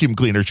 Which vacuum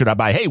cleaner should I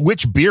buy? Hey,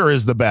 which beer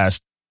is the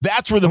best?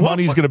 That's where the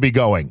money's going to be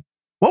going.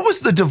 What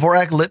was the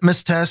Dvorak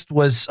litmus test?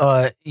 Was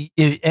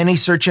any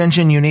search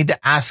engine you need to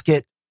ask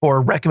it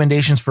for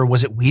recommendations for,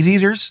 was it weed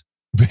eaters?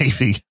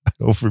 Maybe. I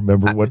don't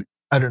remember what.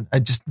 I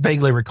just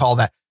vaguely recall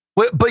that.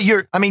 But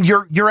you're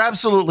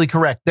absolutely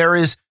correct. There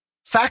is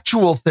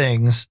factual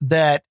things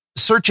that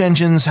search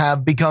engines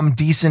have become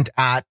decent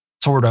at,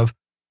 sort of.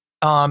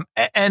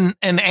 And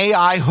an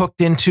AI hooked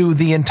into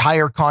the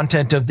entire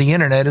content of the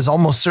internet is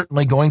almost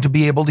certainly going to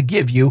be able to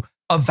give you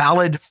a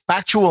valid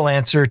factual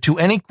answer to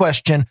any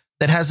question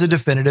that has a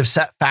definitive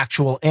set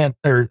factual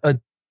answer.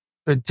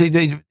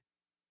 The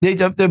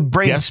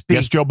brain speak,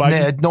 yes, Joe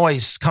Biden.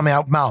 Noise coming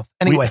out mouth.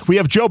 Anyway, we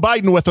have Joe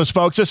Biden with us,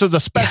 folks. This is a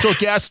special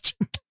guest.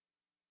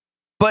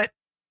 But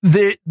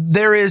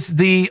there is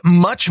the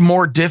much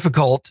more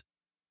difficult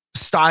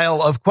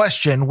style of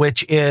question,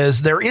 which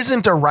is there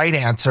isn't a right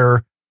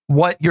answer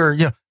what you're,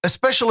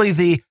 especially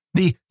the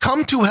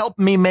come to help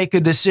me make a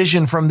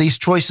decision from these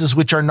choices,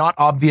 which are not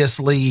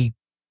obviously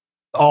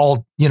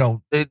all,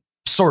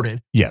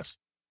 sorted. Yes.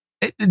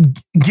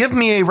 Give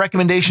me a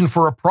recommendation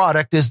for a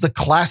product is the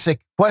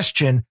classic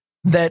question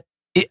that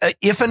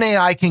if an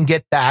AI can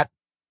get that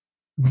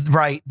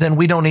right, then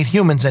we don't need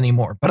humans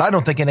anymore. But I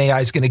don't think an AI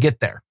is going to get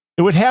there.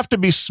 It would have to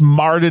be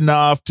smart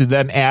enough to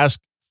then ask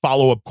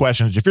follow-up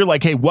questions. If you're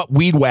like, hey, what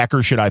weed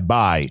whacker should I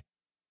buy?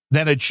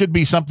 Then it should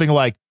be something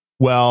like,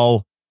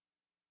 well,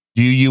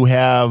 do you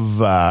have,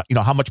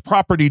 how much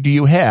property do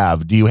you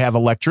have? Do you have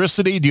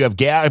electricity? Do you have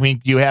gas? I mean,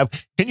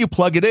 can you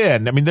plug it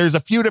in? I mean, there's a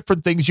few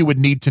different things you would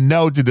need to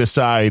know to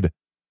decide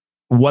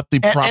what the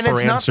proper answer is. And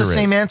it's not the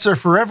same answer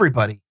for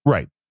everybody.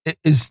 Right.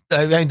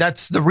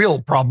 That's the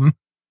real problem.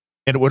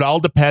 And it would all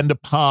depend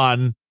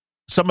upon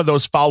some of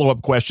those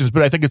follow-up questions,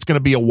 but I think it's going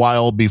to be a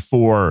while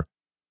before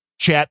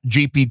Chat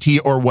GPT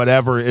or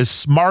whatever is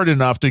smart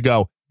enough to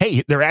go,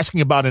 hey, they're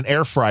asking about an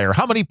air fryer.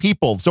 How many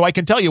people? So I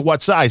can tell you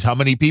what size, how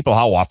many people,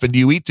 how often do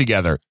you eat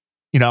together?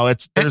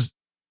 There's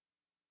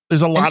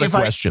a lot of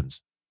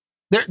questions.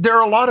 There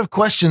are a lot of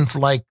questions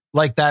like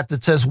that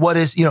says, what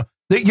is, you're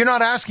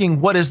not asking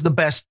what is the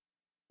best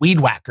weed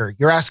whacker.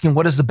 You're asking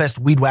what is the best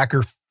weed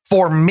whacker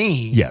for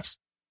me. Yes.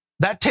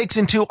 That takes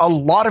into a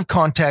lot of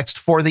context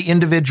for the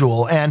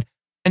individual. And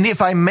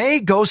if I may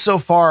go so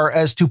far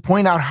as to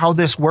point out how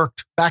this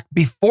worked back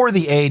before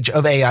the age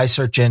of AI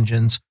search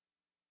engines,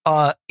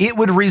 it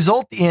would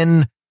result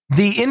in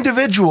the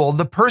individual,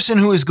 the person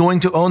who is going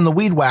to own the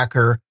weed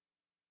whacker,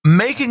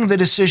 making the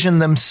decision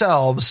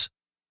themselves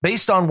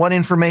based on what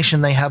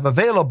information they have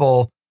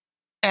available,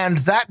 and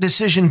that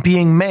decision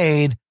being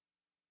made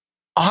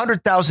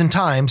 100,000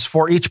 times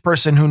for each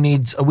person who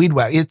needs a weed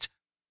whacker.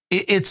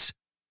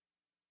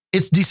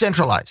 It's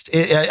decentralized.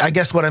 I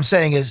guess what I'm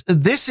saying is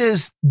this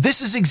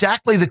is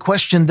exactly the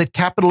question that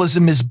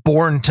capitalism is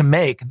born to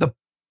make. The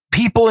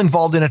people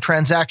involved in a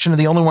transaction are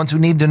the only ones who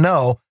need to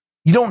know.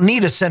 You don't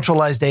need a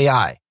centralized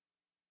AI.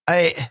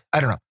 I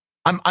don't know.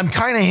 I'm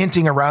kind of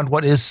hinting around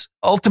what is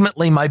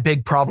ultimately my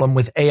big problem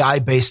with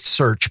AI-based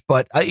search,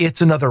 but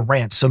it's another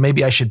rant. So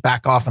maybe I should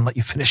back off and let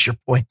you finish your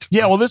point.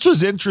 Yeah, well, this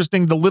was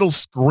interesting. The little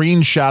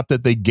screenshot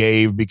that they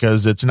gave,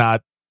 because it's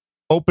not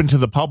open to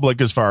the public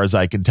as far as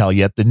I can tell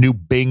yet, the new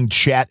Bing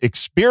chat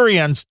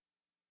experience.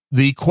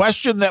 The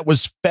question that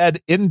was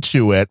fed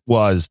into it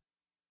was,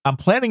 I'm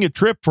planning a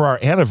trip for our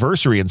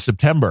anniversary in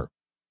September.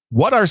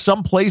 What are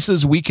some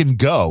places we can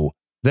go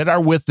that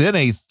are within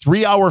a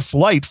 3-hour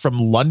flight from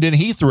London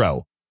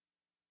Heathrow?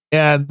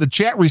 And the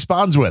chat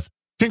responds with,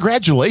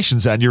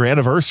 congratulations on your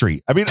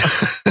anniversary. I mean,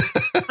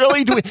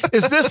 really,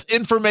 is this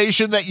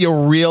information that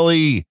you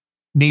really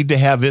need to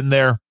have in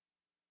there?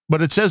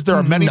 But it says there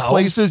are many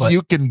places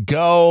you can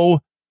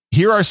go.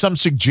 Here are some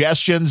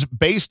suggestions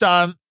based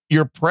on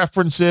your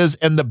preferences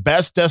and the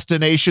best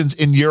destinations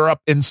in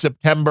Europe in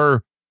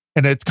September.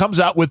 And it comes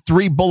out with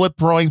 3 bullet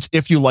points.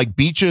 If you like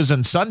beaches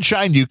and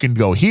sunshine, you can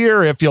go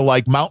here. If you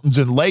like mountains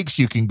and lakes,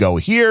 you can go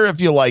here.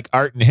 If you like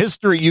art and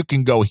history, you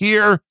can go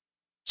here.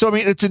 So, I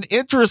mean, it's an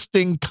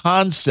interesting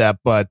concept,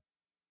 but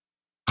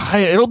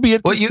it'll be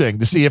interesting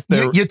to see if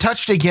you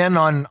touched again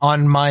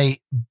on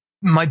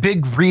my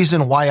big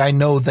reason why I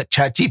know that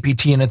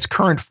ChatGPT in its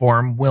current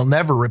form will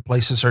never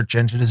replace a search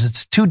engine is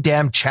it's too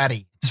damn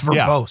chatty. It's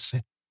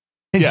verbose.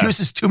 It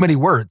uses too many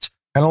words,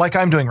 kind of like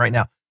I'm doing right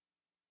now.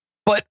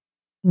 But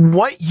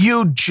what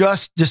you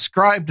just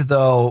described,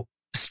 though,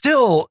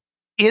 still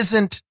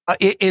isn't,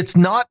 it's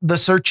not the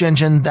search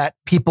engine that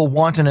people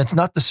want, and it's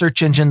not the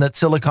search engine that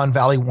Silicon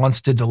Valley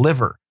wants to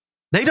deliver.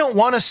 They don't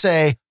want to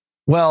say,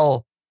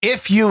 well,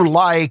 if you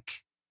like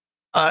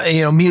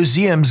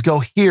museums, go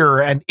here.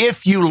 And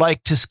if you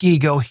like to ski,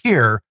 go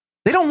here.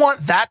 They don't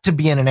want that to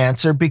be in an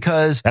answer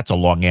because that's a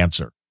long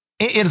answer.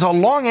 It is a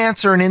long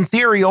answer. And in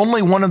theory,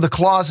 only one of the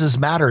clauses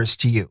matters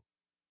to you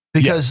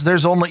because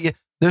there's only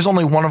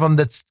one of them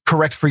that's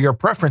correct for your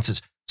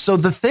preferences. So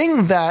the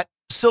thing that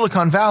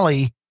Silicon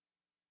Valley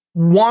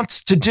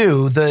wants to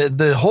do,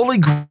 the holy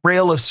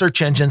grail of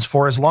search engines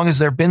for as long as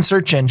there have been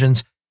search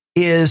engines,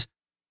 is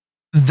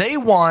they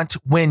want,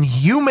 when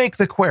you make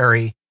the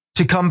query,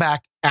 to come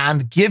back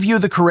and give you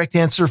the correct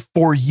answer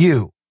for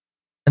you.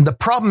 And the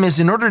problem is,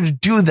 in order to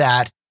do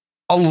that,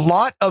 a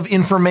lot of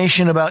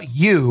information about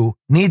you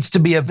needs to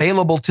be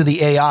available to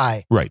the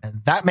AI. Right.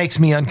 And that makes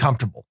me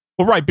uncomfortable.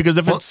 Well, right. Because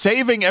if it's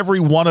saving every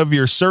one of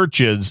your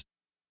searches,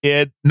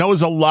 it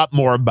knows a lot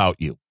more about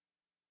you.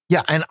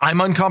 Yeah. And I'm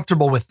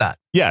uncomfortable with that.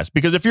 Yes.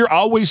 Because if you're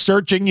always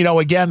searching,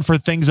 again, for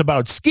things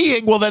about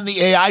skiing, well, then the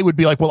AI would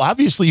be like, well,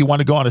 obviously you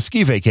want to go on a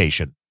ski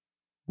vacation.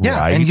 Yeah.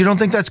 Right? And you don't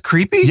think that's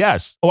creepy?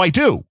 Yes. Oh, I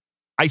do.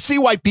 I see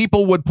why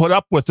people would put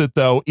up with it,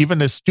 though,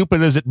 even as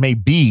stupid as it may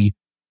be,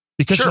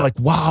 because you're like,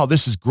 wow,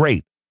 this is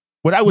great.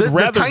 What I would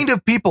rather. The kind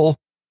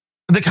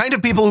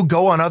of people who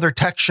go on other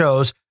tech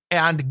shows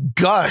and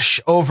gush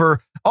over,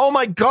 oh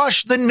my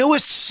gosh, the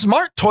newest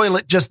smart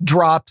toilet just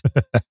dropped,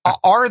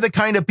 are the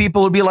kind of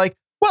people who be like,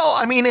 well,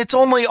 I mean, it's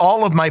only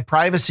all of my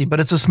privacy,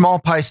 but it's a small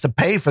price to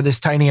pay for this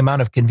tiny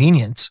amount of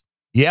convenience.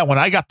 Yeah, when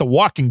I got the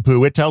walking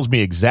Pooh, it tells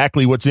me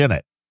exactly what's in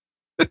it.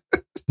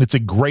 It's a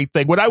great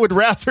thing. What I would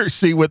rather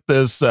see with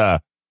this, the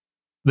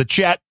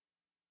chat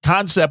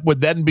concept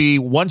would then be,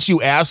 once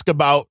you ask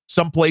about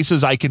some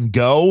places I can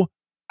go,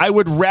 I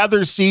would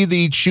rather see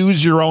the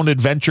choose your own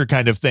adventure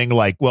kind of thing.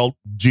 Like, well,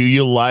 do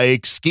you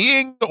like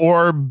skiing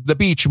or the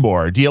beach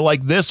more? Do you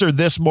like this or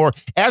this more?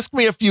 Ask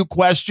me a few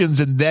questions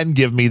and then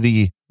give me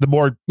the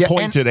more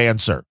pointed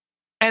answer.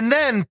 And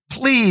then,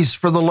 please,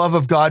 for the love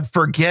of God,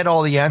 forget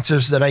all the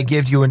answers that I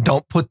give you and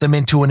don't put them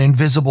into an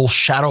invisible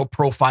shadow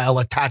profile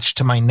attached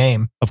to my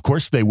name. Of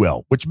course they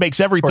will, which makes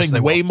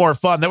everything way more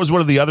fun. That was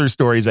one of the other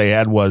stories I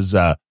had was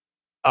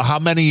how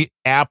many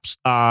apps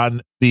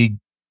on the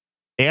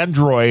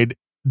Android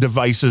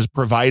devices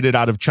provided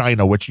out of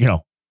China, which,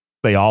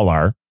 they all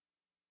are.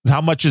 How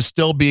much is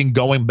still being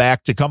going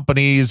back to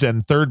companies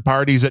and third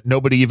parties that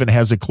nobody even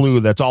has a clue?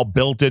 That's all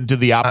built into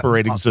the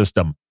operating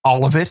system.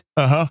 All of it?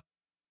 Uh-huh.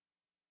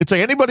 It's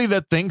like anybody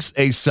that thinks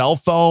a cell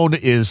phone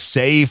is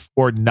safe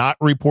or not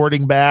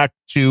reporting back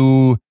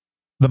to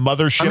the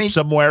mothership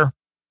somewhere.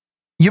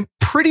 You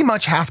pretty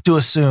much have to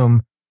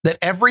assume that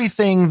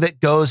everything that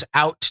goes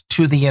out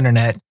to the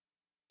internet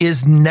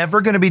is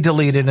never going to be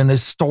deleted and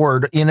is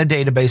stored in a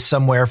database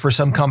somewhere for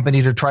some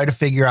company to try to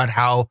figure out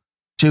how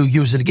to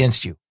use it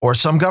against you or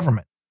some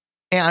government.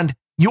 And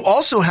you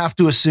also have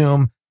to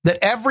assume that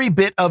every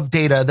bit of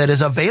data that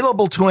is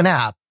available to an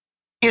app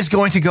is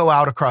going to go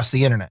out across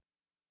the internet.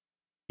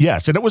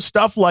 Yes, and it was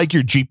stuff like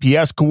your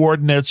GPS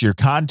coordinates, your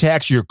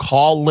contacts, your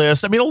call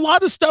list. I mean, a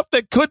lot of stuff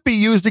that could be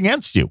used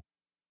against you.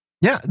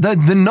 Yeah,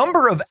 the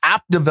number of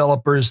app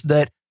developers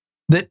that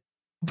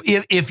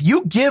if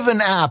you give an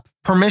app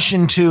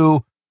permission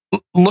to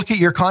look at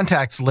your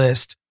contacts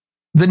list,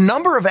 the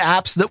number of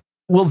apps that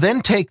will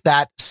then take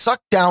that,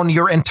 suck down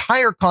your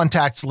entire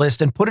contacts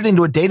list and put it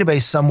into a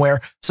database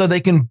somewhere so they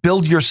can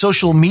build your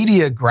social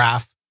media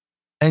graph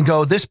and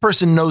go, this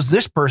person knows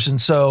this person.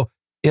 So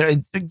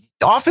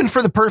often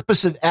for the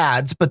purpose of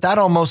ads, but that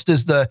almost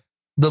is the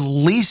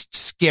least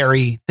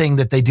scary thing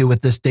that they do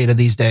with this data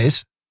these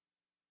days.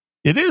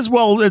 It is.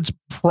 Well, it's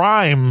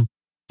prime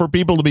for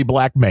people to be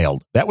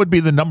blackmailed. That would be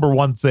the number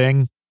one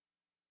thing,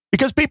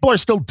 because people are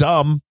still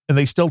dumb and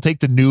they still take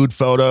the nude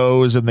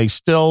photos and they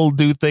still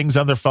do things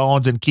on their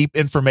phones and keep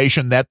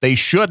information that they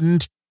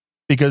shouldn't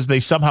because they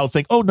somehow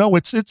think, oh no,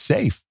 it's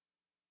safe.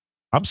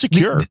 I'm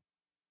secure.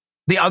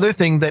 The other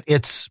thing that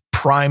it's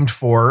primed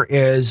for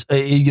is,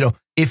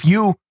 if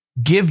you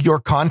give your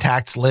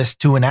contacts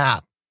list to an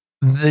app,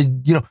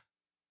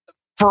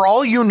 for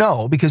all you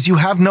know, because you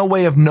have no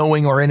way of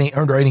knowing or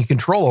any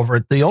control over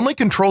it, the only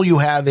control you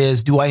have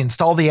is, do I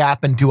install the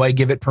app and do I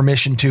give it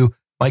permission to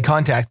my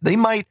contact? They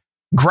might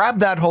grab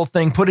that whole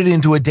thing, put it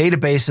into a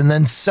database, and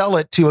then sell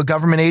it to a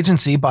government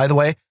agency. By the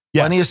way,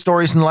 plenty of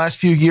stories in the last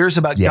few years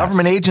about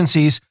government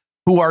agencies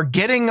who are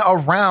getting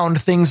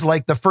around things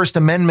like the First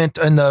Amendment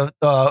and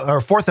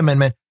or Fourth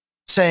Amendment,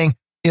 saying,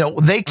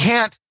 they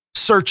can't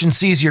search and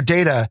seize your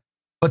data,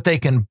 but they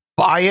can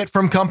buy it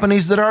from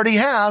companies that already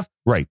have.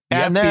 Right. The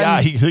and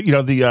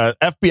FBI, the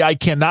FBI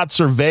cannot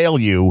surveil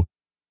you,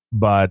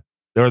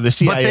 or the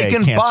CIA but they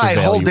can buy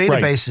whole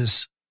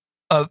databases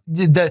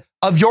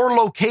of your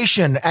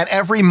location at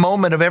every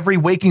moment of every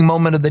waking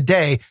moment of the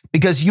day,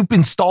 because you've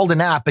installed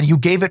an app and you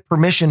gave it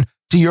permission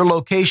to your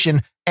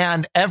location.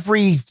 And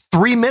every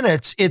 3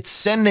 minutes, it's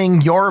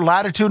sending your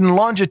latitude and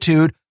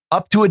longitude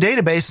up to a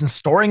database and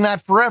storing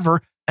that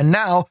forever. And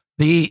now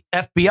the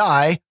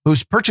FBI,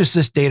 who's purchased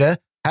this data,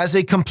 has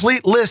a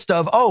complete list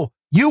of,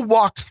 you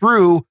walked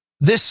through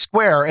this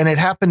square and it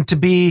happened to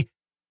be,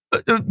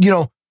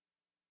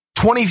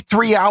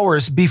 23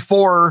 hours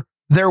before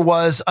there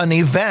was an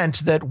event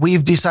that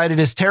we've decided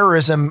is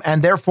terrorism,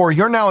 and therefore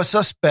you're now a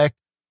suspect.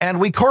 And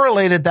we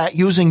correlated that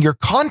using your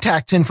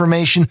contacts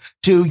information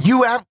to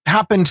you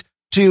happened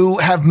to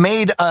have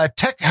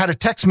had a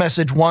text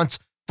message once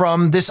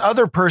from this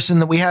other person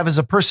that we have as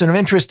a person of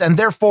interest. And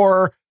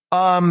therefore,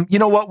 you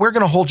know what? We're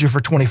going to hold you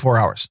for 24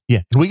 hours.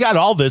 Yeah. And we got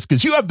all this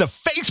because you have the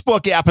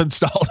Facebook app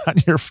installed on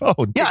your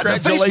phone. Yeah. The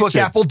Facebook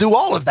app will do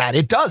all of that.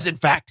 It does, in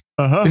fact.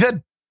 We've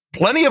had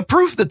plenty of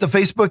proof that the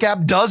Facebook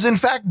app does, in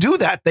fact, do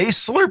that. They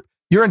slurp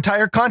your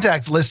entire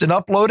contacts list and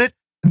upload it.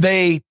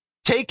 They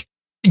take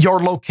your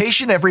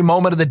location every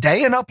moment of the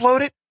day and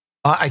upload it.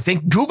 I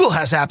think Google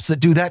has apps that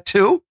do that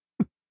too.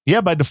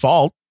 Yeah, by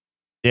default.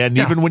 And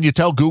even when you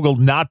tell Google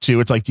not to,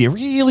 it's like, do you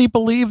really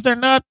believe they're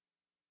not?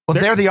 Well,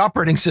 they're the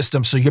operating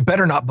system, so you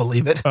better not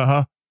believe it.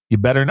 You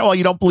better know. Well,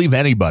 you don't believe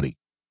anybody.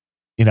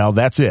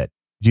 That's it.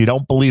 You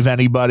don't believe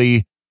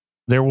anybody.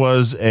 There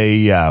was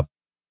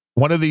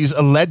one of these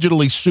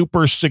allegedly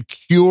super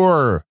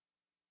secure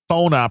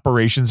phone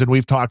operations, and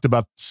we've talked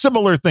about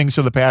similar things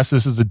in the past.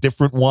 This is a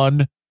different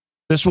one.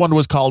 This one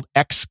was called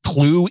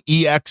Exclu,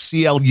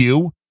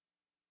 EXCLU,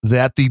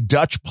 that the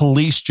Dutch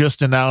police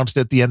just announced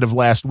at the end of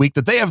last week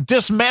that they have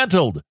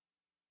dismantled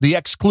the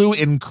Exclu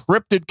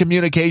encrypted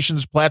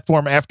communications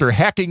platform after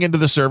hacking into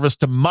the service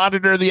to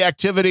monitor the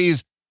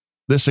activities.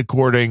 This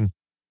according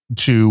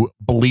to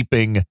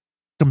Bleeping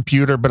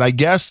Computer. But I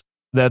guess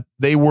that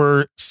they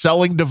were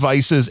selling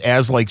devices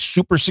as like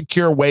super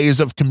secure ways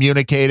of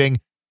communicating,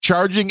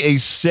 charging a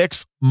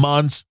 6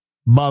 months.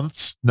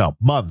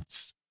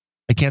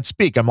 I can't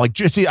speak. I'm like,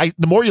 see,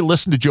 the more you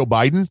listen to Joe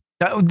Biden.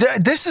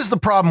 This is the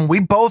problem.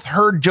 We both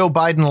heard Joe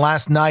Biden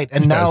last night,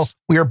 and now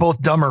we are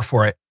both dumber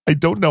for it. I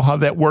don't know how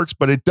that works,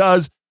 but it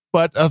does.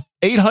 But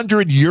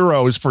 800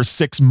 euros for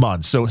 6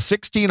 months. So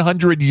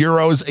 1,600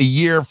 euros a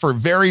year for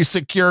very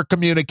secure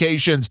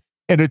communications.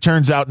 And it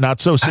turns out not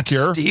so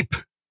secure. That's steep.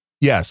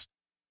 Yes.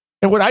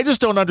 And what I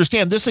just don't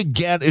understand, this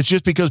again, is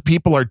just because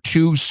people are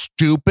too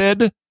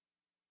stupid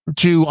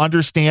to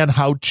understand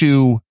how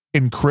to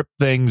encrypt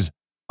things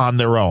on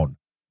their own.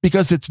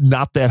 Because it's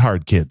not that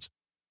hard, kids.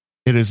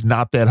 It is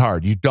not that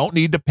hard. You don't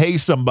need to pay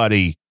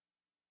somebody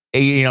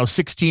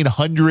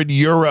 1,600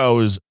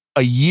 euros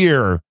a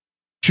year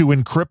to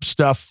encrypt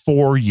stuff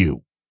for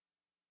you.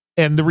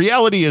 And the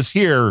reality is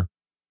here,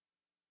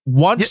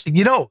 once...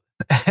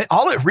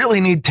 all it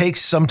really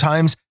takes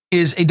sometimes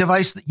is a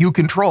device that you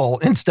control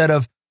instead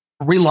of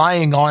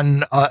relying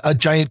on a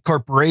giant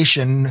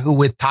corporation who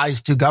with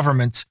ties to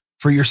governments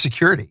for your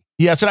security.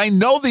 Yes, and I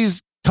know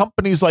these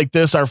companies like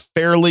this are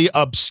fairly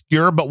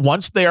obscure, but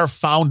once they are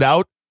found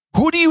out,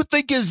 who do you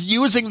think is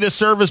using this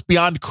service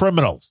beyond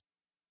criminals?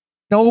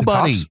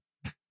 Nobody.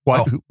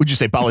 What? Oh. Would you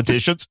say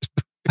politicians?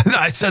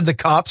 I said the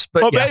cops,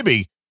 but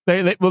maybe.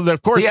 Well,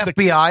 of course. The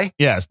FBI.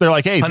 Yes. They're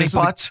like, hey,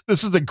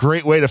 this is a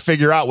great way to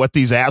figure out what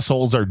these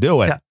assholes are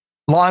doing. Yeah.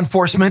 Law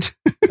enforcement.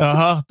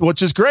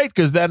 Which is great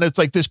because then it's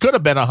like this could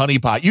have been a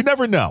honeypot. You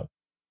never know.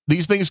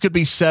 These things could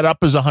be set up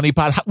as a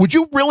honeypot. Would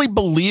you really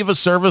believe a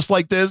service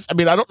like this? I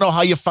mean, I don't know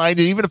how you find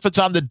it, even if it's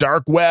on the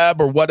dark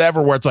web or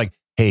whatever, where it's like,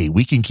 hey,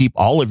 we can keep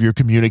all of your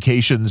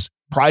communications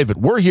private.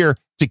 We're here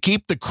to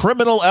keep the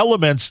criminal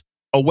elements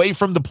away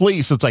from the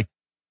police. It's like,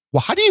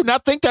 well, how do you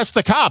not think that's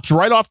the cops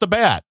right off the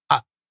bat?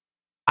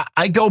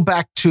 I go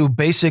back to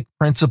basic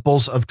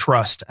principles of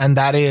trust, and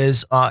that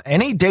is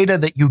any data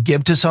that you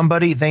give to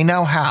somebody, they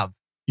now have.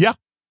 Yeah.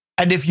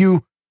 And if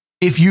you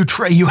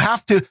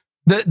have to,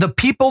 the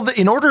people that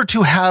in order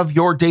to have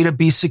your data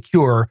be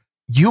secure,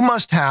 you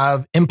must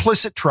have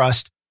implicit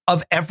trust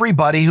of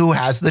everybody who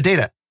has the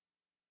data.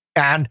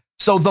 And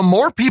so the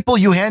more people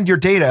you hand your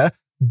data,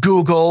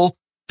 Google,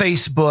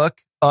 Facebook,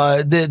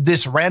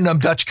 this random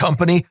Dutch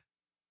company,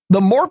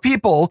 the more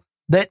people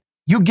that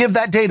you give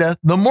that data,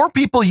 the more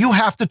people you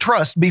have to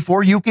trust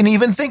before you can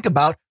even think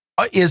about,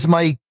 is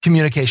my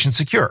communication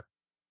secure?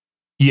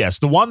 Yes.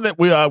 The one that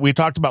we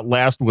talked about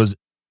last was,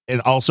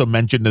 and also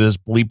mentioned in this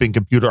Bleeping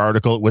Computer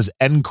article, it was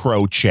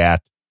EncroChat.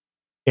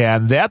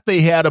 And that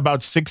they had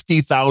about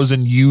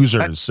 60,000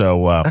 users.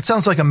 That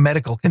sounds like a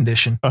medical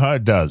condition.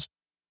 It does.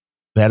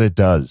 That it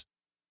does.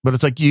 But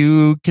it's like,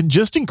 you can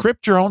just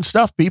encrypt your own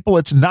stuff, people.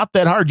 It's not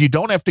that hard. You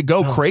don't have to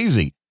go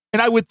crazy.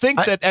 And I would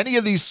think that any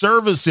of these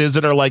services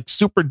that are like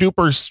super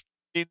duper,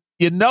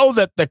 you know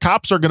that the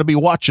cops are going to be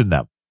watching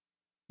them.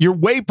 You're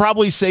way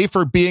probably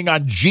safer being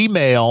on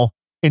Gmail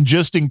and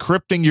just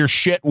encrypting your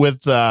shit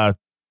with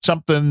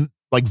something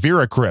like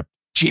VeraCrypt.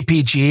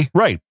 GPG.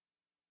 Right.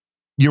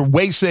 You're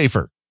way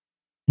safer.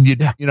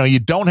 You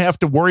don't have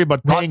to worry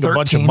about paying a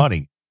bunch of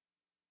money.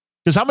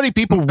 Because how many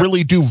people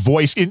really do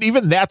voice? And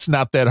even that's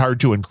not that hard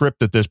to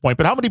encrypt at this point.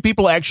 But how many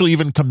people actually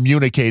even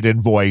communicate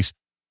in voice?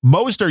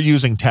 Most are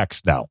using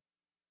text now.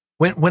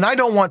 When I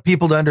don't want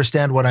people to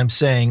understand what I'm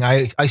saying,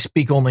 I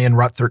speak only in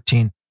ROT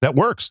 13. That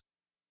works.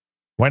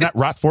 Why not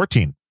ROT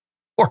 14?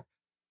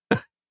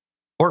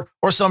 Or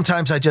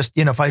sometimes I just,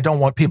 if I don't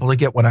want people to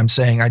get what I'm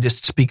saying, I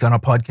just speak on a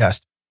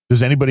podcast.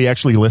 Does anybody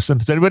actually listen?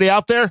 Is anybody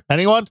out there?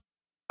 Anyone?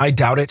 I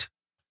doubt it.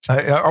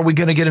 Are we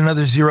going to get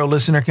another 0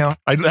 listener count?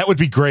 That would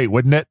be great,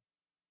 wouldn't it?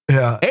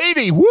 Yeah.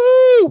 80.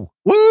 Woo!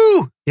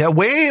 Woo! Yeah,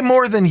 way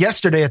more than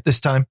yesterday at this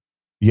time.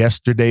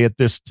 Yesterday at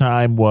this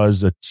time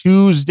was a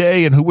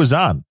Tuesday, and who was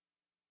on?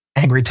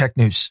 Angry Tech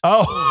News.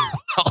 Oh,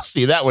 I'll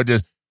see. That would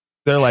just,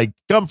 they're like,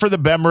 come for the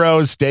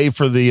Bemrose, stay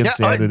for the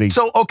insanity.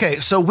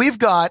 So we've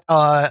got,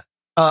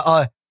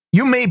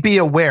 you may be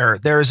aware,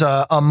 there's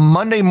a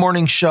Monday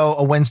morning show,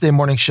 a Wednesday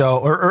morning show,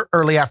 or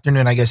early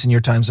afternoon, I guess, in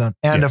your time zone,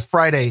 and a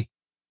Friday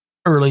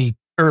early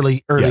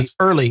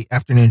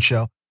afternoon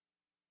show.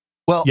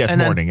 Well, yes,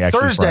 and morning, then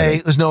Thursday,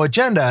 Friday. There's no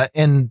agenda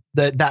in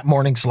that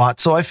morning slot.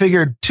 So I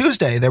figured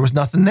Tuesday, there was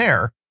nothing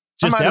there.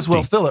 Just I might as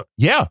well fill it.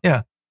 Yeah.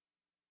 Yeah.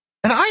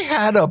 And I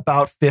had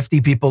about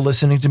 50 people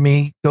listening to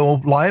me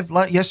go live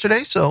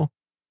yesterday. So,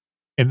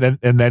 and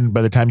then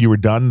by the time you were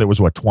done, there was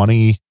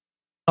 20.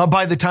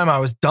 By the time I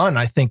was done,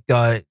 I think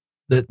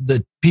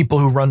the people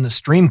who run the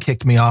stream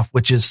kicked me off,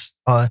 which is,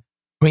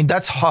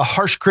 that's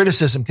harsh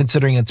criticism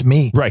considering it's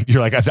me. Right.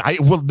 You're like,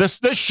 this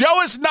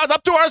show is not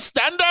up to our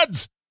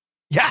standards.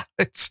 Yeah.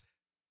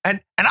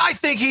 And I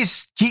think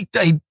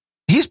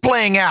he's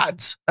playing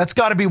ads. That's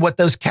got to be what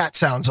those cat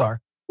sounds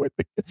are.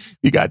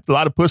 You got a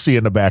lot of pussy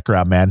in the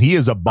background, man. He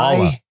is a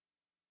baller.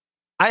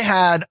 I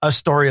had a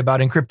story about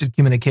encrypted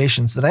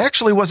communications that I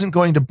actually wasn't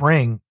going to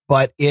bring,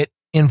 but it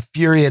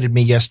infuriated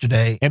me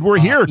yesterday. And we're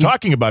here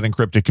talking about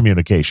encrypted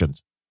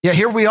communications. Yeah,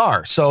 here we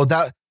are. So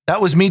that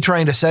was me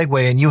trying to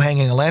segue and you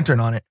hanging a lantern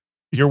on it.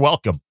 You're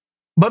welcome.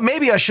 But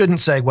maybe I shouldn't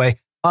segue.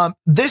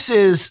 This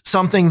is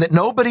something that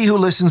nobody who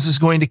listens is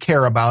going to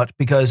care about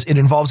because it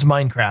involves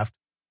Minecraft.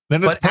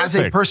 Then it's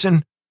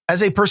but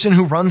as a person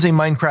who runs a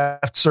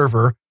Minecraft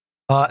server,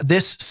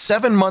 this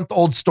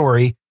 7-month-old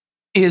story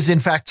is in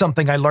fact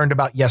something I learned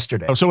about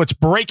yesterday. Oh, so it's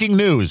breaking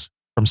news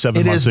from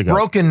 7 months ago. It is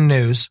broken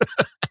news.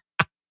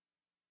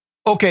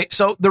 Okay,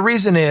 so the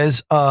reason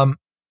is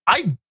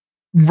I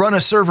run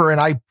a server and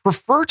I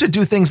prefer to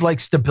do things like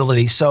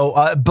stability. So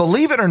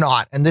believe it or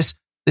not, and this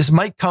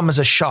might come as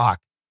a shock,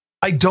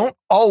 I don't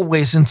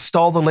always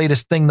install the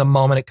latest thing the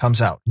moment it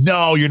comes out.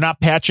 No, you're not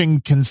patching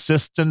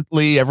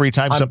consistently every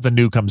time something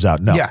new comes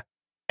out. No. Yeah.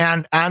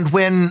 And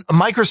when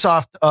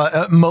Microsoft,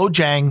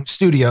 Mojang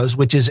Studios,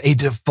 which is a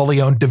fully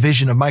owned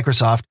division of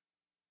Microsoft,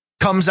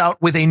 comes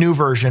out with a new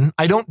version,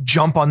 I don't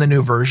jump on the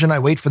new version. I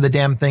wait for the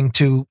damn thing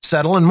to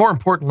settle. And more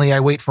importantly, I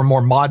wait for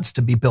more mods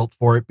to be built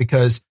for it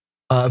because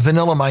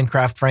vanilla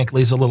Minecraft,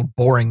 frankly, is a little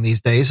boring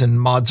these days. And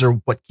mods are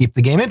what keep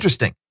the game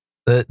interesting.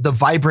 The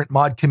vibrant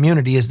mod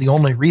community is the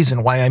only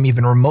reason why I'm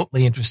even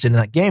remotely interested in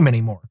that game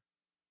anymore.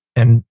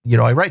 And,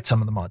 I write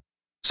some of the mods.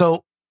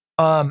 So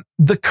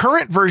the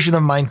current version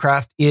of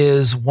Minecraft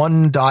is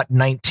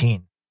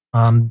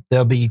 1.19.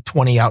 There'll be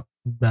 20 out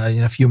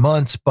in a few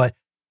months. But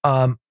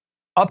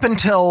up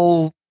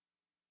until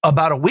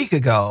about a week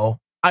ago,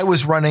 I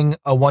was running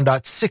a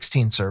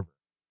 1.16 server.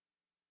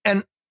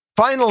 And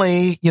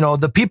finally,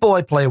 the people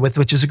I play with,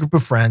 which is a group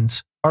of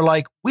friends, are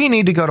like, we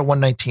need to go to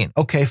 1.19.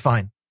 Okay,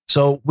 fine.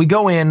 So we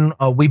go in,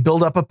 we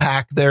build up a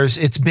pack.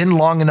 It's been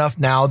long enough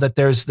now that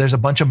there's a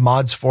bunch of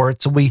mods for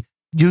it. So we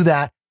do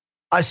that.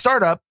 I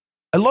start up,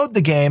 I load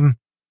the game.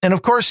 And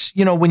of course,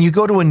 when you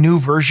go to a new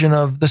version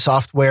of the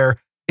software,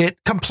 it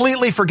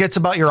completely forgets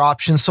about your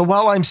options. So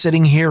while I'm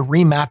sitting here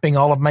remapping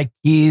all of my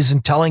keys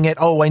and telling it,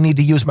 I need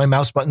to use my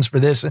mouse buttons for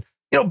this,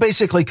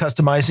 basically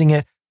customizing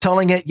it,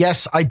 telling it,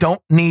 yes, I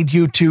don't need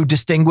you to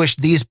distinguish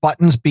these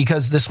buttons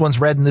because this one's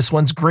red and this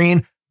one's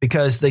green,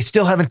 because they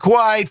still haven't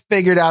quite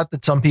figured out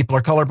that some people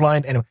are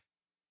colorblind. Anyway,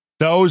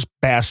 those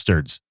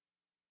bastards.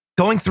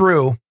 Going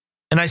through,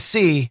 and I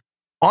see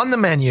on the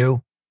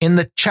menu in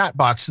the chat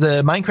box,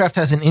 the Minecraft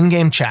has an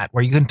in-game chat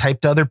where you can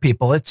type to other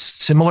people. It's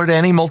similar to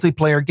any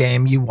multiplayer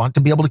game. You want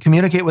to be able to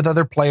communicate with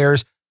other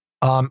players.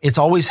 It's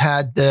always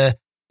had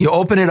you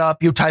open it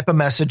up, you type a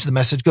message, the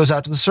message goes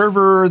out to the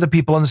server, the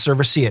people on the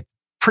server see it.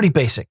 Pretty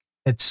basic.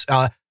 It's,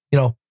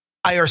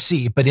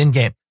 IRC, but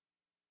in-game.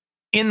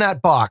 In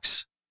that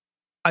box,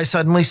 I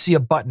suddenly see a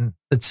button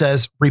that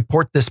says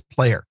report this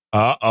player.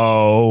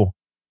 Uh-oh.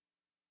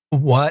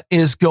 What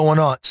is going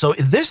on? So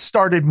this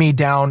started me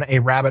down a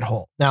rabbit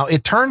hole. Now,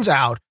 it turns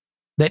out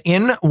that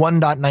in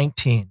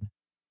 1.19,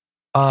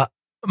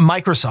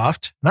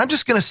 Microsoft, and I'm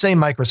just going to say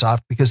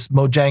Microsoft because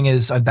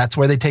Mojang that's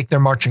where they take their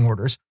marching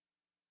orders,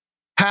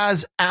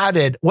 has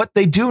added, what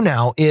they do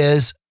now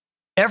is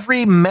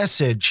every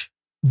message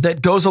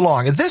that goes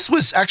along, and this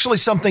was actually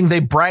something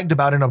they bragged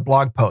about in a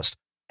blog post.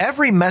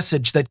 Every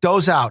message that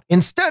goes out,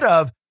 instead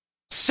of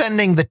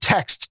sending the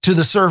text to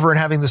the server and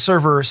having the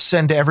server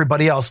send to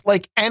everybody else,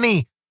 like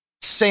any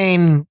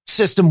sane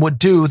system would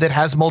do that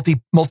has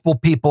multiple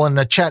people in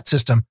a chat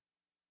system,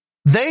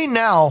 they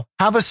now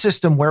have a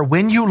system where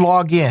when you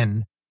log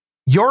in,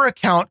 your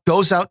account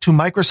goes out to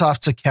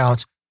Microsoft's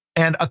account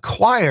and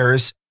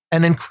acquires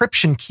an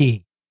encryption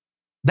key.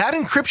 That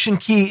encryption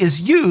key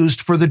is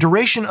used for the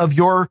duration of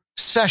your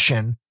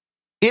session.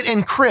 It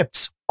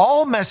encrypts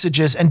all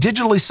messages and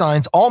digitally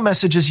signs all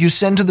messages you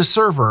send to the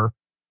server.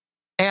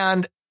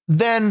 And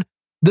then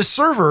the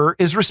server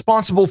is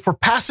responsible for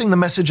passing the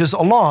messages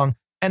along,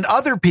 and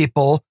other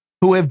people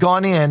who have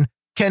gone in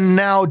can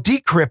now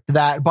decrypt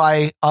that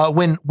by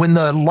when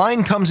the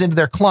line comes into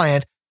their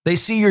client, they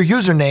see your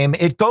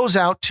username. It goes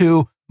out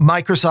to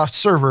Microsoft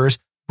servers,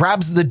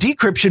 grabs the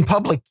decryption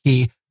public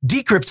key,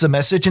 decrypts the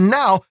message, and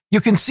now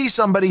you can see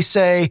somebody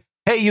say,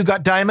 hey, you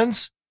got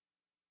diamonds?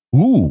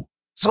 Ooh.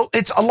 So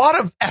it's a lot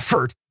of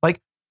effort. Like,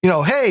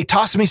 hey,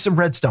 toss me some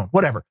redstone,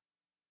 whatever.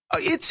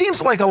 It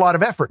seems like a lot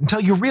of effort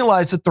until you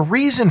realize that the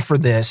reason for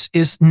this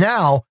is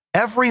now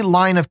every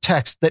line of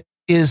text that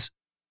is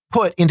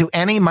put into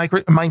any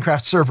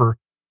Minecraft server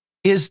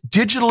is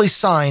digitally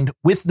signed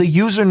with the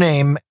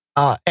username,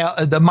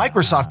 the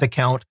Microsoft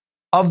account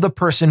of the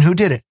person who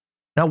did it.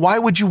 Now, why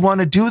would you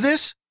want to do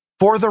this?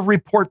 For the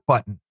report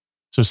button.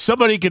 So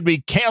somebody could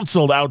be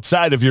canceled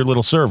outside of your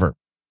little server.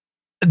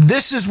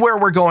 This is where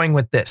we're going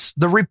with this.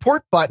 The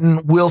report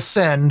button will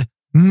send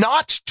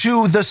not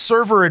to the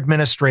server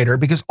administrator,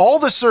 because all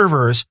the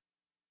servers,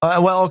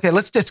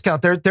 let's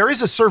discount. There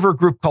is a server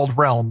group called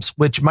Realms,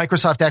 which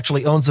Microsoft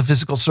actually owns the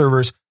physical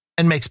servers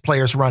and makes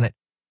players run it.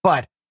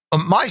 But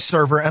my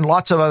server and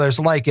lots of others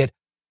like it,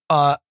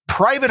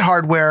 private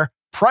hardware,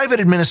 private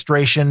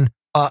administration,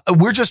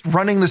 we're just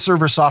running the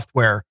server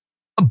software,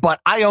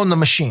 but I own the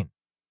machine.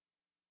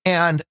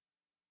 And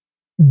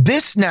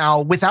this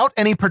now, without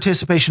any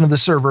participation of the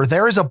server,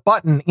 there is a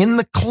button in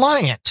the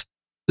client.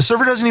 The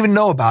server doesn't even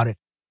know about it,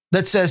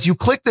 that says you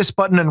click this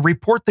button and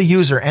report the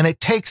user, and it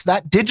takes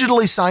that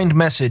digitally signed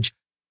message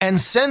and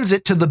sends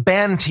it to the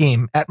ban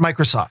team at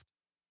Microsoft.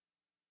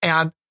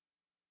 And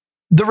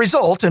the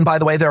result, and by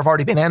the way, there have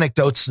already been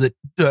anecdotes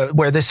that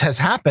where this has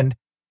happened,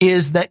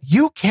 is that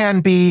you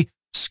can be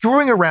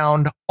screwing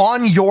around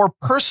on your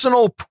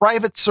personal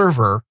private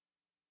server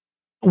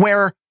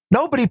where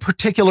nobody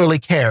particularly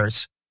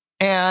cares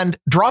and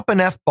drop an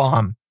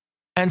F-bomb,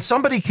 and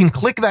somebody can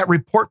click that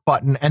report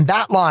button and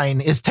that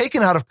line is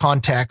taken out of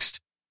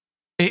context.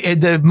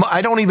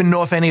 I don't even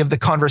know if any of the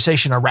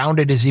conversation around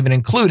it is even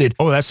included.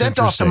 Oh, that's sent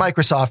off to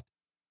Microsoft.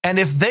 And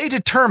if they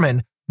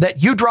determine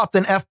that you dropped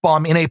an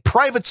F-bomb in a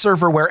private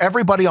server where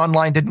everybody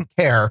online didn't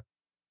care,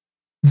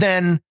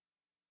 then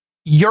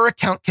your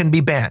account can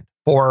be banned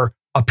for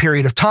a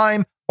period of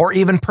time or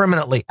even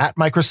permanently at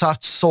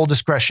Microsoft's sole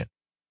discretion.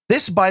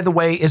 This, by the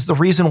way, is the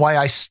reason why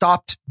I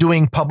stopped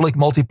doing public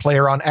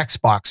multiplayer on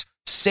Xbox.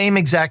 Same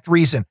exact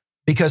reason,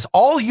 because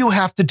all you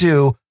have to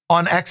do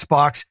on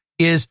Xbox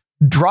is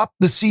drop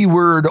the C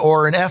word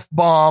or an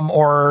F-bomb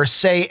or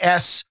say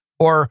S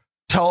or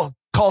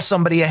call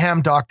somebody a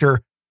ham doctor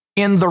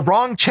in the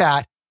wrong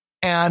chat,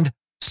 and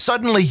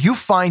suddenly you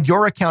find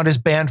your account is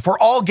banned for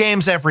all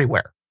games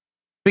everywhere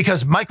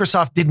because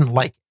Microsoft didn't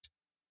like it,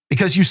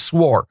 because you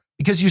swore,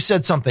 because you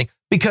said something,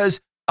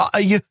 because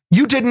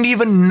you didn't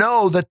even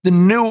know that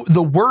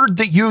the word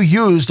that you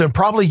used and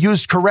probably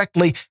used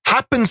correctly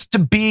happens to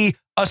be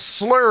a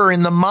slur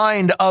in the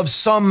mind of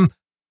some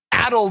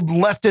addled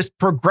leftist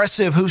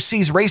progressive who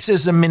sees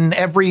racism in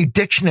every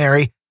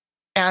dictionary.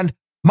 And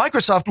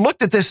Microsoft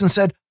looked at this and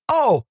said,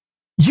 oh,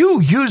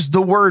 you used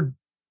the word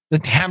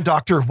ham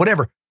doctor,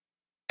 whatever.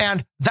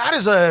 And that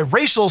is a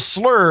racial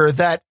slur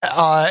that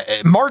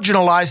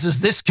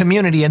marginalizes this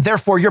community, and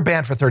therefore you're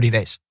banned for 30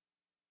 days.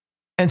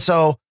 And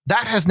so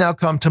that has now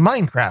come to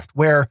Minecraft,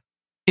 where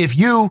if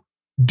you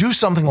do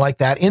something like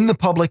that in the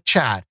public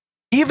chat,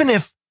 even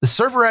if the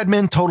server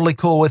admin totally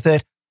cool with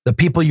it, the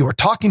people you were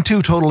talking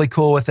to totally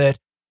cool with it,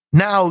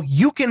 now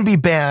you can be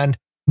banned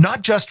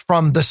not just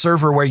from the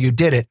server where you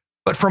did it,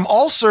 but from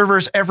all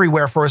servers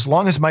everywhere for as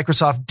long as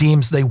Microsoft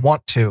deems they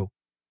want to,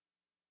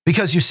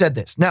 because you said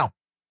this. Now,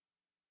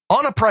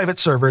 on a private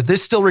server,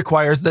 this still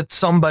requires that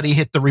somebody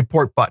hit the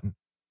report button.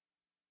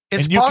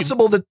 It's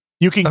possible that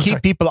you can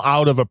keep people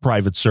out of a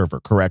private server,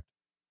 correct?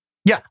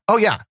 Yeah. Oh,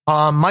 yeah.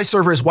 My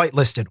server is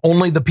whitelisted.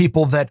 Only the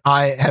people that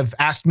I have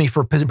asked me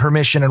for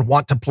permission and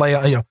want to play,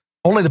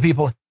 only the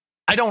people.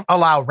 I don't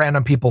allow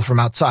random people from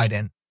outside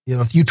in.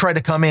 If you try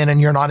to come in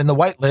and you're not in the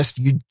whitelist,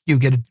 you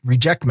get a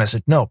reject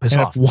message. No, piss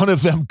off. If one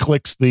of them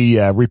clicks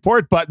the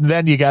report button,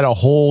 then you got a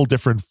whole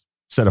different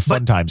set of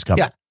fun times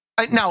coming.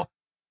 Yeah. Now,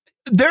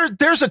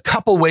 there's a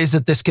couple ways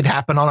that this could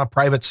happen on a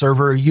private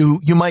server. You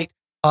might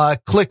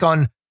click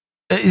on.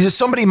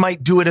 Somebody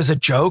might do it as a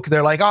joke.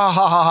 They're like, oh,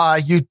 ha, ha, ha,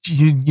 you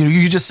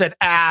just said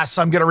ass.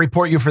 I'm going to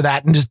report you for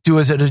that, and just do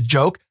it as a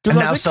joke. And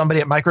now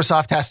somebody at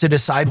Microsoft has to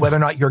decide whether or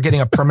not you're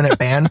getting a permanent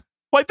ban.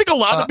 Well, I think a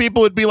lot of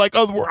people would be like,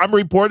 oh, I'm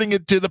reporting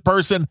it to the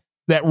person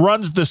that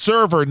runs the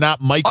server,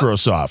 not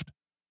Microsoft.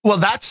 Well,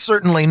 that's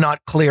certainly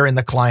not clear in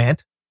the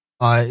client.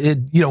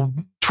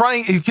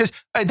 Trying, because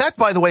that,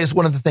 by the way, is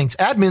one of the things.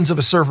 Admins of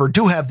a server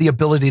do have the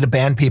ability to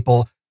ban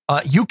people.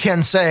 You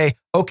can say,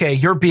 okay,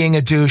 you're being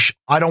a douche.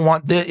 I don't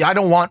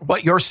want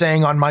what you're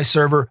saying on my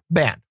server.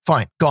 Banned.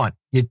 Fine. Gone.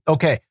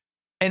 Okay.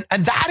 And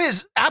that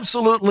is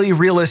absolutely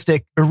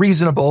realistic,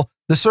 reasonable.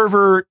 The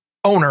server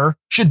owner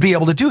should be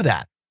able to do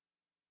that.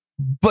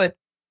 But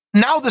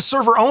now the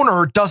server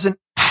owner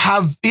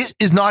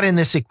is not in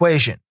this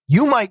equation.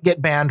 You might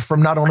get banned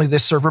from not only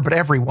this server, but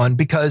everyone,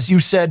 because you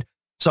said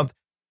something.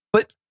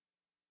 But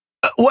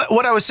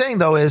what I was saying,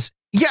 though, is,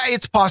 yeah,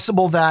 it's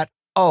possible that,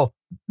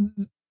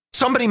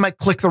 somebody might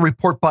click the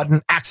report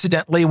button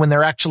accidentally when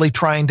they're actually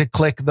trying to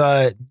click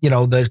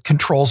the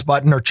controls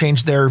button or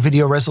change their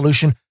video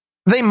resolution.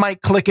 They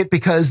might click it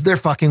because they're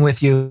fucking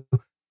with you.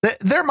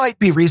 There might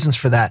be reasons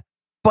for that.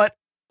 But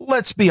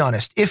let's be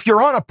honest. If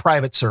you're on a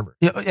private server,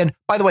 and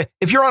by the way,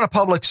 if you're on a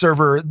public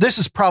server, this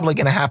is probably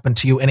going to happen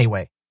to you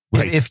anyway.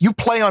 Right. If you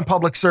play on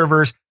public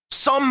servers,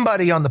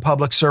 somebody on the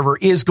public server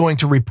is going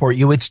to report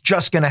you. It's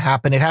just going to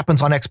happen. It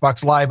happens on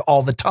Xbox Live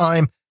all the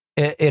time.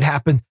 It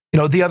happened.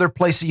 The other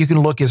place that you can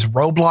look is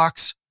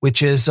Roblox,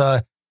 which is,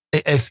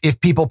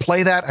 if people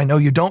play that, I know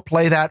you don't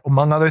play that,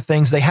 among other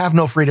things, they have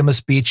no freedom of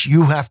speech.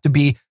 You have to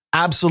be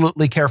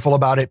absolutely careful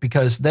about it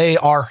because they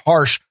are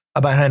harsh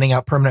about handing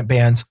out permanent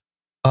bans.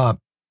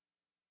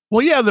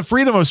 Well, yeah, the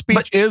freedom of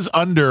speech is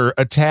under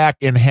attack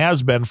and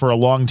has been for a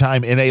long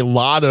time in a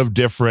lot of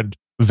different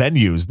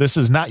venues. This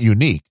is not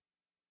unique.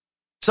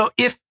 So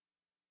if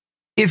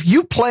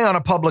you play on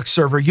a public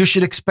server, you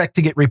should expect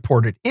to get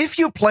reported. If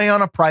you play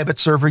on a private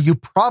server, you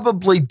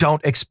probably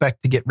don't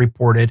expect to get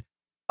reported.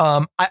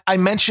 I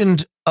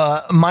mentioned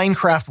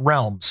Minecraft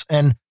Realms.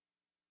 And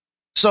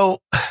so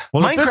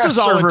Minecraft, if this is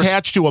all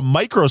attached to a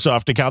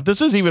Microsoft account,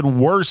 this is even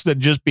worse than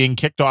just being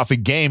kicked off a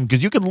game,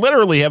 because you can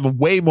literally have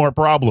way more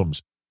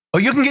problems. Oh,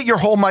 you can get your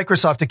whole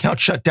Microsoft account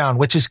shut down,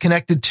 which is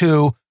connected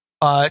to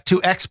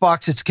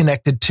Xbox. It's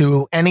connected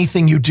to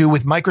anything you do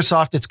with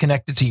Microsoft. It's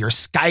connected to your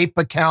Skype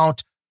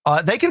account.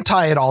 They can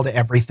tie it all to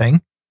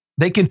everything.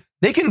 They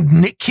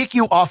can kick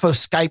you off of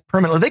Skype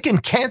permanently. They can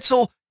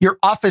cancel your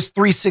Office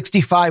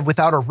 365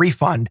 without a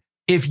refund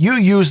if you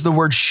use the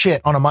word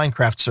shit on a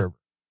Minecraft server.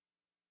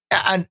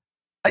 And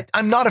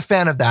I'm not a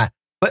fan of that.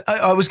 But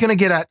I was going to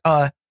get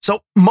at, so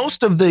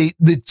most of the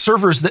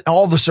servers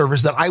all the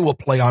servers that I will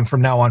play on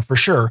from now on for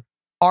sure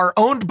are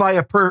owned by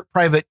a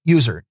private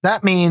user.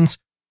 That means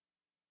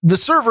the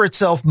server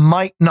itself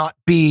might not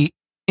be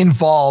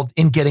involved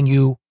in getting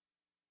you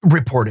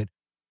reported,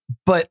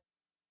 but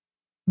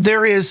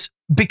there is,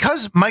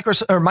 because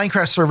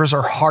Minecraft servers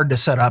are hard to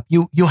set up,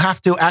 you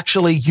have to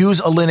actually use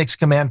a Linux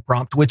command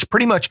prompt, which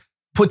pretty much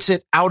puts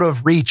it out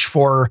of reach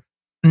for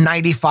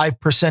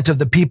 95% of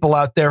the people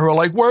out there who are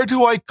like, where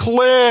do I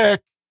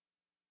click?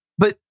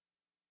 But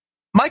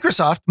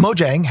Microsoft,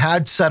 Mojang,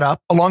 had set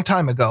up a long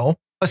time ago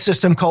a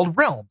system called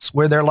Realms,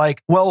 where they're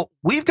like, well,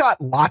 we've got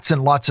lots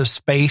and lots of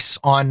space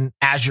on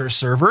Azure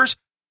servers.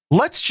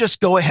 Let's just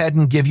go ahead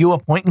and give you a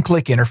point and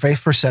click interface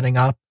for setting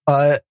up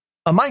a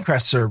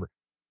Minecraft server.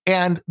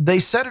 And they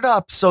set it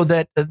up so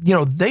that,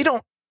 they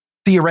don't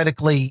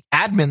theoretically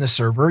admin the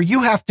server.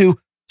 You have to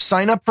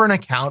sign up for an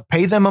account,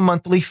 pay them a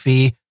monthly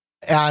fee,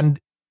 and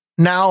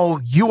now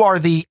you are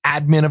the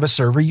admin of a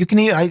server. You can,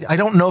 I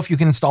don't know if you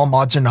can install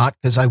mods or not,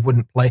 because I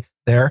wouldn't play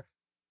there.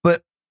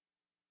 But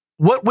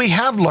what we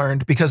have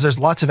learned, because there's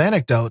lots of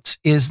anecdotes,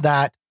 is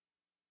that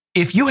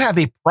if you have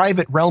a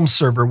private Realm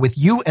server with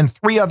you and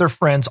 3 other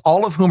friends,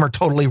 all of whom are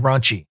totally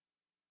raunchy,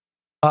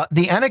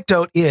 the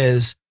anecdote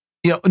is,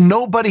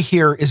 nobody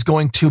here is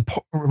going to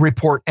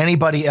report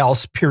anybody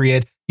else,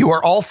 period. You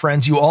are all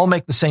friends. You all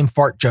make the same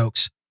fart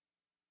jokes.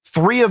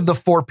 3 of the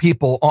 4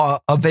 people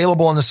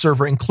available on the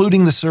server,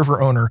 including the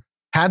server owner,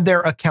 had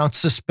their accounts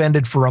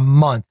suspended for a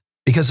month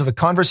because of a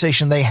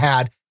conversation they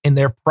had in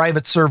their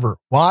private server.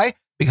 Why?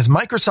 Because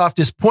Microsoft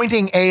is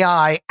pointing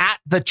AI at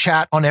the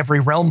chat on every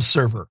Realm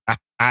server.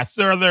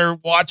 So they're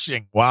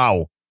watching.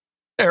 Wow.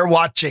 They're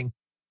watching.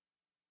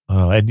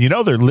 And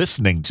they're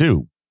listening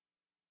too.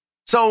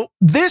 So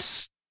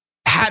this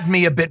had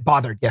me a bit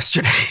bothered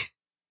yesterday.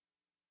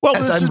 Well,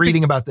 as I'm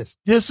reading about this.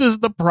 This is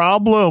the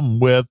problem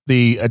with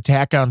the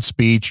attack on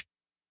speech.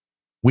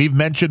 We've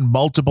mentioned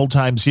multiple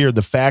times here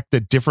the fact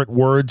that different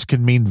words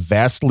can mean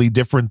vastly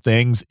different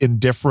things in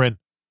different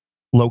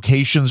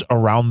locations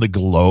around the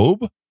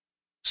globe.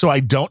 So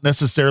I don't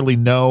necessarily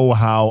know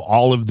how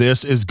all of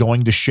this is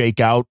going to shake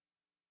out.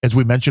 As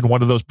we mentioned in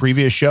one of those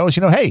previous shows,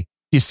 hey,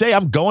 you say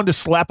I'm going to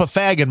slap a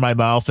fag in my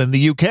mouth in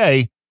the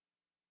UK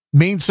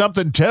means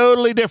something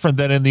totally different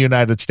than in the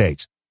United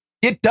States.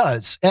 It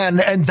does. And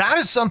that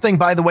is something,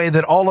 by the way,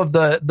 that all of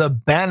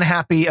the ban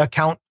happy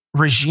account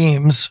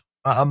regimes,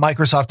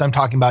 Microsoft I'm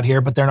talking about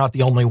here, but they're not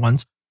the only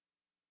ones,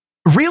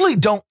 really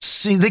don't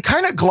see. They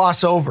kind of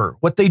gloss over.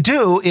 What they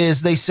do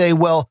is they say,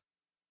 well,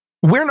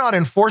 we're not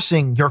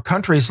enforcing your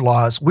country's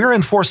laws. We're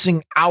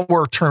enforcing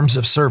our terms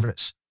of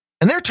service.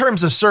 And their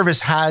terms of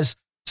service has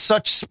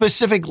such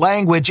specific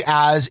language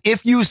as,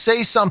 if you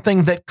say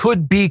something that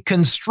could be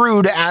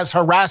construed as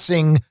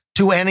harassing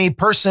to any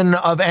person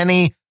of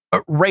any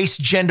race,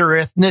 gender,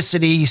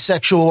 ethnicity,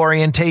 sexual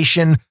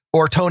orientation,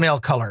 or toenail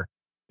color.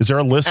 Is there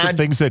a list of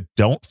things that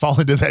don't fall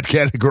into that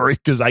category?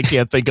 Because I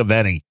can't think of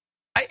any.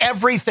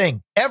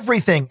 Everything.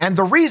 And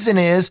the reason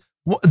is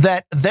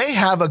that they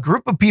have a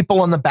group of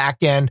people on the back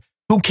end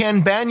who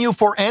can ban you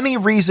for any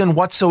reason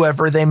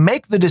whatsoever. They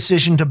make the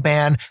decision to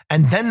ban,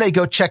 and then they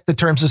go check the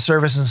terms of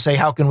service and say,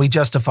 how can we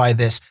justify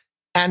this?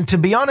 And to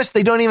be honest,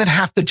 they don't even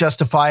have to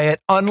justify it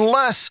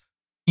unless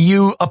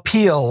you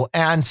appeal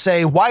and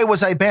say, why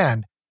was I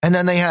banned? And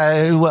then they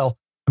have,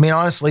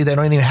 honestly, they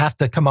don't even have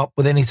to come up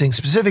with anything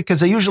specific, because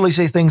they usually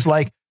say things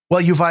like,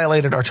 well, you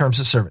violated our terms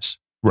of service.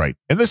 Right.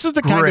 And this is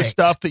the kind of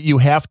stuff that you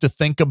have to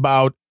think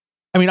about.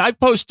 I've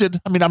posted,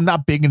 I'm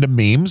not big into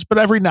memes, but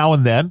every now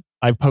and then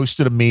I've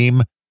posted a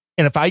meme.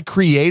 And if I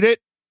create it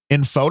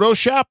in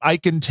Photoshop, I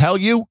can tell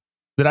you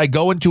that I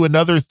go into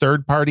another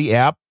third-party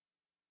app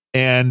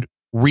and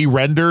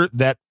re-render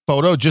that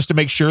photo just to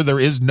make sure there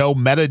is no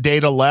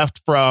metadata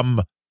left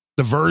from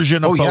the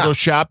version of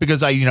Photoshop,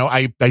 because I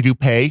do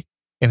pay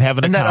and have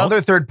an account. And that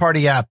other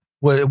third-party app,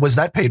 was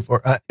that paid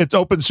for? It's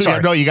open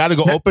source. No, you got to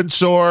go open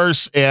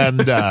source and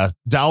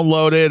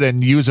download it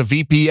and use a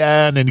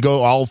VPN and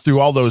go all through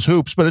all those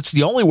hoops. But it's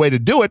the only way to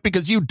do it,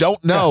 because you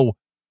don't know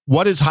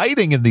what is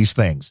hiding in these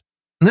things.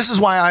 And this is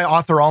why I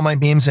author all my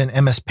memes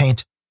in MS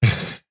Paint.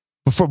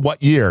 From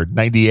what year?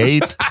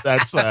 98?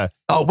 That's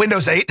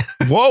Windows 8.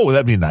 Whoa,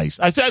 that'd be nice.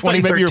 I thought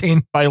maybe you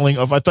were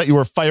I thought you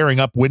were firing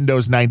up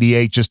Windows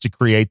 98 just to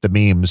create the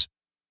memes.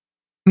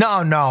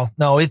 No.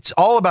 It's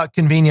all about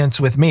convenience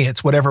with me.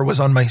 It's whatever was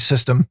on my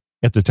system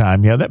at the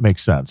time. Yeah, that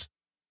makes sense.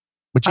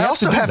 But I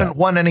also haven't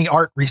won any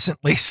art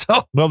recently.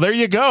 So, well, there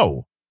you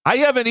go. I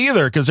haven't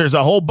either, because there's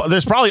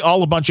probably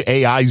a bunch of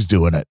AIs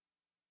doing it.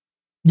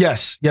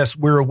 Yes,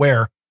 we're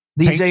aware.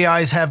 These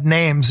AIs have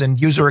names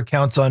and user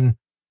accounts on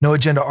No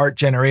Agenda Art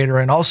Generator,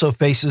 and also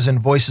faces and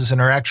voices and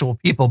are actual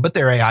people, but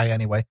they're AI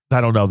anyway.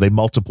 I don't know. They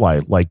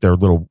multiply like they're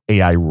little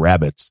AI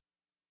rabbits.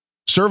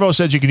 Servo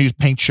says you can use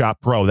Paint Shop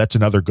Pro. That's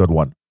another good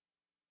one.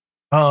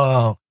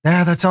 Oh,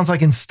 that sounds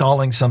like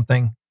installing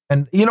something.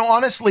 And,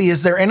 honestly,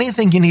 is there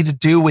anything you need to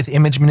do with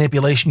image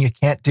manipulation you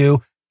can't do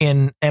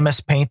in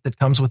MS Paint that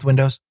comes with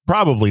Windows?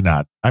 Probably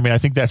not. I mean, I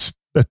think that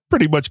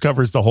pretty much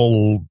covers the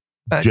whole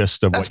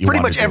gist of what you want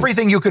to do. That's pretty much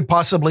everything you could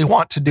possibly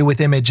want to do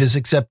with images,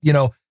 except,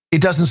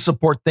 it doesn't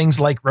support things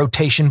like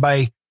rotation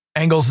by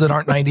angles that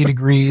aren't 90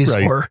 degrees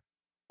right.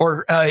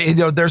 or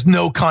there's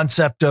no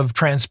concept of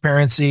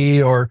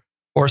transparency or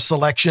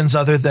selections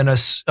other than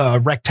a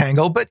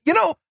rectangle. But,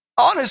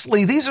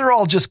 honestly, these are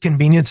all just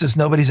conveniences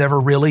nobody's ever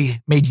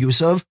really made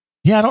use of.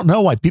 Yeah, I don't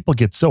know why people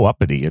get so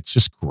uppity. It's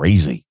just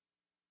crazy.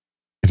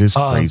 It is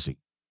crazy.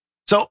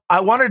 So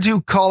I wanted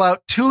to call out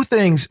two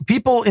things.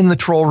 People in the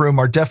troll room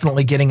are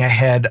definitely getting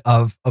ahead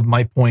of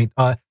my point.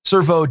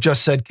 Servo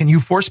just said, can you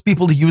force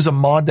people to use a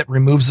mod that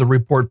removes the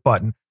report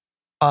button?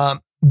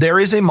 There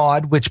is a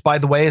mod, which, by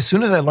the way, as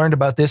soon as I learned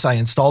about this, I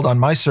installed on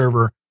my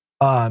server,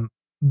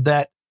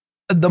 that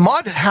the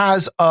mod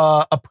has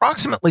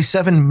approximately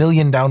 7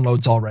 million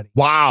downloads already.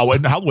 Wow.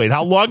 And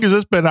how long has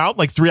this been out?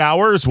 Like 3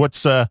 hours?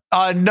 What's no.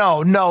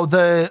 So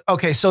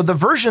the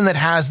version that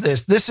has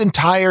this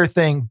entire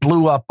thing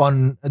blew up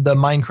on the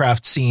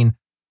Minecraft scene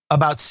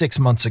about 6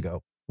 months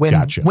ago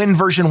when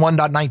version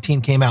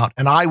 1.19 came out.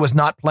 And I was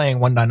not playing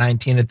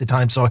 1.19 at the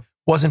time, so I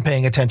wasn't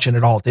paying attention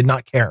at all. Did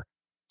not care.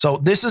 So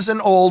this is an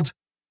old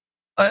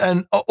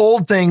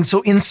thing.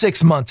 So in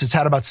 6 months, it's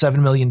had about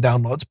 7 million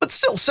downloads, but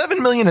still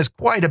 7 million is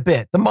quite a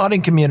bit. The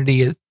modding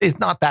community is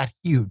not that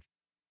huge.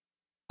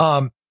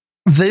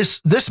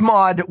 This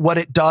mod, what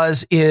it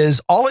does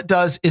is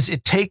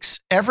it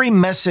takes every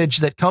message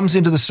that comes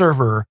into the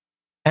server,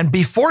 and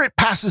before it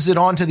passes it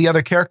on to the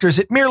other characters,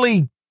 it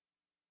merely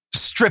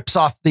strips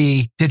off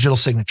the digital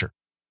signature.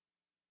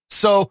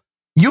 So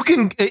you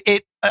can,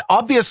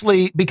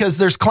 obviously, because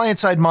there's client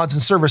side mods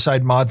and server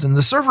side mods, and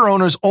the server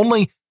owners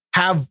only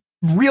have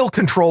real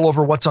control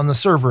over what's on the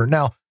server.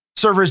 Now,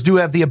 servers do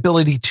have the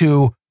ability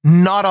to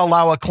not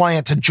allow a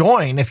client to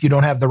join if you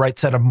don't have the right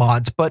set of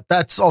mods, but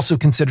that's also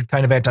considered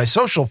kind of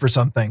antisocial for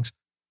some things.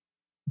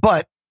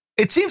 But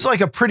it seems like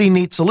a pretty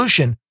neat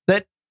solution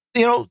that,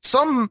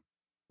 some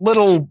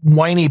little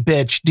whiny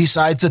bitch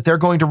decides that they're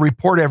going to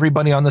report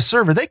everybody on the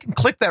server. They can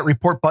click that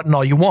report button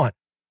all you want,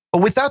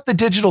 but without the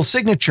digital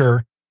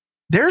signature,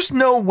 there's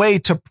no way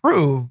to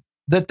prove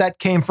that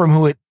came from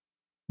who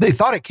they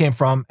thought it came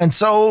from. And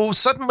so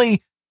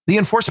suddenly the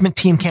enforcement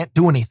team can't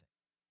do anything.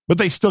 But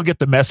they still get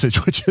the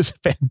message, which is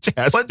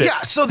fantastic. But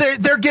yeah, so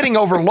they're getting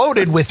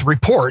overloaded with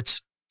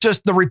reports.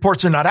 Just the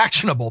reports are not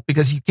actionable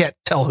because you can't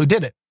tell who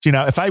did it. See,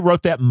 now, if I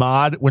wrote that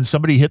mod, when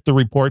somebody hit the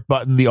report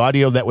button, the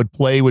audio that would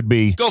play would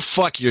be, go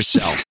fuck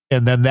yourself.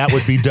 And then that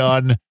would be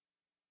done.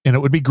 And it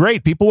would be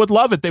great. People would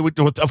love it. They would,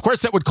 of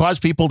course, that would cause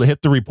people to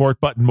hit the report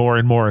button more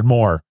and more and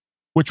more,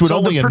 which would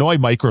only annoy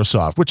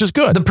Microsoft, which is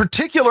good. The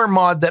particular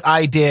mod that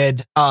I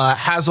did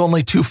has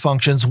only two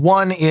functions.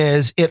 One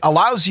is it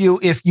allows you,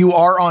 if you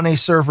are on a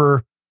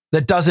server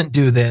that doesn't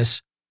do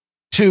this,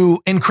 to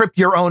encrypt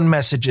your own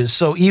messages.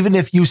 So even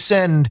if you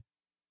send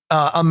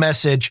a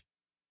message,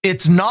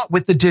 it's not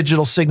with the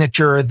digital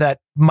signature that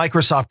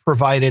Microsoft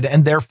provided,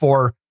 and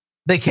therefore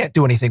they can't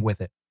do anything with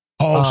it.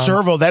 Oh,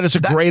 Servo, that is a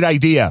great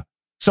idea.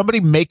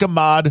 Somebody make a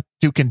mod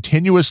to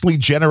continuously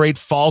generate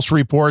false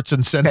reports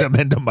and send them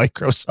into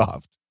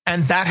Microsoft.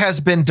 And that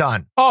has been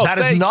done. Oh, that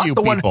is not the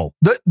people.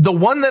 one. The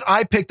one that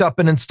I picked up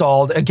and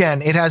installed,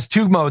 again, it has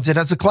two modes. It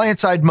has a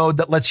client-side mode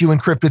that lets you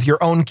encrypt with your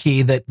own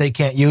key that they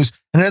can't use.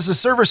 And it has a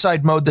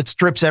server-side mode that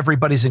strips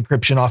everybody's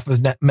encryption off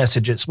of net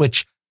messages,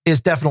 which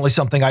is definitely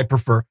something I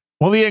prefer.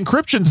 Well, the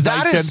encryption's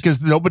nice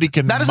because nobody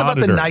can That is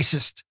monitor. about the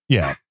nicest.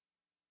 Yeah.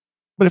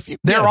 But if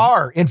there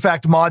are, in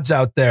fact, mods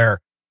out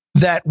there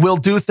that will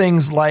do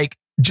things like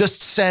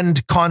just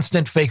send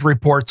constant fake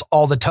reports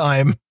all the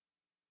time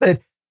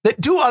that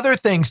do other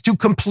things to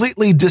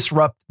completely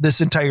disrupt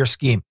this entire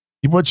scheme.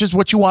 Which is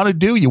what you want to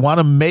do. You want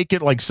to make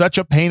it like such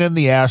a pain in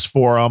the ass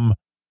for them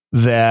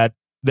that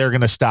they're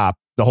going to stop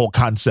the whole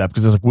concept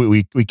because it's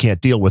like, we can't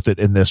deal with it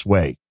in this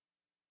way.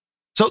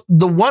 So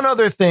the one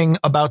other thing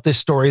about this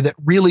story that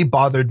really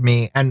bothered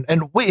me, and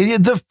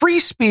the free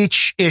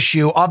speech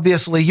issue,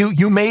 obviously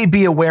you may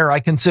be aware I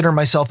consider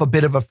myself a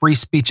bit of a free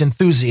speech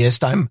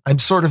enthusiast. I'm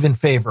sort of in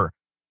favor.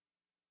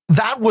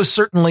 That was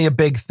certainly a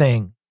big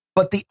thing.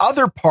 But the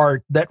other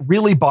part that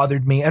really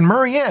bothered me, and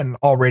Marianne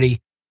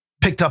already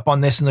picked up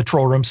on this in the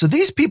troll room. So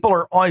these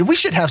people we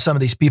should have some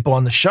of these people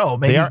on the show.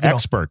 Maybe, they are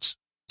experts.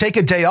 Take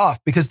a day off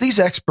because these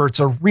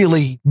experts are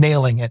really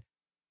nailing it.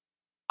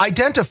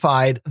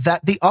 Identified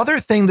that the other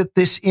thing that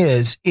this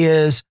is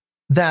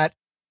that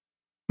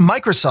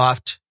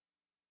Microsoft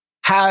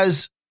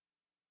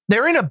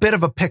they're in a bit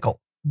of a pickle.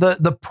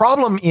 The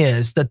problem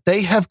is that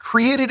they have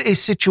created a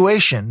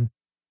situation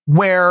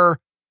where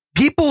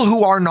people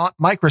who are not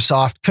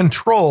Microsoft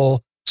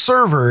control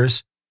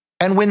servers.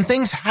 And when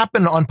things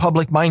happen on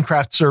public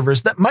Minecraft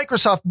servers that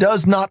Microsoft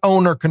does not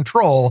own or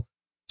control,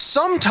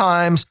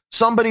 sometimes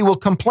somebody will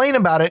complain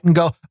about it and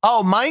go,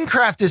 oh,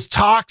 Minecraft is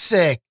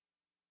toxic.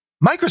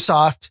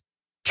 Microsoft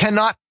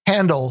cannot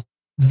handle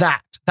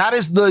that. That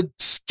is the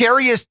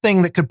scariest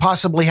thing that could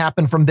possibly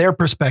happen from their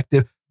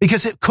perspective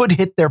because it could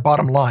hit their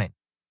bottom line.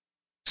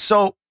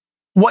 So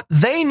what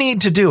they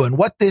need to do and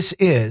what this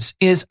is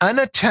an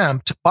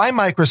attempt by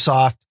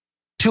Microsoft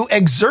to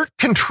exert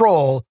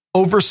control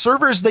over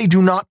servers they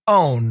do not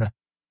own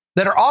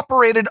that are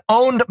operated,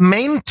 owned,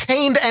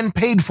 maintained, and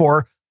paid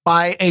for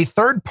by a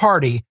third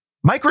party.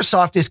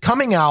 Microsoft is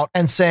coming out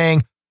and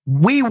saying,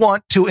 we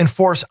want to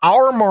enforce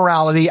our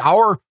morality,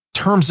 our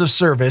terms of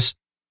service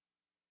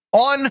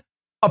on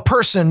a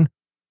person,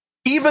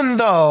 even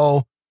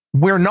though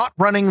we're not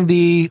running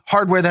the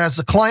hardware that has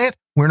the client.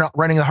 We're not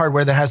running the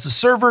hardware that has the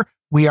server.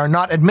 We are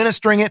not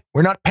administering it.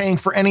 We're not paying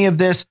for any of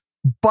this,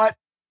 but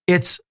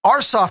it's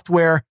our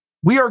software.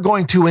 We are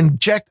going to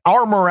inject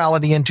our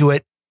morality into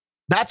it.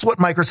 That's what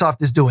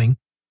Microsoft is doing.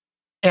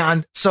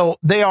 And so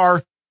they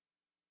are,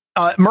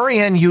 Murray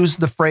Ann used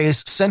the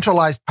phrase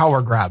centralized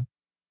power grab.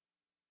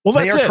 Well,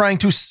 they are trying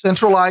to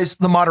centralize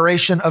the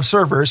moderation of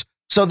servers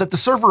so that the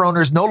server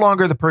owner is no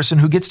longer the person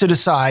who gets to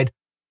decide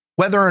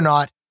whether or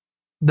not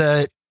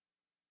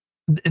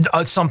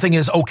something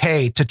is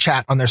okay to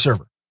chat on their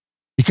server.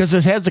 Because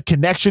it has a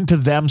connection to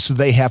them, so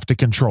they have to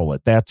control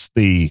it. That's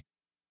the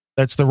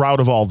route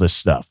of all this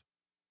stuff.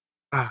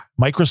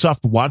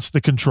 Microsoft wants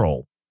the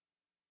control.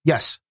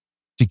 Yes.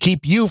 To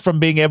keep you from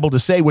being able to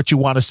say what you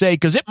want to say,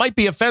 because it might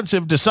be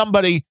offensive to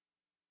somebody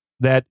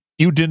that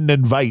you didn't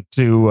invite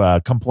to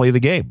come play the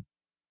game.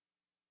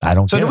 I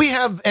don't care. So do we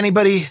have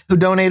anybody who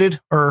donated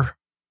or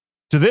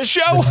to this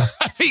show?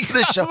 I mean,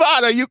 this show. Come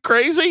on, are you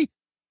crazy?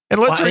 And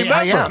let's remember.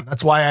 I am.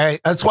 That's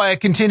why I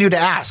continue to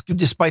ask,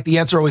 despite the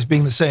answer always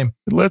being the same.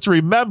 Let's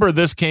remember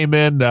this came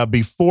in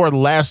before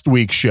last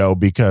week's show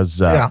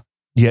because I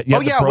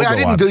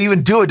didn't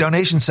even do a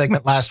donation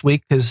segment last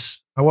week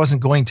because I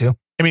wasn't going to.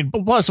 I mean,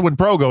 plus when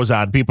Pro goes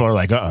on, people are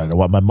like, I don't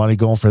want my money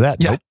going for that.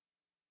 Yeah. Nope.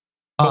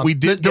 But we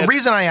did. The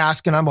reason I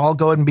ask, and I'll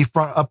go ahead and be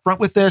upfront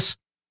with this.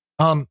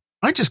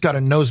 I just got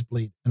a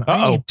nosebleed, and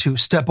I need to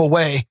step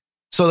away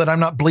so that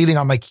I'm not bleeding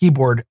on my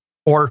keyboard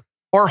or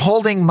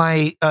holding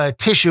my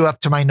tissue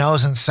up to my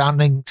nose and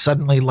sounding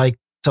suddenly like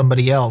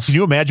somebody else. Can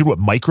you imagine what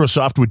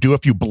Microsoft would do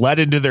if you bled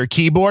into their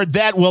keyboard?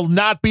 That will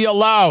not be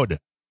allowed.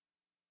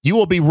 You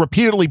will be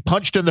repeatedly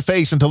punched in the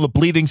face until the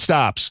bleeding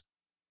stops.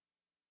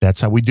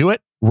 That's how we do it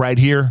right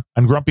here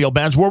on Grumpy Old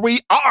Bands, where we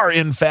are,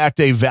 in fact,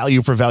 a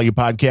value for value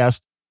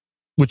podcast,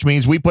 which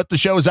means we put the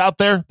shows out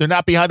there. They're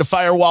not behind a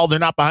firewall. They're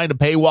not behind a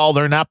paywall.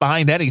 They're not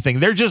behind anything.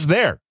 They're just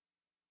there.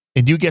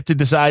 And you get to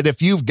decide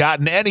if you've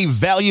gotten any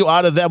value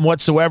out of them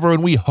whatsoever.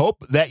 And we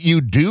hope that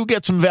you do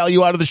get some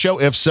value out of the show.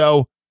 If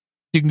so,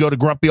 you can go to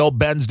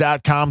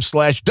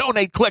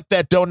grumpyoldbens.com/donate. Click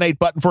that donate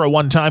button for a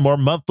one-time or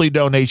monthly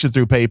donation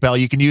through PayPal.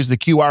 You can use the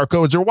QR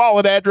codes or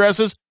wallet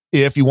addresses.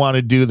 If you want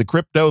to do the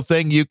crypto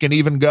thing, you can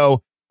even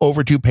go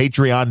over to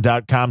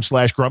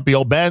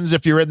patreon.com/grumpyoldbens.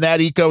 If you're in that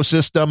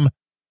ecosystem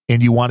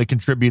and you want to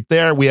contribute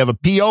there, we have a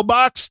P.O.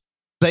 box.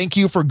 Thank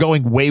you for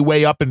going way,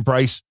 way up in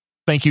price.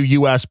 Thank you,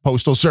 U.S.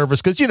 Postal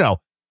Service, because,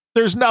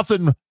 there's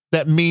nothing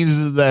that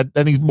means that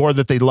any more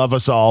that they love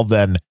us all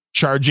than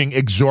charging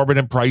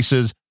exorbitant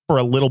prices for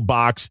a little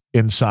box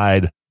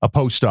inside a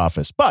post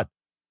office. But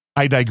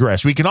I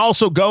digress. We can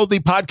also go the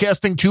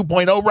podcasting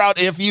 2.0 route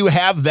if you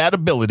have that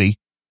ability.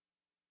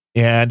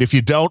 And if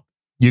you don't,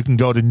 you can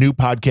go to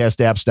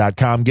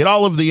newpodcastapps.com, get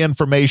all of the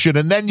information,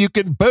 and then you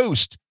can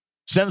boost.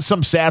 Send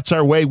some sats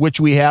our way, which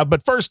we have.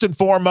 But first and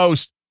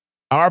foremost,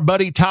 our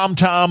buddy Tom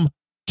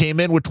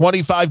came in with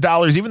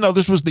 $25, even though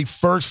this was the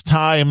first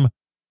time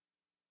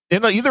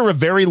in either a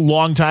very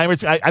long time.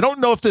 I don't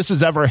know if this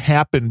has ever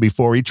happened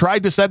before. He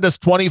tried to send us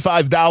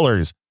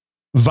 $25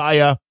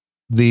 via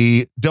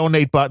the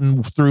donate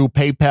button through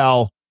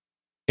PayPal,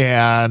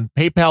 and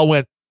PayPal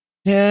went,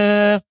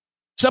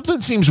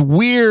 something seems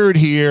weird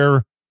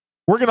here.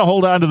 We're going to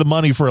hold on to the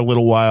money for a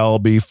little while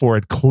before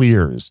it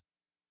clears.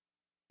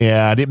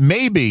 And it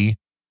may be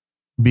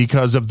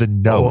because of the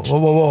note.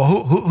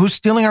 Whoa. Who's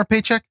stealing our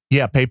paycheck?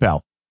 Yeah,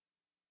 PayPal.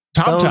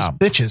 Tom.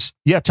 Bitches.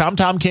 Yeah,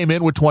 Tom came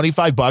in with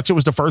 $25. It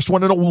was the first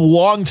one in a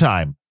long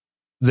time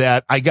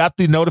that I got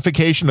the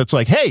notification. It's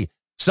like, hey,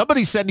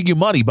 somebody's sending you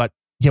money, but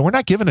we're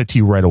not giving it to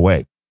you right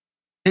away.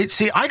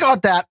 See, I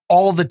got that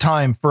all the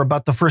time for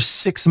about the first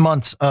 6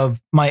 months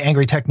of my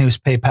Angry Tech News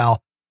PayPal.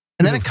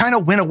 And then it kind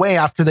of went away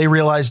after they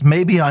realized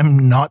maybe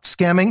I'm not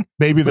scamming.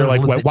 Maybe they're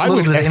like, why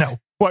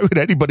would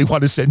anybody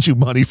want to send you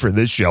money for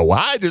this show?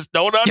 I just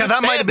don't understand. Yeah,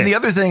 that might have been the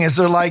other thing is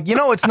they're like,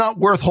 it's not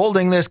worth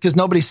holding this because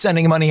nobody's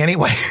sending money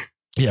anyway.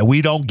 Yeah,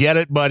 we don't get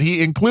it, but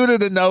he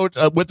included a note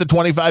with the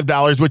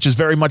 $25, which is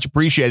very much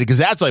appreciated because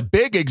that's a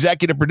big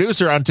executive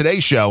producer on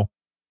today's show.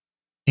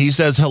 He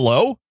says,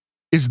 hello?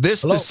 Is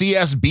this the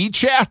CSB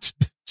chat?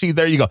 See,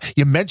 there you go.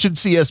 You mentioned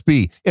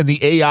CSB and the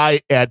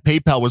AI at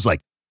PayPal was like,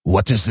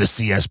 what is this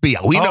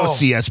CSB? We know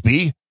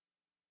CSB.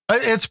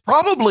 It's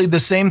probably the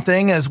same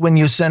thing as when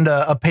you send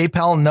a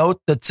PayPal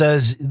note that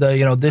says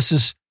this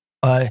is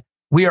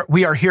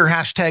we are here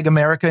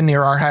 #America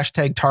near our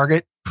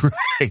 #Target.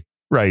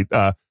 Right.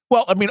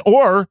 Well, I mean,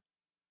 or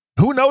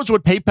who knows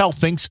what PayPal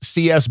thinks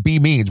CSB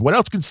means? What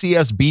else can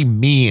CSB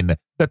mean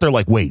that they're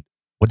like, wait,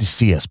 what is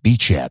CSB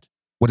chat?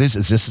 What is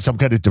this? Some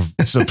kind of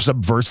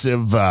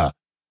subversive? And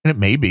it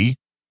may be.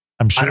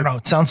 I'm sure. I don't know.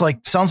 It sounds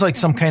like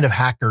some kind of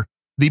hacker.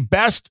 The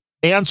best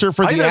answer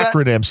for the Either that-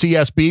 acronym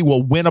CSB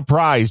will win a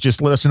prize.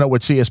 Just let us know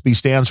what CSB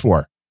stands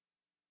for.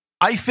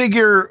 I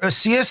figure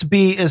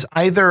CSB is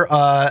either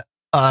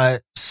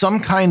some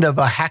kind of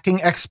a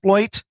hacking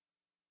exploit,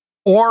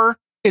 or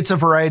it's a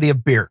variety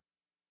of beer.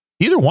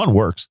 Either one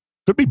works.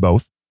 Could be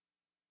both.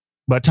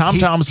 But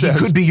Tom says,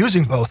 he could be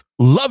using both.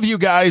 Love you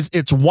guys.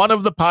 It's one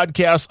of the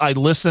podcasts I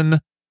listen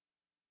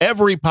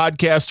every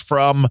podcast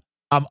from.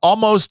 I'm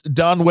almost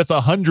done with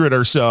 100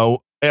 or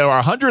so, or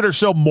 100 or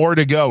so more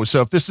to go.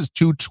 So if this is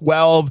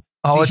 212,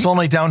 it's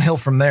only downhill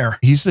from there.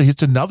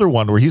 It's another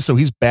one where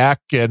he's back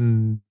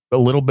and a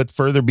little bit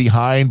further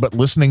behind, but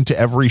listening to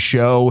every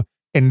show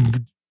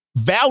and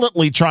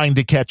valiantly trying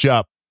to catch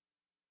up.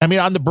 I mean,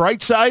 on the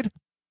bright side,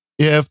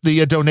 if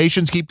the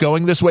donations keep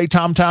going this way,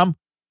 Tom,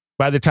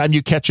 by the time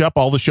you catch up,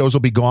 all the shows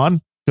will be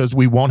gone because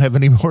we won't have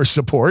any more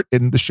support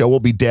and the show will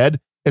be dead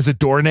as a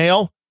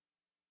doornail.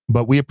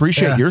 But we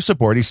appreciate your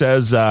support. He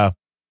says,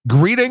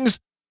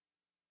 greetings,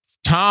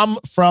 Tom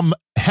from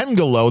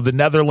Hengelo, the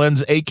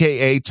Netherlands,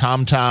 a.k.a.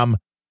 Tom.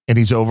 And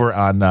he's over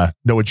on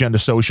No Agenda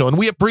Social. And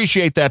we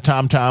appreciate that,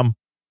 Tom.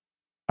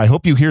 I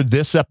hope you hear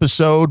this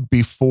episode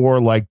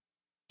before like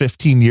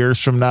 15 years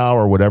from now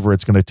or whatever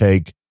it's going to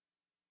take.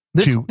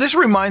 This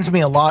reminds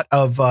me a lot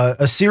of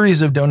a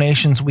series of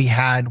donations we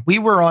had. We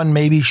were on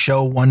maybe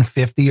show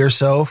 150 or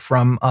so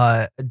from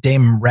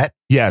Dame Rhett.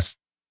 Yes.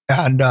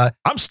 And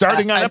I'm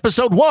starting on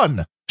episode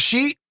 1.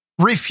 She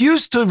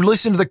refused to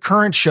listen to the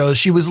current shows.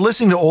 She was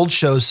listening to old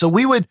shows. So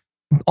we would,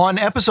 on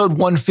episode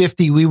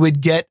 150, we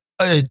would get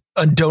a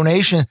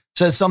donation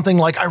says something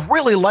like, I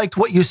really liked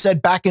what you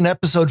said back in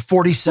episode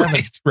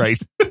 47.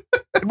 Right. And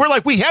we're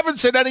like, we haven't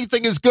said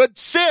anything as good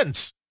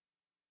since.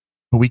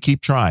 But we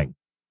keep trying.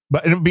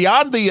 But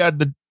beyond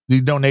the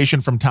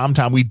donation from Tom,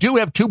 we do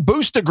have 2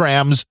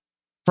 boostograms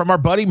from our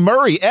buddy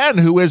Murray N,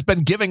 who has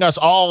been giving us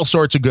all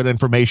sorts of good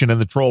information in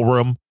the troll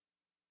room.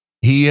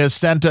 He has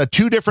sent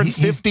 2 different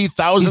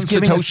 50,000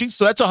 Satoshis.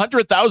 So that's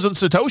 100,000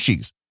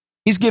 Satoshis.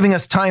 He's giving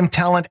us time,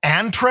 talent,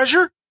 and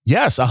treasure?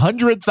 Yes,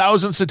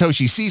 100,000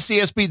 Satoshis.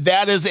 CCSB,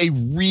 that is a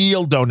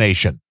real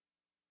donation.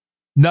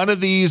 None of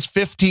these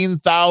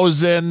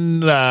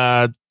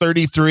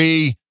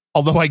 15,033,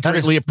 although I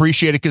greatly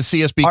appreciate it because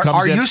CSB comes in.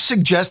 Are you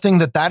suggesting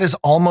that is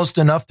almost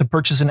enough to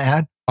purchase an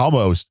ad?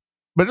 Almost.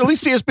 But at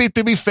least CSB,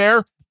 to be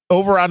fair,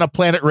 over on a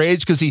Planet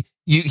Rage, because he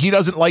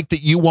doesn't like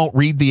that you won't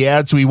read the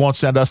ad, so he won't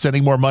send us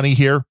any more money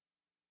here.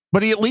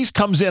 But he at least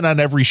comes in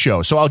on every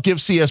show. So I'll give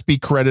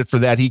CSB credit for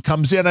that. He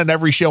comes in on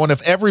every show. And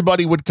if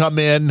everybody would come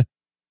in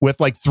with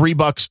like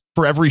 $3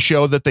 for every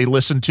show that they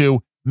listen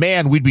to,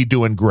 man, we'd be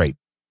doing great.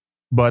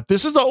 But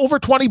this is over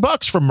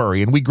 $20 from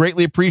Murray, and we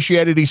greatly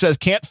appreciate it. He says,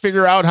 can't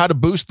figure out how to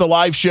boost the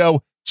live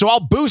show, so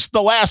I'll boost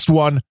the last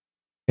one.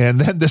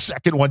 And then the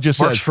second one just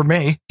works says, for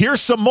me.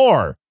 Here's some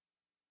more.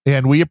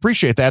 And we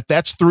appreciate that.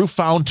 That's through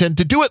Fountain.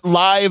 To do it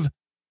live,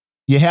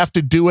 you have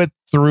to do it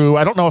through,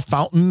 I don't know if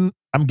Fountain,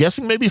 I'm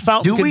guessing maybe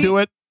Fountain can do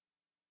it.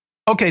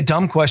 Okay,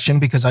 dumb question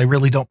because I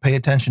really don't pay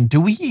attention.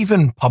 Do we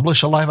even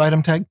publish a live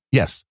item tag?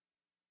 Yes.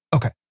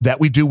 Okay. That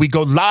we do. We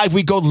go live,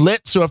 we go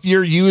lit. So if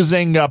you're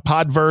using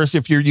Podverse,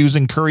 if you're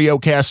using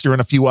CurioCaster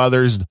and a few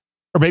others,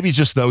 or maybe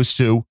just those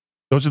 2,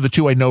 those are the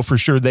 2 I know for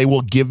sure, they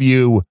will give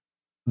you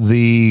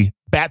the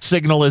bat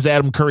signal, as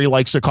Adam Curry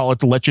likes to call it,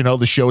 to let you know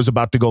the show is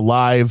about to go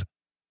live.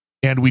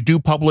 And we do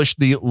publish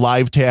the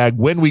live tag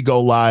when we go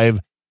live.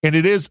 And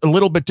it is a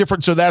little bit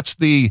different. So that's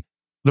the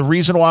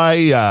reason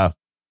why,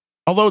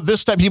 although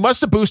this time he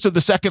must have boosted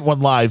the second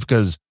one live,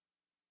 because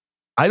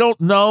I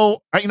don't know.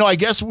 I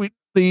guess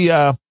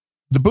the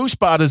boost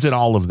bot is in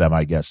all of them,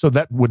 I guess. So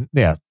that wouldn't,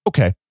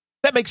 okay.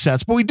 That makes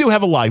sense. But we do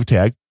have a live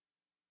tag.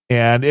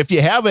 And if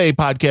you have a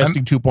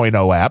Podcasting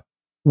 2.0 app,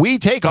 we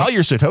take all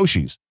your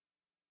Satoshis.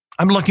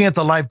 I'm looking at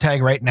the live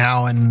tag right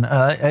now, and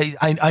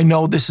I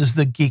know this is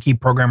the geeky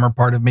programmer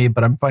part of me,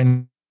 but I'm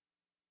finding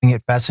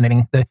it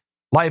fascinating. The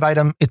live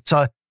item, it's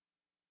at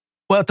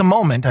the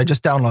moment, I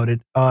just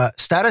downloaded,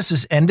 status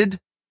is ended,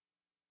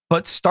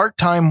 but start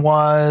time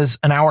was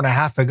an hour and a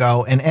half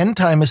ago, and end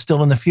time is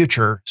still in the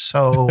future.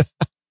 So...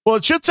 Well,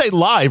 it should say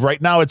live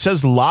right now. It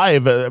says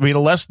live. I mean,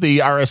 unless the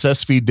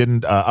RSS feed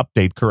didn't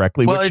update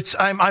correctly. Well,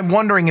 I'm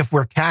wondering if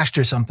we're cached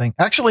or something.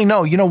 Actually,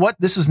 no. You know what?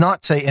 This does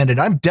not say ended.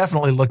 I'm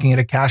definitely looking at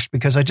a cached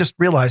because I just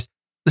realized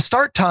the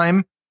start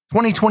time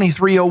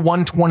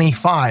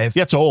 2023-01-25.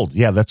 Yeah, it's old.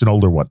 Yeah, that's an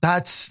older one.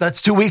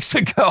 That's 2 weeks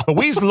ago. But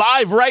we's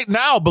live right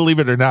now, believe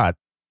it or not.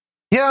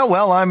 Yeah,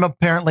 well, I'm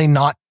apparently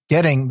not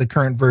getting the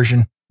current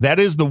version. That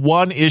is the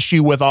one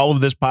issue with all of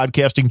this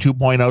Podcasting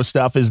 2.0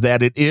 stuff, is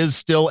that it is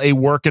still a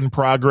work in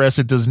progress.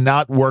 It does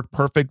not work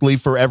perfectly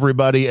for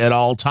everybody at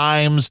all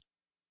times.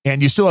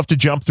 And you still have to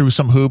jump through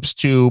some hoops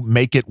to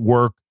make it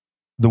work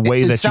the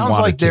way that you want it to. It sounds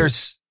like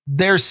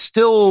there's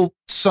still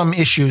some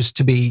issues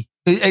to be.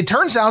 It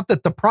turns out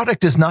that the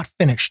product is not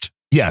finished.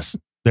 Yes,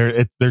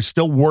 they're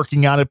still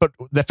working on it. But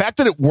the fact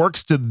that it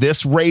works to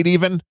this rate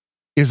even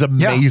is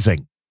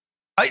amazing.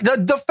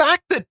 The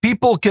fact that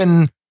people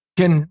can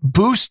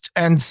boost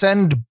and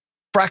send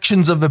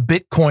fractions of a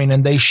Bitcoin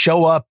and they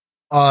show up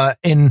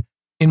in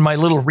my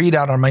little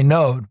readout on my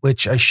node,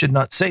 which I should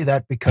not say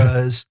that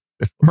because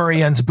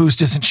Murray-Ann's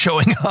boost isn't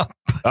showing up.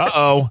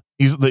 Uh-oh.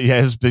 He's like,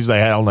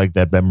 I don't like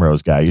that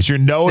Bemrose guy. Is your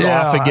node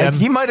off again?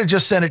 He might have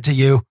just sent it to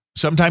you.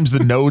 Sometimes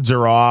the nodes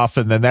are off,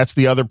 and then that's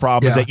the other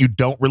problem is that you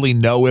don't really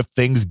know if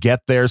things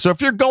get there. So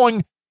if you're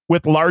going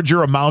with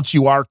larger amounts,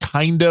 you are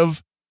kind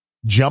of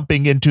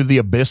jumping into the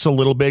abyss a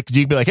little bit because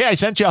you can be like, hey, I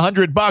sent you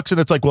 $100, and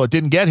it's like, well, it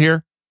didn't get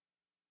here.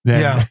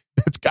 Then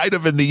it's kind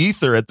of in the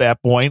ether at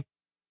that point.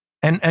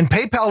 And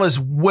PayPal is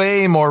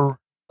way more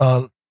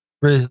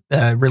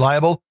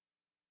reliable.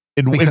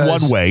 In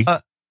one way.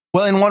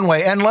 Well, in one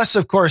way, unless,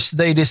 of course,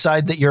 they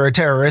decide that you're a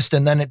terrorist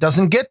and then it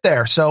doesn't get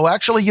there. So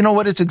actually, you know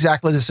what? It's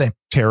exactly the same.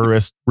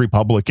 Terrorist,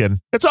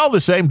 Republican. It's all the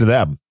same to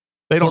them.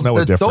 They don't know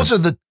a difference.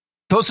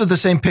 Those are the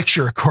same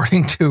picture,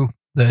 according to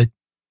the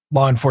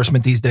law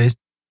enforcement these days.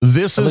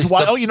 This is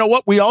why. You know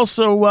what? We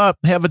also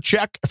have a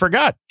check. I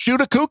forgot. Shoot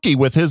a Kookie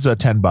with his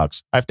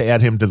 $10. I have to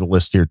add him to the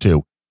list here,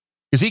 too.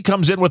 Because he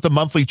comes in with a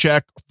monthly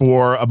check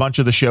for a bunch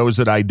of the shows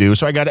that I do.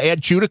 So I got to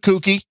add Shoot a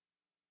Kookie.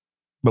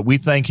 But we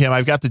thank him.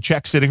 I've got the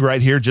check sitting right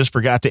here. Just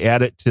forgot to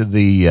add it to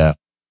the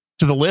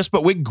list.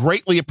 But we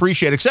greatly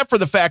appreciate it, except for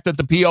the fact that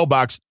the P.O.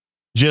 Box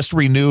just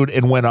renewed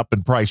and went up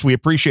in price. We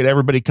appreciate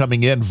everybody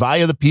coming in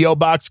via the P.O.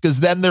 Box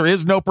because then there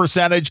is no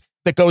percentage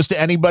that goes to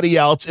anybody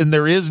else. And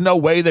there is no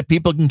way that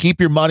people can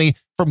keep your money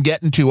from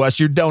getting to us.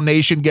 Your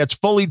donation gets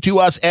fully to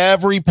us,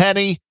 every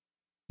penny.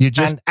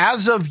 And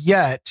as of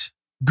yet,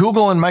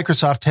 Google and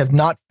Microsoft have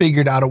not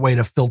figured out a way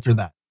to filter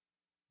that.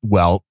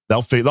 Well,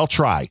 they'll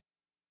try.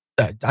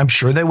 I'm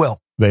sure they will.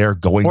 They are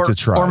going to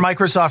try. Or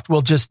Microsoft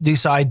will just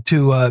decide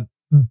to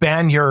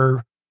ban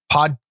your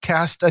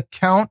podcast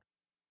account.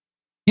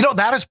 You know,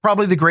 that is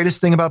probably the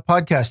greatest thing about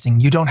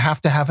podcasting. You don't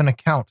have to have an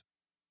account.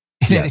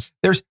 Yes.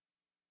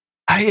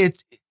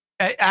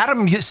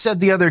 Adam said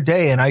the other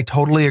day, and I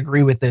totally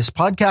agree with this.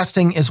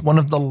 Podcasting is one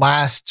of the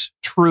last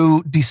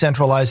true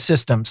decentralized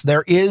systems.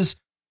 There is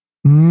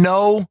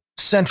no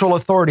central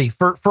authority.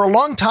 For a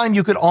long time,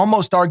 you could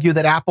almost argue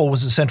that Apple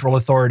was a central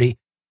authority.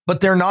 But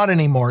they're not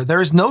anymore.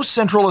 There is no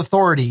central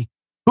authority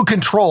who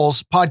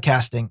controls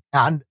podcasting.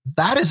 And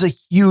that is a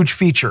huge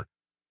feature.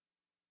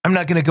 I'm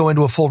not going to go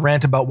into a full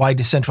rant about why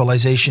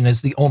decentralization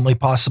is the only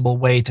possible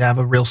way to have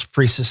a real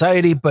free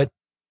society, but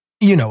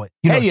you know it.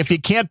 If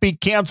you can't be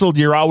canceled,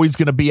 you're always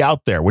going to be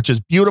out there, which is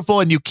beautiful.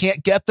 And you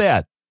can't get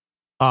that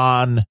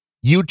on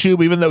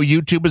YouTube, even though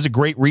YouTube is a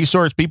great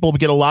resource. People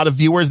get a lot of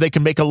viewers. They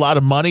can make a lot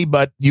of money,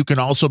 but you can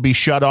also be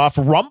shut off.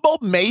 Rumble,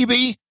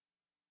 maybe,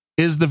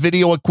 is the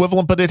video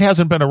equivalent, but it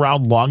hasn't been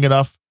around long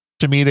enough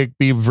to me to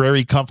be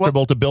very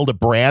comfortable to build a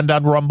brand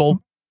on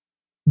Rumble.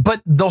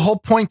 But the whole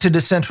point to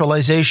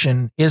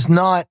decentralization is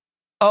not,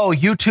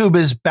 YouTube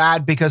is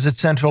bad because it's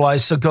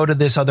centralized, so go to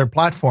this other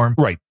platform.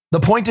 Right. The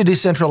point of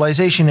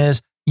decentralization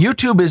is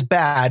YouTube is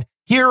bad.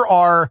 Here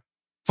are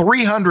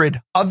 300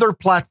 other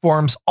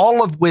platforms,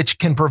 all of which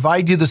can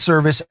provide you the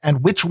service,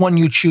 and which one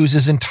you choose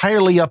is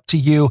entirely up to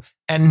you,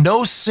 and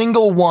no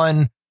single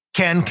one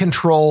can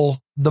control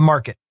the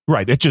market.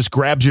 Right. It just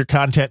grabs your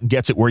content and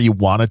gets it where you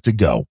want it to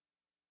go.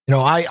 You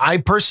know,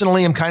 I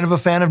personally am kind of a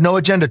fan of No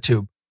Agenda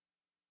Tube.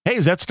 Hey,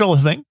 is that still a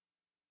thing?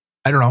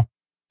 I don't know.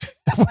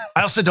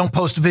 I also don't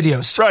post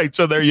videos. Right.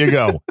 So there you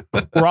go.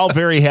 We're all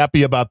very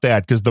happy about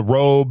that because the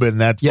robe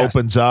and that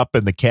opens up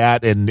and the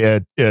cat and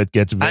it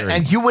gets very...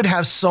 And you would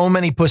have so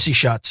many pussy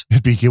shots.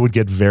 It would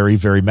get very,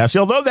 very messy.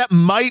 Although that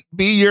might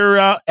be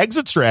your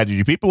exit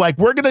strategy. People are like,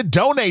 we're going to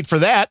donate for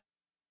that.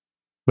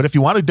 But if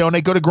you want to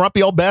donate, go to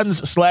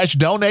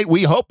grumpyoldbens.com/donate.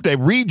 We hope to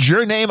read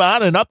your name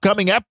on an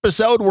upcoming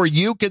episode where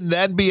you can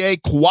then be a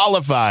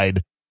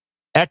qualified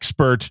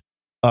expert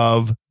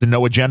of the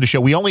No Agenda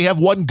Show. We only have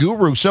one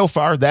guru so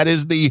far. That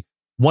is the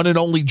one and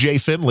only Jay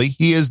Finley.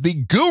 He is the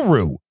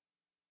guru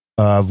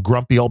of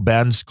Grumpy Old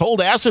Ben's.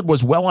 Cold Acid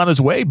was well on his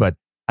way, but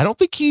I don't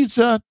think he's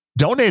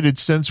donated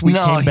since we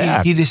came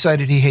back. He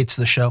decided he hates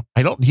the show.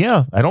 I don't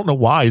know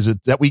why. Is it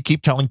that we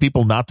keep telling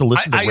people not to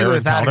listen to Rare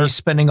Encounter? He's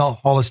spending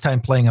all his time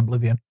playing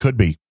Oblivion. Could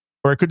be.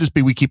 Or it could just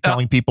be we keep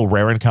telling people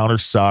Rare Encounter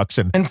sucks.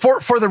 And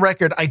for the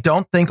record, I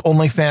don't think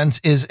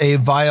OnlyFans is a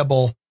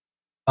viable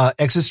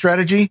exit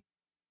strategy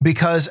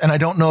because, and I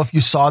don't know if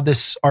you saw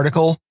this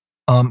article,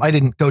 I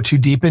didn't go too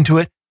deep into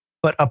it,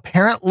 but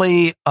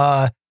apparently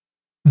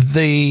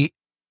the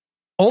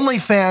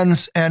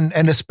OnlyFans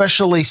and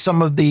especially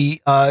some of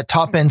the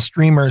top end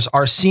streamers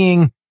are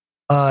seeing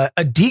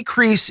a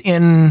decrease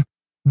in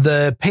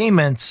the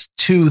payments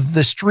to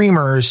the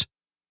streamers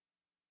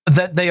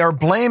that they are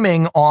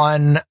blaming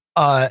on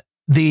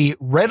the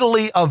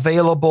readily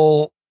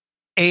available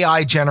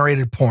AI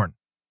generated porn.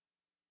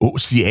 Oh,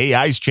 see,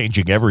 AI is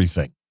changing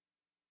everything.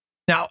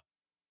 Now,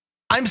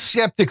 I'm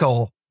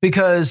skeptical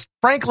because,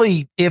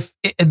 frankly, if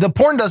the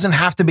porn doesn't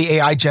have to be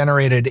AI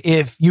generated,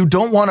 if you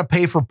don't want to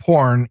pay for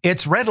porn,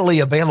 it's readily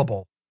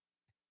available.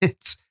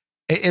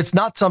 It's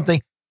not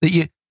something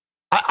that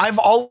I've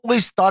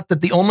always thought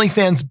that the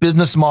OnlyFans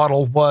business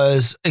model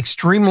was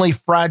extremely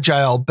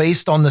fragile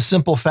based on the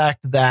simple fact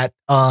that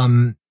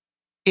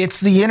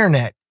it's the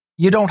internet.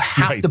 You don't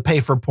have to pay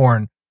for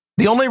porn.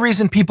 The only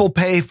reason people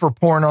pay for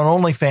porn on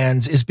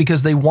OnlyFans is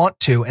because they want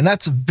to, and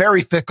that's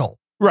very fickle.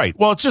 Right.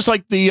 Well, it's just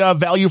like the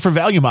value for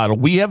value model.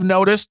 We have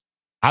noticed,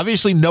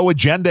 obviously No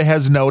Agenda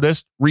has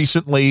noticed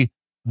recently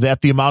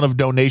that the amount of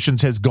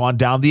donations has gone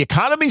down. The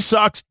economy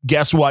sucks.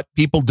 Guess what?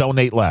 People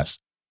donate less.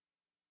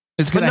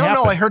 It's going to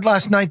happen. No, I heard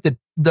last night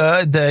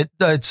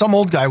that some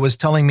old guy was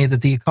telling me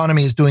that the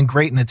economy is doing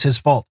great and it's his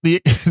fault.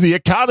 The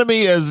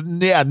economy is,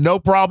 no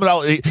problem at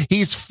all.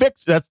 He's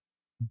fixed. That's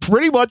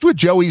pretty much what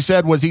Joey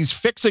said, was he's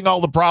fixing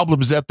all the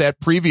problems that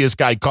previous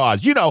guy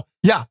caused.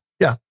 Yeah.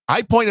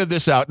 I pointed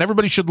this out, and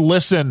everybody should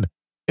listen.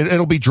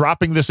 It'll be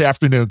dropping this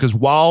afternoon, because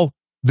while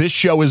this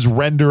show is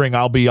rendering,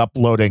 I'll be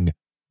uploading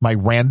my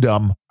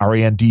random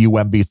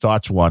RANDUMB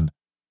thoughts one.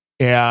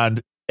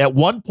 And at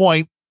one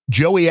point,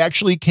 Joey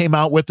actually came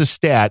out with a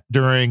stat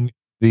during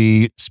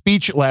the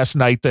speech last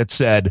night that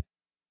said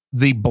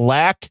the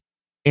Black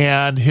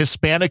and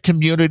Hispanic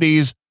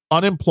communities'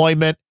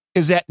 unemployment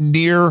is at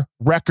near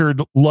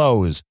record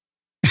lows.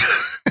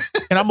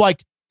 And I'm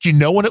like, do you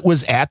know when it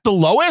was at the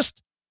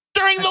lowest?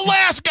 During the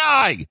last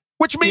guy,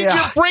 which means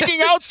you're bringing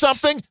out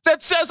something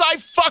that says I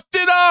fucked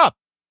it up.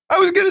 I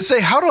was going to say,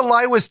 how to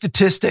lie with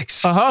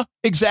statistics.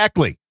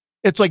 Exactly.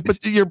 It's like, but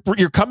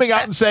you're coming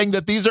out and saying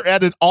that these are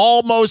at an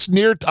almost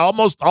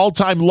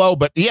all-time low.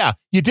 But yeah,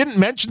 you didn't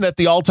mention that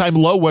the all-time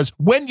low was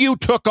when you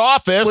took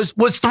office.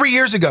 Was 3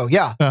 years ago.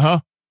 Yeah.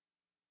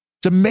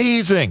 It's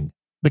amazing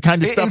the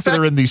kind of stuff that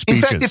are in these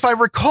speeches. In fact, if I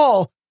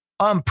recall,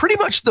 pretty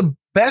much the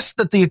best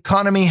that the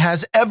economy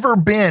has ever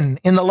been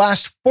in the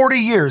last 40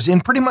 years,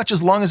 in pretty much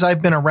as long as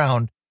I've been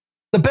around,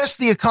 the best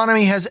the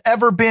economy has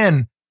ever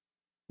been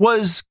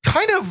was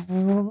kind of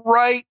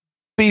right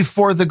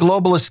before the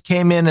globalists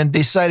came in and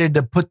decided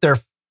to put their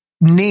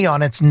knee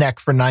on its neck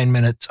for 9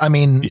 minutes.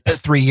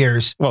 3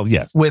 years. Well,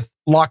 yes. With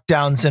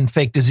lockdowns and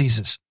fake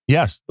diseases.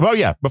 Yes. Well,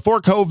 yeah.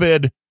 Before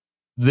COVID,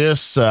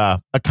 this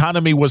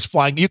economy was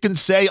flying. You can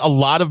say a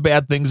lot of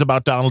bad things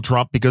about Donald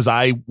Trump, because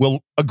I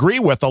will agree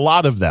with a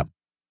lot of them.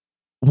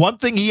 One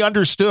thing he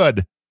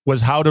understood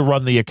was how to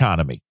run the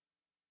economy.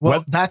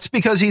 Well, that's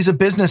because he's a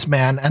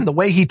businessman, and the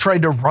way he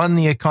tried to run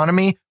the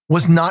economy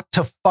was not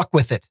to fuck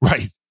with it.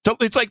 Right. So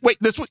it's like, wait,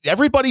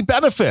 everybody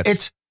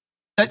benefits.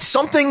 It's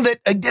something that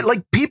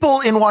like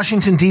people in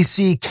Washington,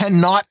 D.C.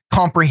 cannot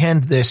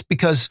comprehend this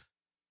because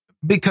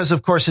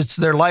of course it's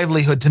their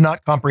livelihood to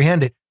not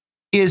comprehend it,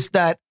 is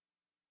that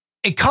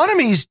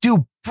economies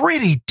do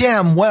pretty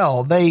damn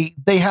well. They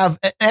have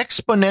an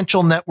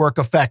exponential network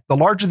effect. The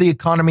larger the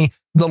economy,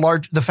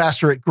 the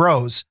faster it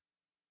grows.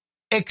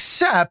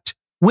 Except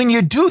when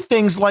you do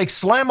things like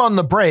slam on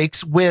the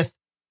brakes with,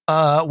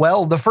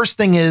 the first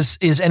thing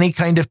is any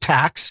kind of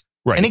tax,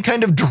 any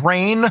kind of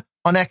drain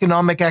on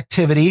economic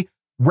activity,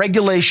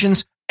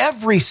 regulations.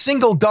 Every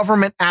single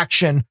government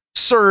action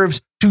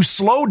serves to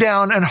slow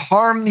down and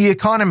harm the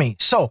economy.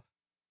 So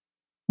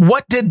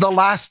what did the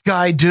last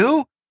guy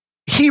do?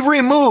 He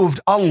removed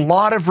a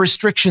lot of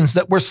restrictions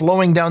that were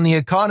slowing down the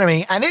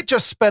economy, and it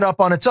just sped up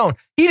on its own.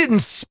 He didn't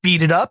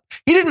speed it up.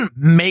 He didn't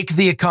make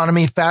the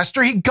economy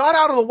faster. He got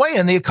out of the way,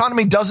 and the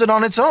economy does it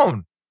on its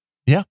own.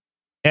 Yeah.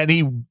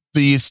 And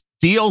these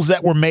deals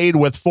that were made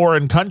with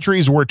foreign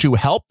countries were to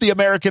help the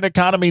American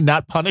economy,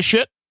 not punish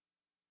it.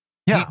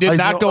 Yeah, he did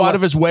not go out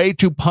of his way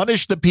to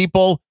punish the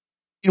people.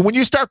 When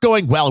you start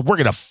going, well, we're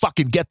going to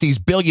fucking get these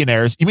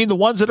billionaires, you mean the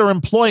ones that are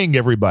employing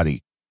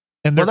everybody,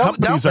 and their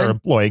companies are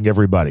employing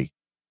everybody.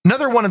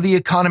 Another one of the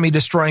economy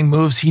destroying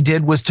moves he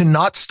did was to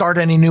not start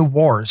any new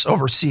wars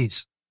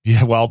overseas.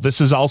 Yeah, well, this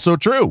is also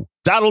true.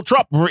 Donald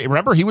Trump,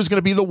 remember, he was going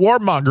to be the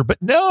warmonger, but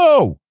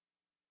no.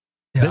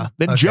 Yeah,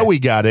 then Joey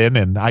got in,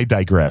 and I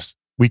digress.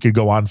 We could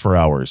go on for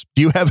hours.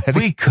 Do you have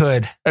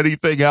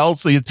anything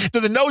else? Did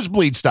the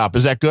nosebleed stop?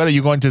 Is that good? Are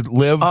you going to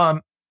live?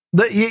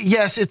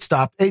 Yes, it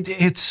stopped.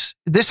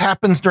 This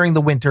happens during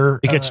the winter.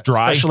 It gets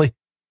dry. Especially.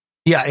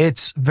 Yeah,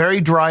 it's very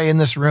dry in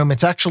this room.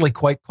 It's actually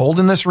quite cold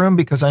in this room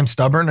because I'm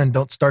stubborn and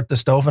don't start the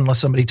stove unless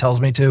somebody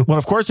tells me to. Well,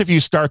 of course, if you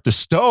start the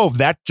stove,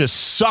 that just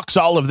sucks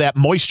all of that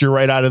moisture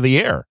right out of the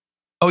air.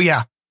 Oh,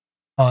 yeah.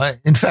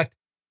 In fact,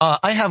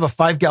 I have a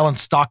 5-gallon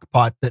stock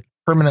pot that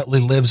permanently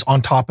lives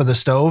on top of the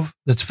stove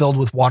that's filled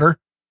with water.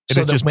 And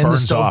so that when the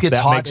stove gets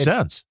hot, makes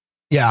sense.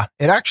 Yeah,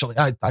 it actually,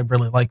 I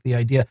really like the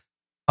idea.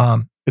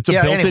 It's a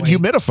built-in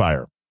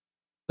humidifier.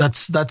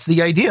 That's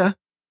the idea.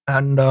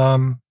 And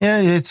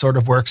it sort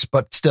of works,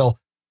 but still,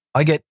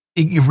 I get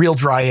real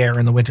dry air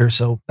in the winter,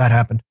 so that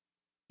happened.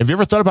 Have you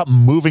ever thought about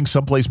moving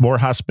someplace more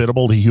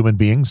hospitable to human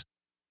beings?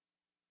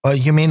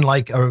 You mean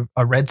like a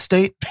red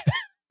state?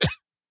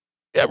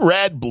 Yeah,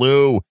 red,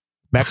 blue,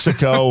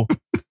 Mexico,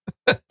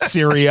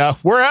 Syria,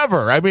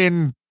 wherever. I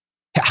mean,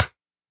 yeah,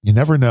 you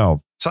never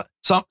know. So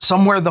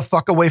somewhere the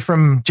fuck away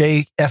from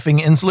J. effing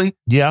Inslee.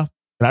 Yeah,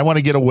 and I want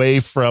to get away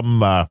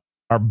from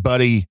our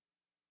buddy,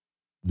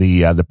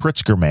 the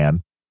Pritzker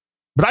man.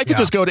 But I could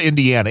just go to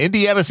Indiana.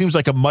 Indiana seems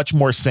like a much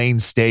more sane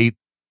state.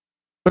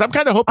 But I'm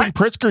kind of hoping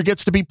Pritzker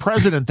gets to be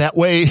president. That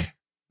way,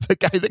 the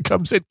guy that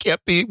comes in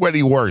can't be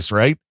any worse,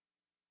 right?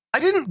 I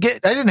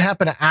didn't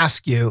happen to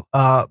ask you,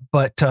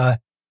 but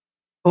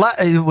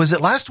was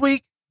it last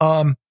week?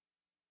 A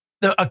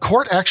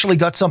court actually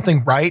got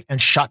something right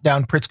and shot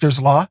down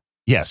Pritzker's law.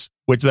 Yes,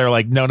 which they're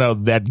like, no,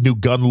 that new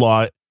gun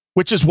law,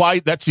 which is why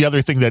that's the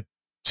other thing that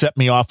set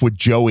me off with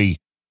Joey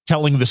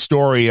telling the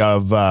story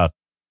of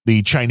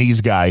the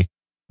Chinese guy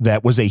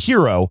that was a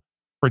hero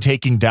for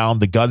taking down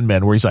the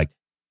gunman, where he's like,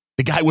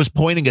 the guy was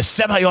pointing a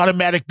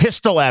semi-automatic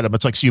pistol at him.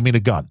 It's like, so you mean a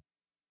gun?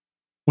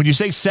 When you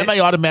say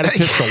semi-automatic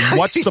pistol,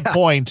 what's the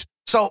point?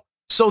 So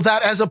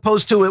that as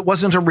opposed to it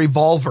wasn't a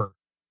revolver.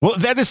 Well,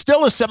 that is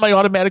still a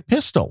semi-automatic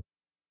pistol.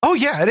 Oh,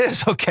 yeah, it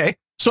is. Okay.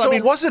 So I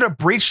mean, it wasn't a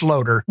breech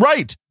loader.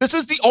 Right. This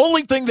is the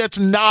only thing that's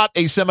not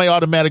a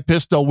semi-automatic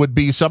pistol would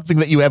be something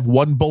that you have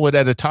one bullet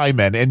at a time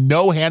in, and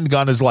no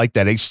handgun is like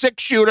that. A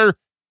 6-shooter,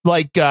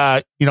 like,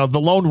 the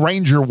Lone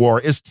Ranger wore,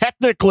 is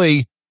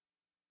technically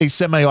a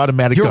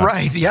semi-automatic gun. You're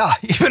right. Yeah.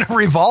 Even a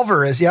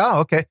revolver is. Yeah.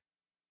 Okay.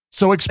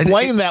 So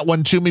explain that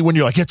one to me when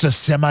you're like, it's a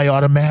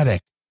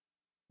semi-automatic.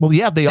 Well,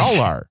 yeah, they all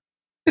are.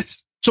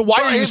 So why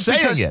are you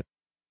saying it?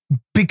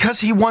 Because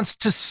he wants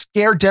to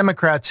scare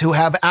Democrats who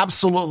have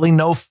absolutely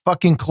no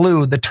fucking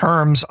clue the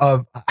terms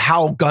of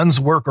how guns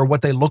work or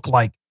what they look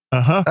like.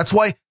 Uh-huh. That's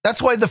why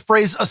the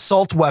phrase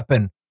assault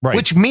weapon, right,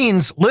 which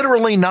means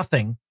literally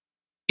nothing,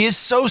 is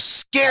so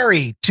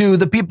scary to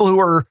the people who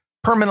are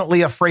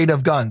permanently afraid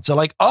of guns. So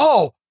like,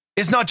 oh,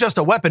 it's not just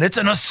a weapon, it's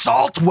an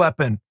assault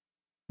weapon.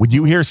 When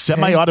you hear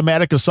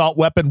semi-automatic assault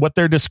weapon, what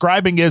they're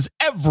describing is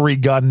every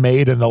gun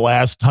made in the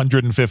last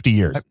 150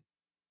 years.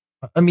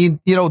 I mean,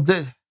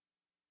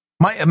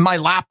 my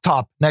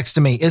laptop next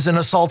to me is an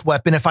assault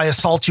weapon if I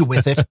assault you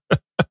with it.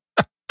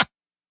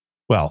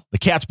 Well, the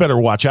cats better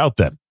watch out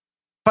then.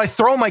 If I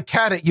throw my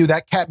cat at you,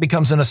 that cat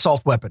becomes an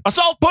assault weapon.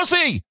 Assault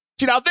pussy!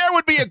 See, now there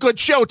would be a good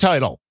show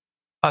title.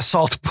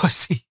 Assault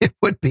pussy. It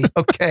would be.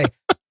 Okay.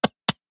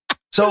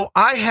 So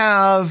I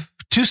have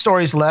 2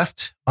 stories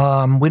left.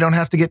 We don't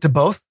have to get to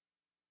both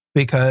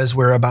because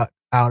we're about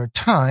out of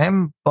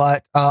time,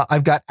 but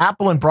I've got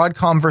Apple and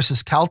Broadcom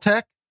versus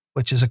Caltech,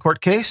 which is a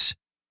court case.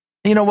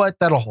 You know what?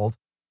 That'll hold.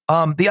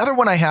 The other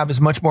one I have is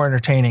much more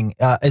entertaining.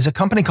 Is a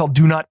company called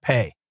Do Not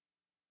Pay.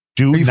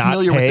 Are you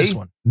familiar with this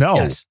one? No.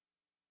 Yes.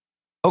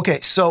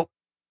 Okay, so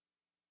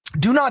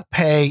Do Not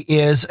Pay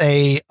is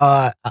a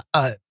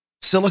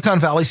Silicon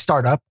Valley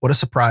startup. What a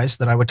surprise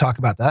that I would talk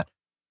about that.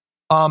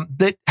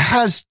 That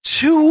has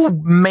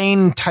 2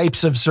 main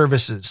types of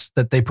services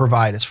that they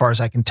provide, as far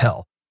as I can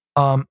tell.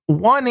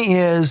 One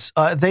is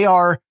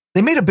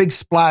they made a big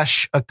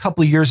splash a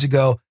couple of years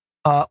ago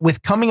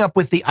with coming up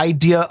with the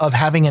idea of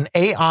having an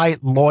AI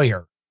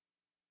lawyer.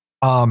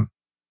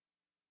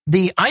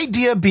 The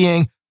idea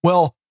being,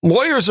 well,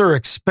 lawyers are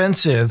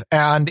expensive,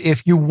 and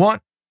if you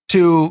want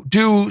to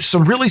do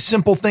some really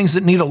simple things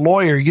that need a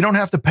lawyer, you don't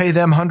have to pay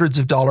them hundreds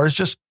of dollars.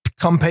 Just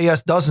come pay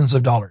us dozens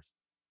of dollars.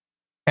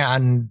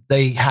 And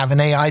they have an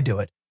AI do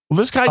it. Well,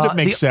 this kind of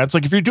makes sense.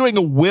 Like if you're doing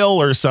a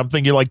will or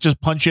something, you like just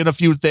punch in a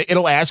few things.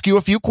 It'll ask you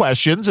a few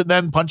questions and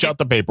then punch out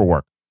the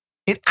paperwork.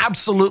 It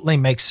absolutely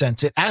makes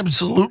sense. It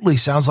absolutely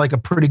sounds like a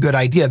pretty good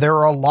idea. There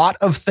are a lot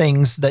of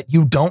things that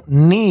you don't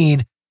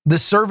need the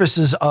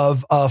services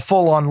of a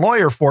full-on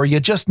lawyer for. You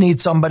just need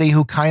somebody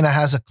who kind of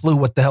has a clue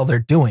what the hell they're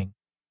doing.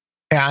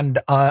 And,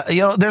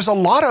 there's a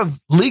lot of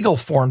legal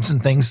forms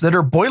and things that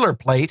are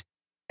boilerplate,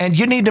 and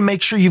you need to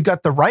make sure you've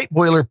got the right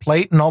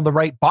boilerplate and all the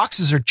right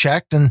boxes are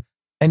checked. And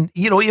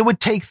it would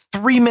take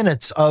 3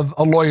 minutes of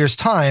a lawyer's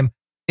time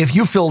if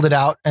you filled it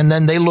out and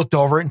then they looked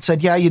over it and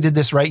said, yeah, you did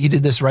this right. You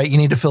did this right. You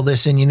need to fill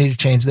this in. You need to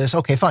change this.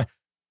 Okay, fine.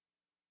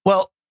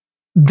 Well,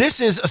 this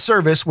is a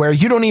service where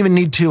you don't even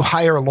need to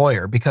hire a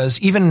lawyer, because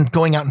even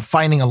going out and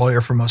finding a lawyer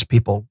for most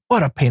people,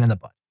 what a pain in the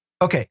butt.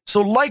 Okay.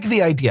 So like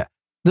the idea,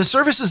 the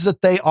services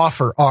that they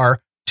offer are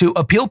to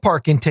appeal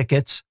parking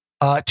tickets,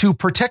 to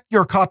protect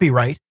your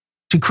copyright,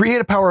 to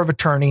create a power of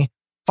attorney,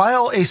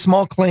 file a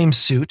small claims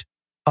suit,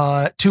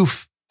 to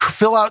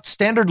fill out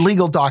standard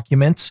legal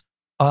documents,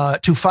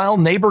 to file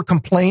neighbor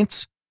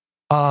complaints,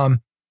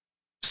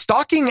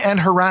 stalking and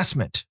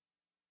harassment,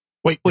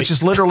 which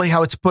is literally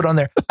how it's put on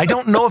there. I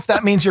don't know if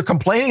that means you're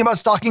complaining about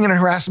stalking and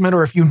harassment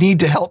or if you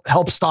need to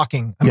help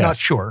stalking. I'm not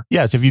sure.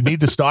 Yes, if you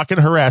need to stalk and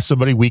harass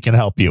somebody, we can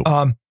help you.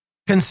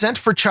 Consent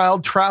for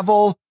child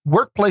travel,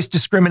 workplace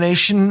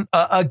discrimination.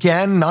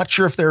 Again, not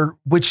sure if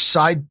which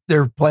side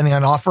they're planning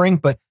on offering,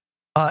 but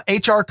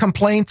HR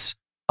complaints,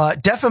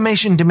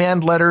 defamation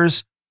demand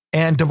letters,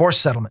 and divorce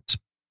settlements.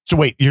 So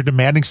wait, you're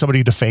demanding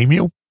somebody defame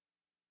you?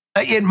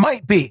 It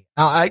might be.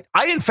 I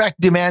in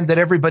fact demand that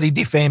everybody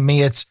defame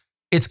me.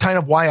 It's kind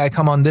of why I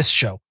come on this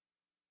show.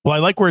 Well, I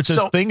like where it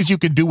says things you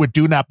can do with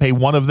Do Not Pay.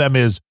 One of them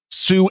is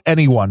sue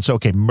anyone. So,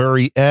 okay,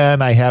 Murray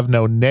N., I have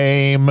no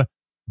name.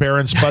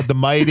 Baron Spud the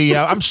Mighty.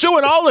 I'm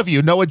suing all of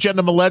you. No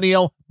Agenda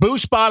Millennial. Boo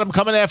Spot, I'm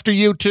coming after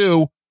you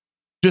too.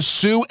 Just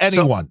sue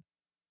anyone.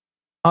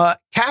 So,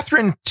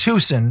 Catherine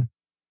Tewson,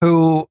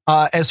 who,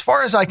 as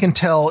far as I can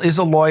tell, is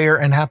a lawyer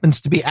and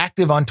happens to be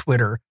active on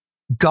Twitter,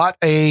 got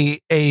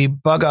a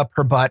bug up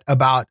her butt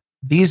about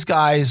these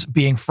guys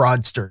being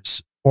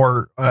fraudsters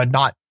or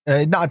not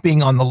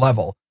being on the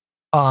level.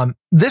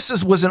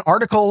 This was an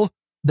article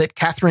that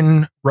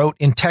Catherine wrote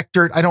in Tech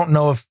Dirt. I don't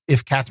know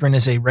if Catherine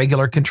is a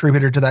regular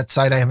contributor to that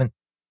site.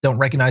 Don't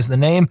recognize the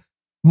name.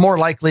 More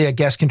likely a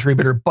guest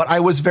contributor, but I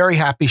was very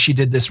happy she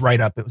did this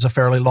write-up. It was a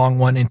fairly long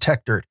one in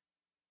Tech Dirt.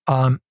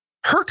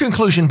 Her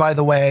conclusion, by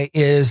the way,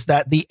 is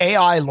that the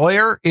AI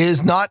lawyer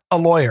is not a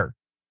lawyer.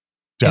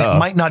 It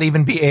might not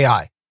even be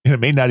AI. It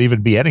may not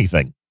even be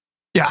anything.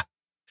 Yeah.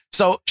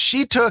 So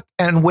she took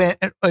and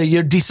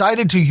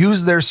decided to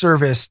use their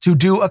service to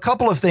do a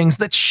couple of things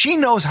that she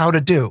knows how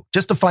to do,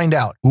 just to find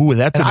out. Ooh,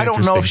 that's an I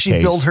don't know if she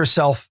billed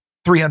herself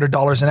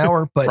 $300 an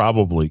hour, but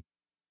probably.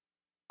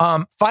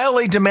 File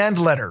a demand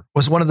letter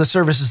was one of the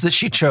services that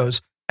she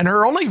chose. And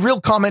her only real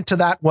comment to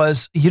that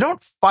was, you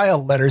don't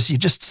file letters, you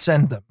just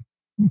send them.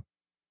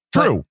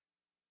 True.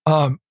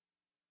 But,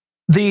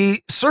 the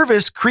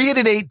service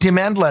created a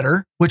demand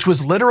letter, which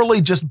was literally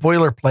just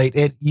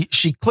boilerplate.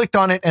 She clicked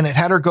on it and it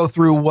had her go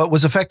through what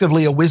was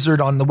effectively a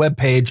wizard on the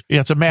webpage. Yeah,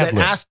 it's a Mad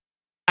Lib.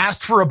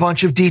 Asked for a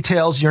bunch of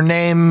details, your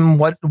name,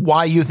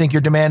 why you think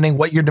you're demanding,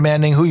 what you're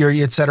demanding, who you're,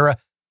 etc.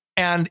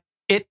 And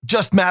it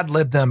just Mad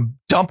Libbed them,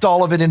 dumped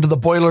all of it into the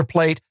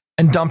boilerplate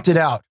and dumped it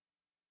out.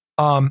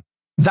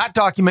 That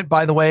document,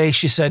 by the way,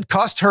 she said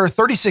cost her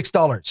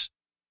 $36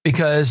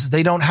 because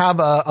they don't have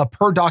a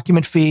per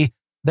document fee.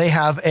 They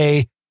have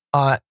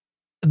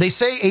they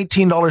say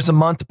 $18 a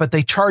month, but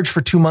they charge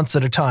for 2 months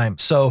at a time.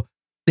 So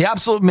the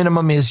absolute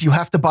minimum is you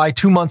have to buy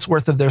 2 months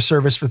worth of their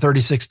service for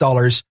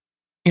 $36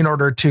 in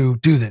order to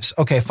do this.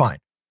 Okay, fine.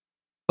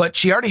 But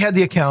she already had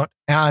the account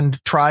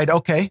and tried.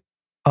 Okay.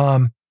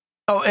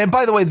 Oh, and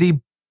by the way,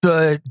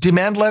 the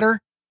demand letter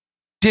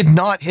did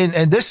not,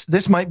 and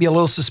this might be a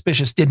little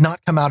suspicious, did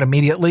not come out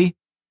immediately.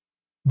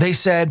 They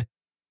said,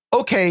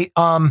 okay,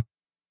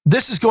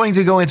 this is going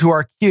to go into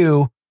our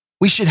queue.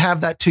 We should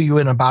have that to you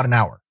in about an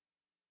hour.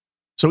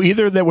 So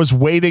either there was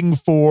waiting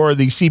for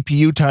the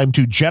CPU time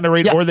to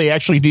generate, or they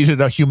actually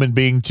needed a human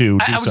being to do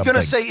something. I was going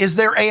to say, is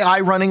there AI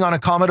running on a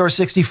Commodore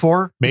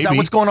 64? Maybe. Is that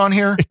what's going on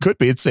here? It could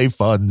be. It saved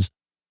funds.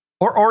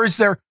 Or is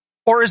there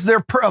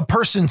a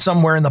person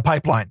somewhere in the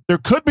pipeline? There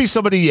could be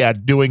somebody,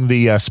 doing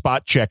the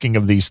spot checking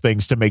of these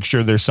things to make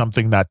sure there's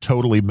something not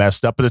totally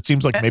messed up. But it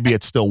seems like maybe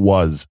it still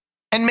was.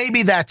 And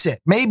maybe that's it.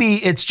 Maybe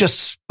it's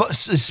just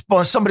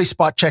somebody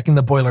spot checking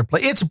the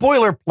boilerplate. It's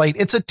boilerplate.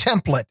 It's a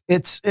template.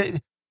 It's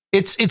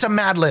a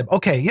Mad Lib.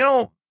 Okay,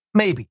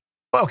 maybe.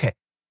 Okay.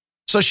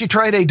 So she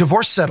tried a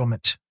divorce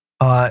settlement,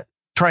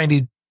 trying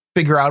to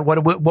figure out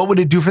what would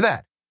it do for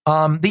that.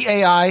 The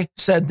AI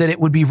said that it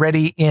would be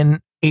ready in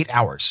 8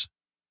 hours.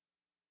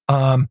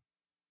 The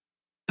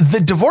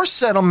divorce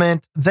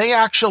settlement, they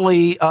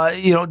actually,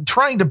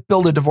 trying to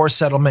build a divorce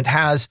settlement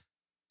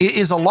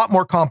is a lot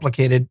more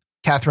complicated,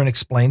 Catherine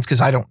explains,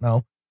 because I don't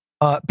know.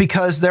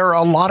 Because there are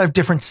a lot of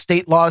different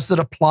state laws that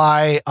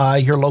apply.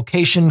 Your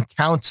location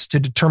counts to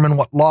determine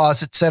what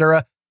laws,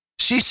 etc.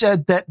 She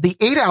said that the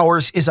 8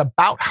 hours is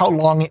about how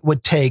long it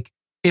would take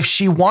if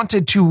she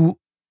wanted to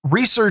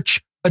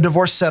research a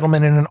divorce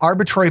settlement in an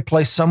arbitrary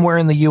place somewhere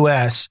in the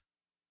U.S.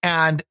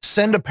 and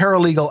send a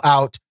paralegal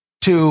out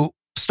to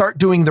start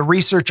doing the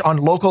research on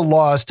local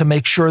laws to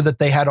make sure that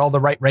they had all the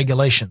right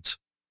regulations.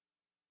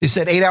 She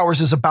said 8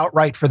 hours is about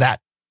right for that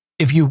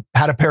if you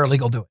had a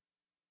paralegal do it.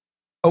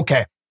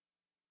 Okay.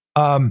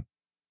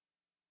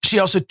 She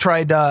also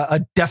tried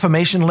a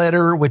defamation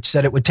letter, which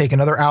said it would take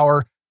another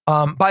hour.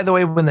 By the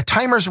way, when the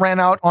timers ran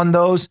out on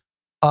those,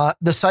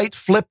 the site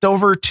flipped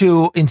over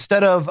to,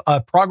 instead of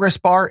a progress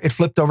bar, it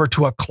flipped over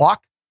to a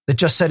clock that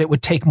just said it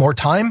would take more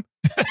time.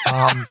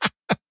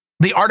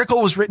 The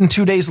article was written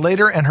 2 days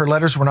later and her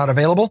letters were not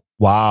available.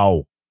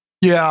 Wow.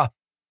 Yeah.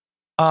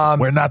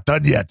 We're not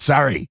done yet.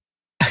 Sorry.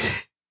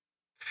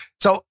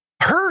 So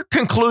her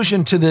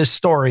conclusion to this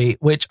story,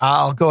 which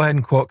I'll go ahead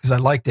and quote because I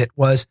liked it,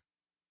 was,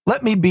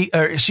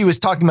 she was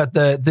talking about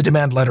the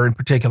demand letter in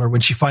particular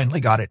when she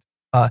finally got it.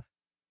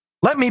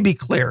 Let me be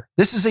clear.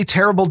 This is a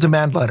terrible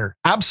demand letter.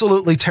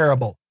 Absolutely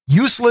terrible.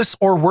 Useless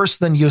or worse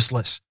than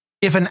useless.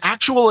 If an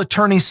actual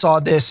attorney saw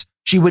this,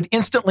 she would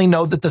instantly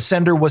know that the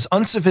sender was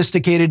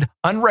unsophisticated,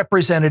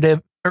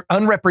 unrepresented,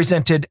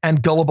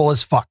 and gullible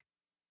as fuck.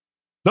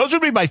 Those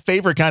would be my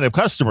favorite kind of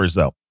customers,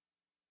 though.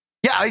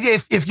 Yeah,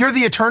 if you're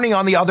the attorney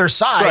on the other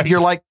side, right. You're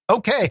like,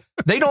 okay,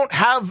 they don't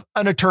have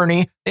an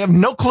attorney. They have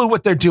no clue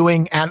what they're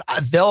doing, and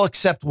they'll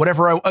accept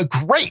whatever.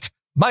 Great.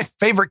 My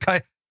favorite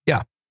kind.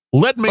 Yeah.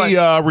 Let me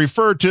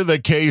refer to the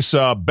case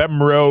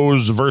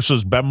Bemrose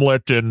versus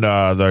Bemlet in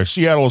the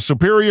Seattle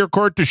Superior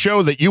Court to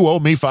show that you owe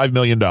me $5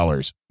 million.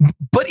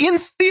 But in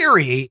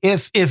theory,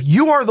 if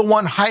you are the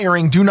one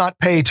hiring Do Not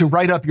Pay to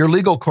write up your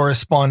legal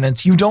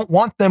correspondence, you don't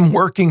want them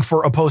working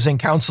for opposing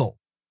counsel.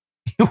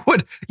 You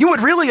would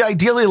really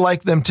ideally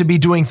like them to be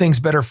doing things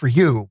better for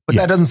you, but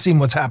That doesn't seem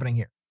what's happening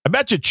here. I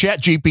bet you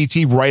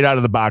ChatGPT right out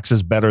of the box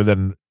is better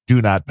than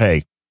Do Not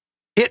Pay.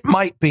 It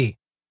might be.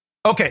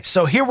 Okay,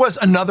 so here was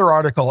another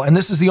article, and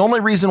this is the only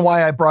reason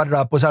why I brought it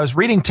up, was I was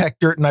reading Tech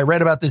Dirt and I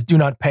read about this Do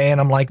Not Pay,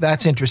 and I'm like,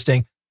 that's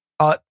interesting.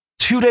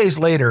 2 days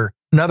later,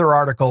 another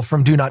article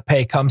from Do Not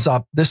Pay comes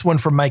up. This one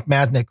from Mike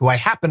Madnick, who I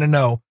happen to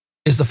know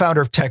is the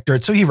founder of Tech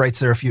Dirt, so he writes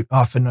there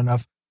often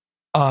enough.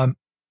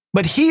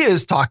 But he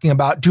is talking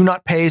about Do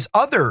Not Pay's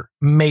other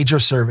major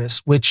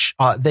service, which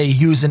they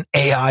use an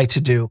AI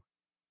to do.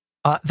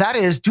 That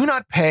is, Do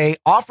Not Pay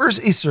offers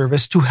a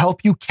service to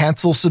help you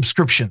cancel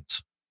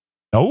subscriptions.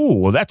 Oh,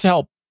 well, that's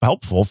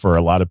helpful for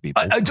a lot of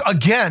people.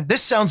 Again,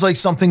 this sounds like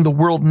something the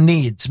world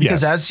needs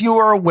because, as you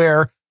are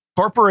aware,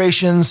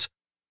 corporations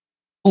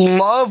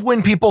love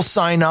when people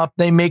sign up.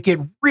 They make it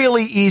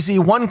really easy.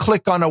 One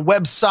click on a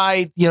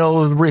website,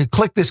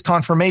 click this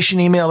confirmation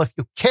email if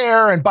you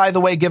care. And by the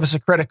way, give us a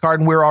credit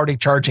card and we're already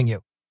charging you.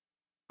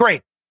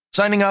 Great.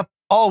 Signing up,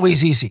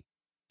 always easy.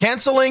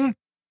 Canceling,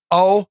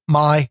 oh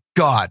my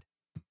God.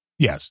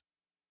 Yes.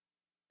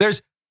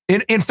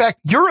 In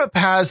fact, Europe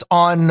has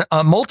on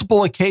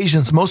multiple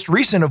occasions, most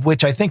recent of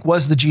which I think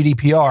was the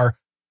GDPR,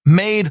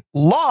 made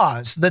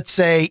laws that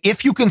say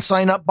if you can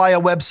sign up by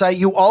a website,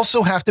 you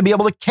also have to be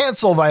able to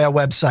cancel via a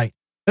website.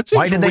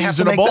 Why did they have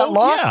to make that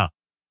law? Yeah.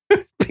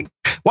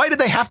 Why did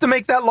they have to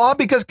make that law?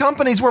 Because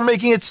companies were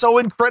making it so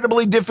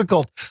incredibly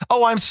difficult.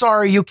 Oh, I'm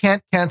sorry, you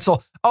can't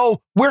cancel. Oh,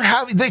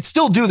 they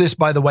still do this,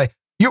 by the way.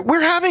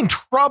 We're having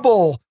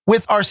trouble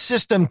with our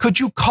system. Could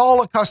you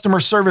call a customer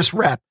service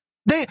rep?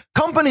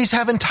 Companies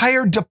have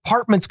entire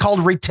departments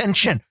called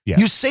retention. Yeah.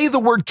 You say the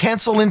word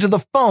cancel into the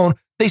phone,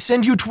 they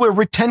send you to a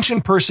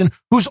retention person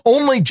whose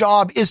only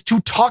job is to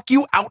talk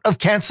you out of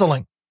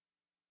canceling.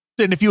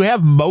 And if you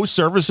have most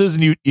services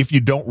and if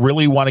you don't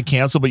really want to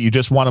cancel, but you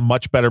just want a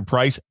much better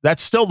price,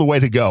 that's still the way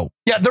to go.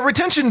 Yeah, the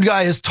retention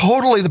guy is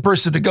totally the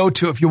person to go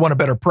to if you want a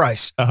better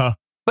price. Uh-huh.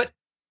 But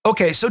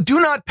okay, so Do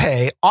Not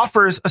Pay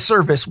offers a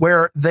service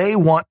where they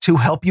want to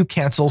help you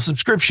cancel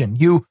subscription.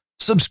 You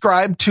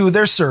subscribe to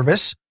their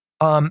service.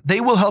 They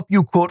will help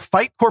you, quote,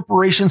 fight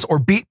corporations or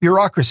beat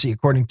bureaucracy,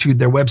 according to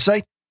their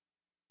website,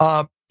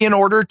 in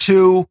order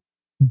to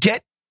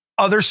get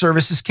other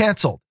services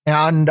canceled.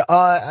 And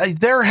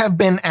there have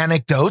been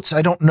anecdotes,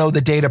 I don't know the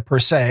data per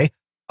se,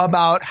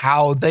 about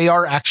how they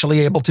are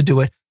actually able to do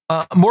it.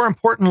 More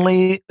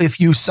importantly, if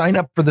you sign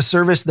up for the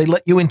service, they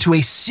let you into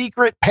a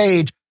secret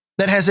page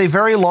that has a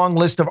very long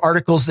list of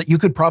articles that you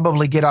could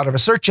probably get out of a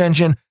search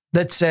engine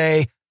that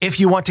say, if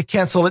you want to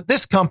cancel at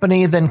this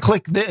company, then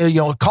click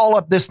call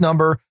up this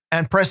number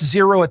and press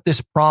 0 at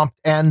this prompt,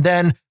 and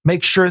then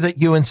make sure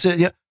that you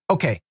insist.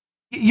 Okay,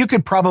 you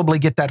could probably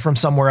get that from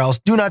somewhere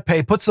else. Do Not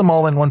Pay puts them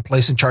all in one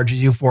place and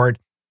charges you for it.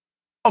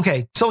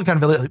 Okay,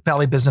 Silicon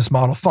Valley business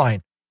model,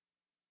 fine.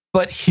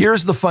 But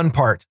here's the fun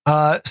part.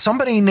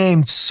 Somebody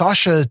named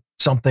Sasha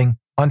something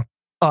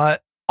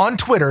on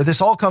Twitter.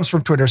 This all comes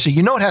from Twitter, so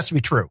you know it has to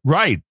be true,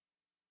 right?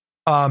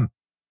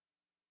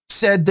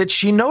 Said that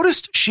she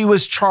noticed she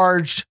was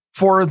charged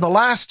for the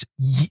last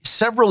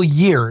several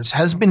years,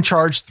 has been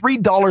charged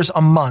 $3 a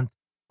month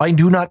by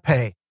Do Not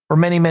Pay for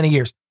many, many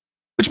years,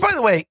 which, by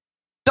the way,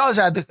 does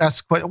add the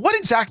question. What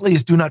exactly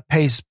is Do Not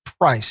Pay's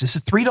price? Is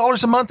it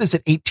 $3 a month? Is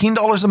it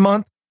 $18 a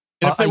month?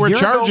 If they were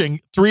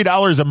charging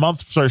 $3 a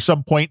month for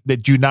some point,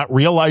 did you not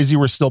realize you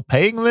were still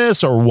paying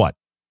this or what?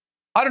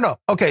 I don't know.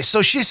 Okay,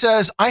 so she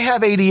says, I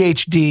have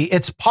ADHD.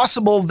 It's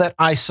possible that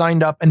I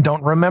signed up and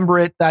don't remember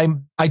it. I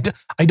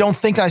don't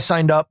think I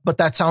signed up, but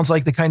that sounds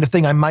like the kind of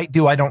thing I might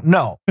do. I don't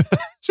know.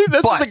 See,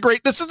 this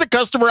is the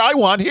customer I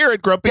want here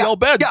at Grumpy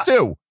Old Beds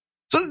too.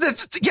 So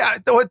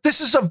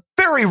this is a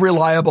very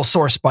reliable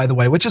source, by the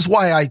way, which is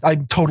why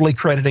I'm totally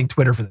crediting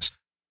Twitter for this.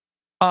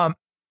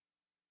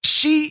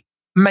 She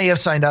may have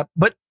signed up,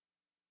 but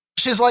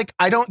she's like,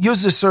 I don't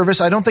use this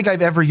service. I don't think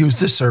I've ever used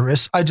this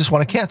service. I just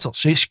want to cancel.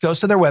 She goes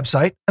to their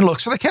website and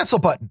looks for the cancel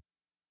button.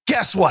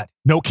 Guess what?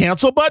 No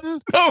cancel button?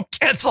 No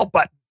cancel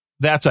button.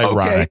 That's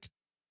ironic.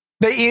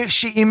 Okay.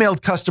 She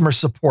emailed customer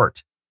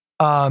support.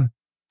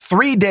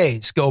 3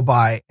 days go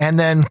by, and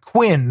then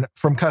Quinn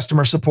from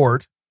customer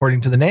support,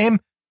 according to the name,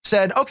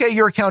 said, okay,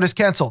 your account is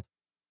canceled.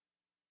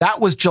 That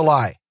was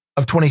July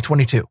of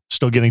 2022.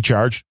 Still getting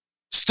charged?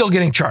 Still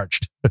getting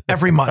charged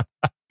every month.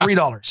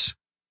 $3.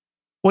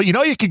 Well,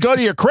 you could go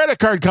to your credit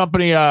card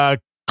company,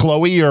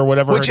 Chloe or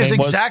whatever. Which is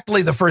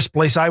exactly the first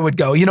place I would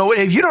go.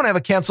 If you don't have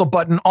a cancel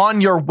button on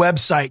your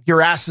website,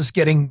 your ass is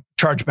getting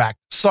charged back.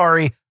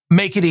 Sorry,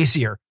 make it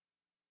easier.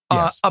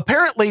 Yes.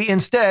 Apparently,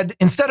 instead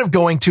of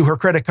going to her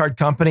credit card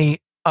company,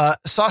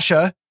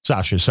 Sasha,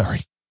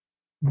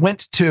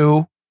 went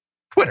to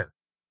Twitter.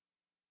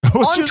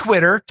 On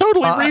Twitter,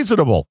 totally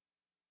reasonable.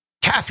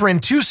 Catherine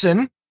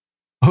Tewson,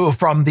 who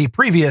from the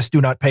previous Do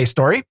Not Pay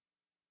story,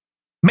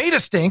 made a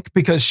stink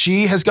because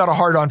she has got a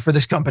hard on for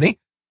this company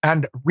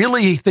and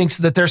really thinks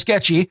that they're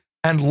sketchy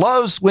and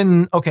loves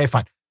when, okay,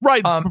 fine.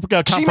 Right.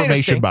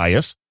 Confirmation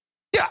bias.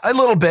 Yeah, a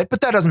little bit,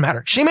 but that doesn't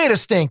matter. She made a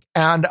stink.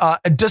 And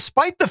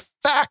despite the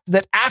fact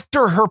that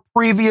after her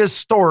previous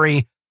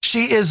story,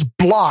 she is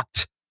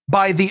blocked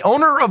by the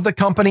owner of the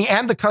company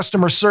and the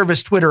customer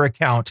service Twitter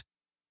account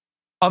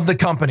of the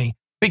company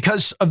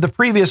because of the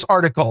previous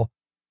article,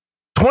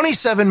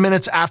 27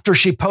 minutes after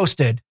she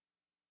posted,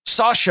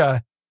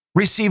 Sasha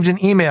received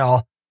an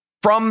email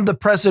from the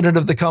president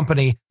of the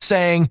company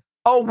saying,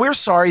 "Oh, we're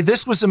sorry.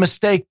 This was a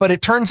mistake, but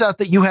it turns out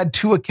that you had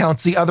 2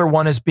 accounts. The other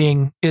one is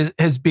being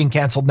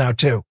canceled now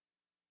too."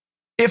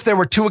 If there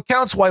were 2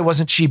 accounts, why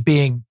wasn't she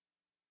being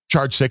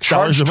charged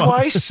 $6 a month?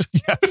 Twice?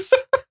 Yes.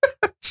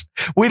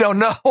 We don't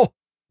know.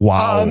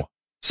 Wow.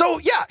 So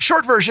yeah,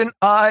 short version,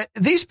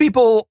 these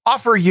people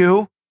offer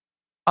you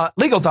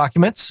legal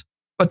documents,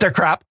 but they're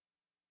crap.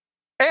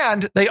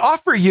 And they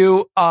offer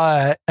you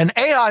an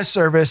AI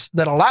service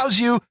that allows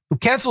you to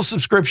cancel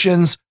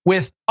subscriptions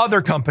with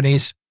other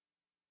companies.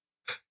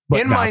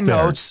 But In my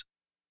notes,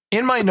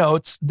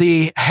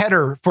 the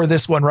header for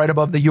this one right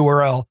above the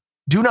URL,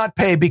 "Do not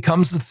pay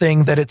becomes the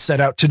thing that it set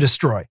out to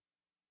destroy."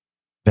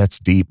 That's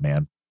deep,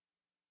 man.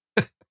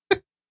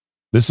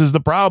 This is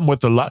the problem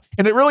with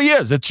and it really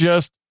is. It's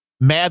just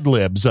Mad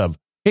Libs of,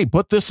 hey,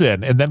 put this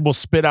in, and then we'll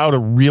spit out a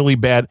really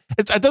bad.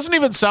 It doesn't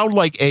even sound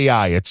like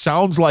AI. It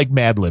sounds like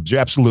Mad Libs.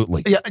 You're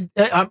absolutely. Yeah,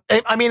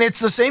 I mean, it's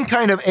the same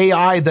kind of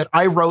AI that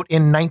I wrote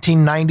in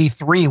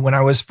 1993 when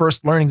I was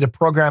first learning to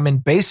program in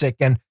BASIC,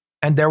 and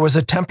there was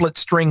a template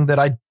string that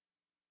I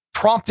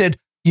prompted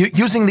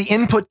using the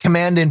input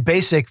command in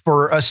BASIC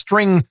for a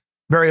string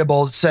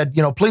variable. Said,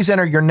 please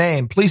enter your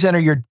name, please enter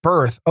your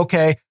birth,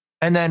 okay,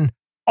 and then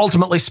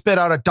ultimately spit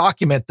out a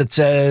document that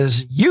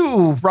says,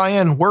 "You,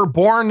 Ryan, were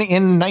born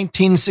in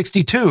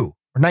 1962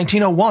 or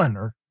 1901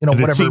 or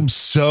whatever." It seemed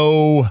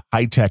so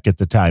high tech at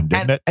the time,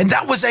 didn't it? And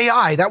that was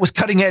AI. That was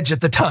cutting edge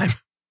at the time.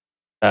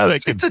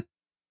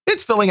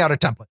 It's filling out a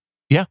template.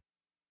 Yeah.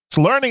 It's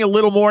learning a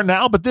little more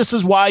now, but this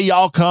is why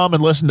y'all come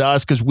and listen to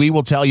us, because we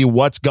will tell you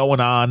what's going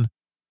on,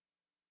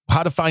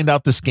 how to find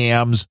out the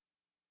scams,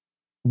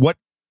 what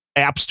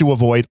apps to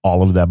avoid,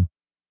 all of them.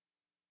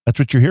 That's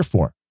what you're here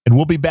for. And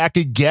we'll be back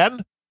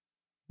again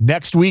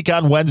next week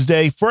on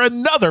Wednesday for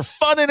another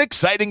fun and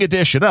exciting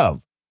edition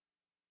of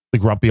the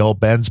Grumpy Old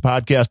Ben's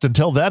podcast.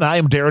 Until then, I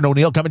am Darren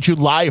O'Neill coming to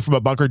you live from a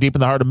bunker deep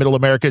in the heart of Middle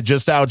America,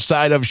 just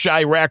outside of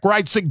Chirac, where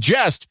I'd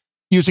suggest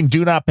using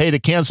Do Not Pay to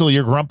cancel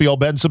your Grumpy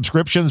Old Ben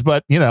subscriptions,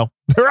 but,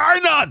 there are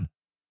none.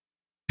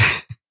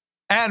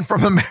 And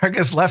from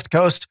America's left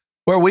coast,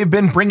 where we've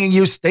been bringing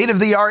you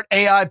state-of-the-art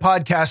AI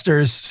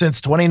podcasters since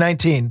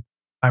 2019,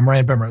 I'm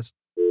Ryan Bimrose.